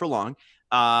won't be for long.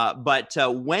 But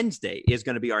Wednesday is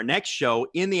going to be our next show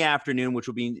in the afternoon, which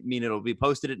will mean it'll be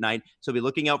posted at night. So be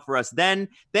looking out for us then.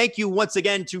 Thank you once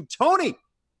again to Tony,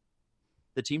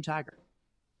 the Team Tiger,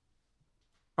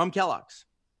 from Kellogg's.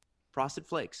 Frosted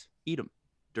Flakes. Eat them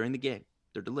during the game.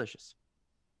 They're delicious.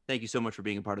 Thank you so much for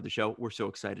being a part of the show. We're so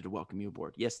excited to welcome you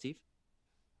aboard. Yes, Steve?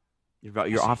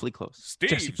 You're awfully close.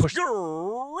 Steve's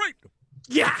great.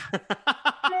 Yeah.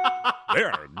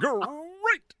 They're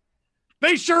great.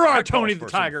 They sure are, That Tony calls the for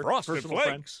some Tiger. Frosted Personal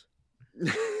friend. Flakes.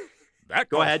 That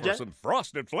Go calls ahead, for Jet. some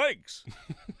Frosted Flakes.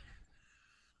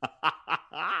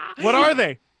 What are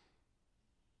they?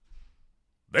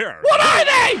 They're What are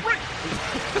they?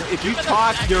 If you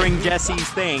talk during Jesse's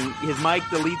thing, his mic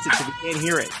deletes it so we can't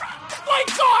hear it.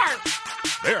 Flakes are.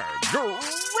 They're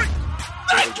great.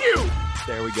 Thank you.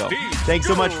 There we go. Steve's Thanks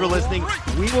so much for great. listening.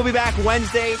 We will be back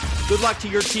Wednesday. Good luck to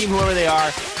your team, whoever they are,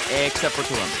 except for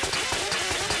Columbus.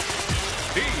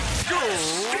 Steve's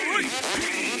great.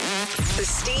 The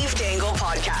Steve Dangle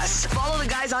Podcast. Follow the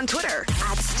guys on Twitter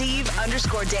at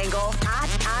Steve_Dangle,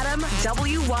 at Adam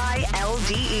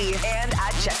WYLDE, and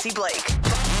at Jesse Blake.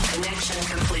 Connection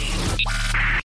complete.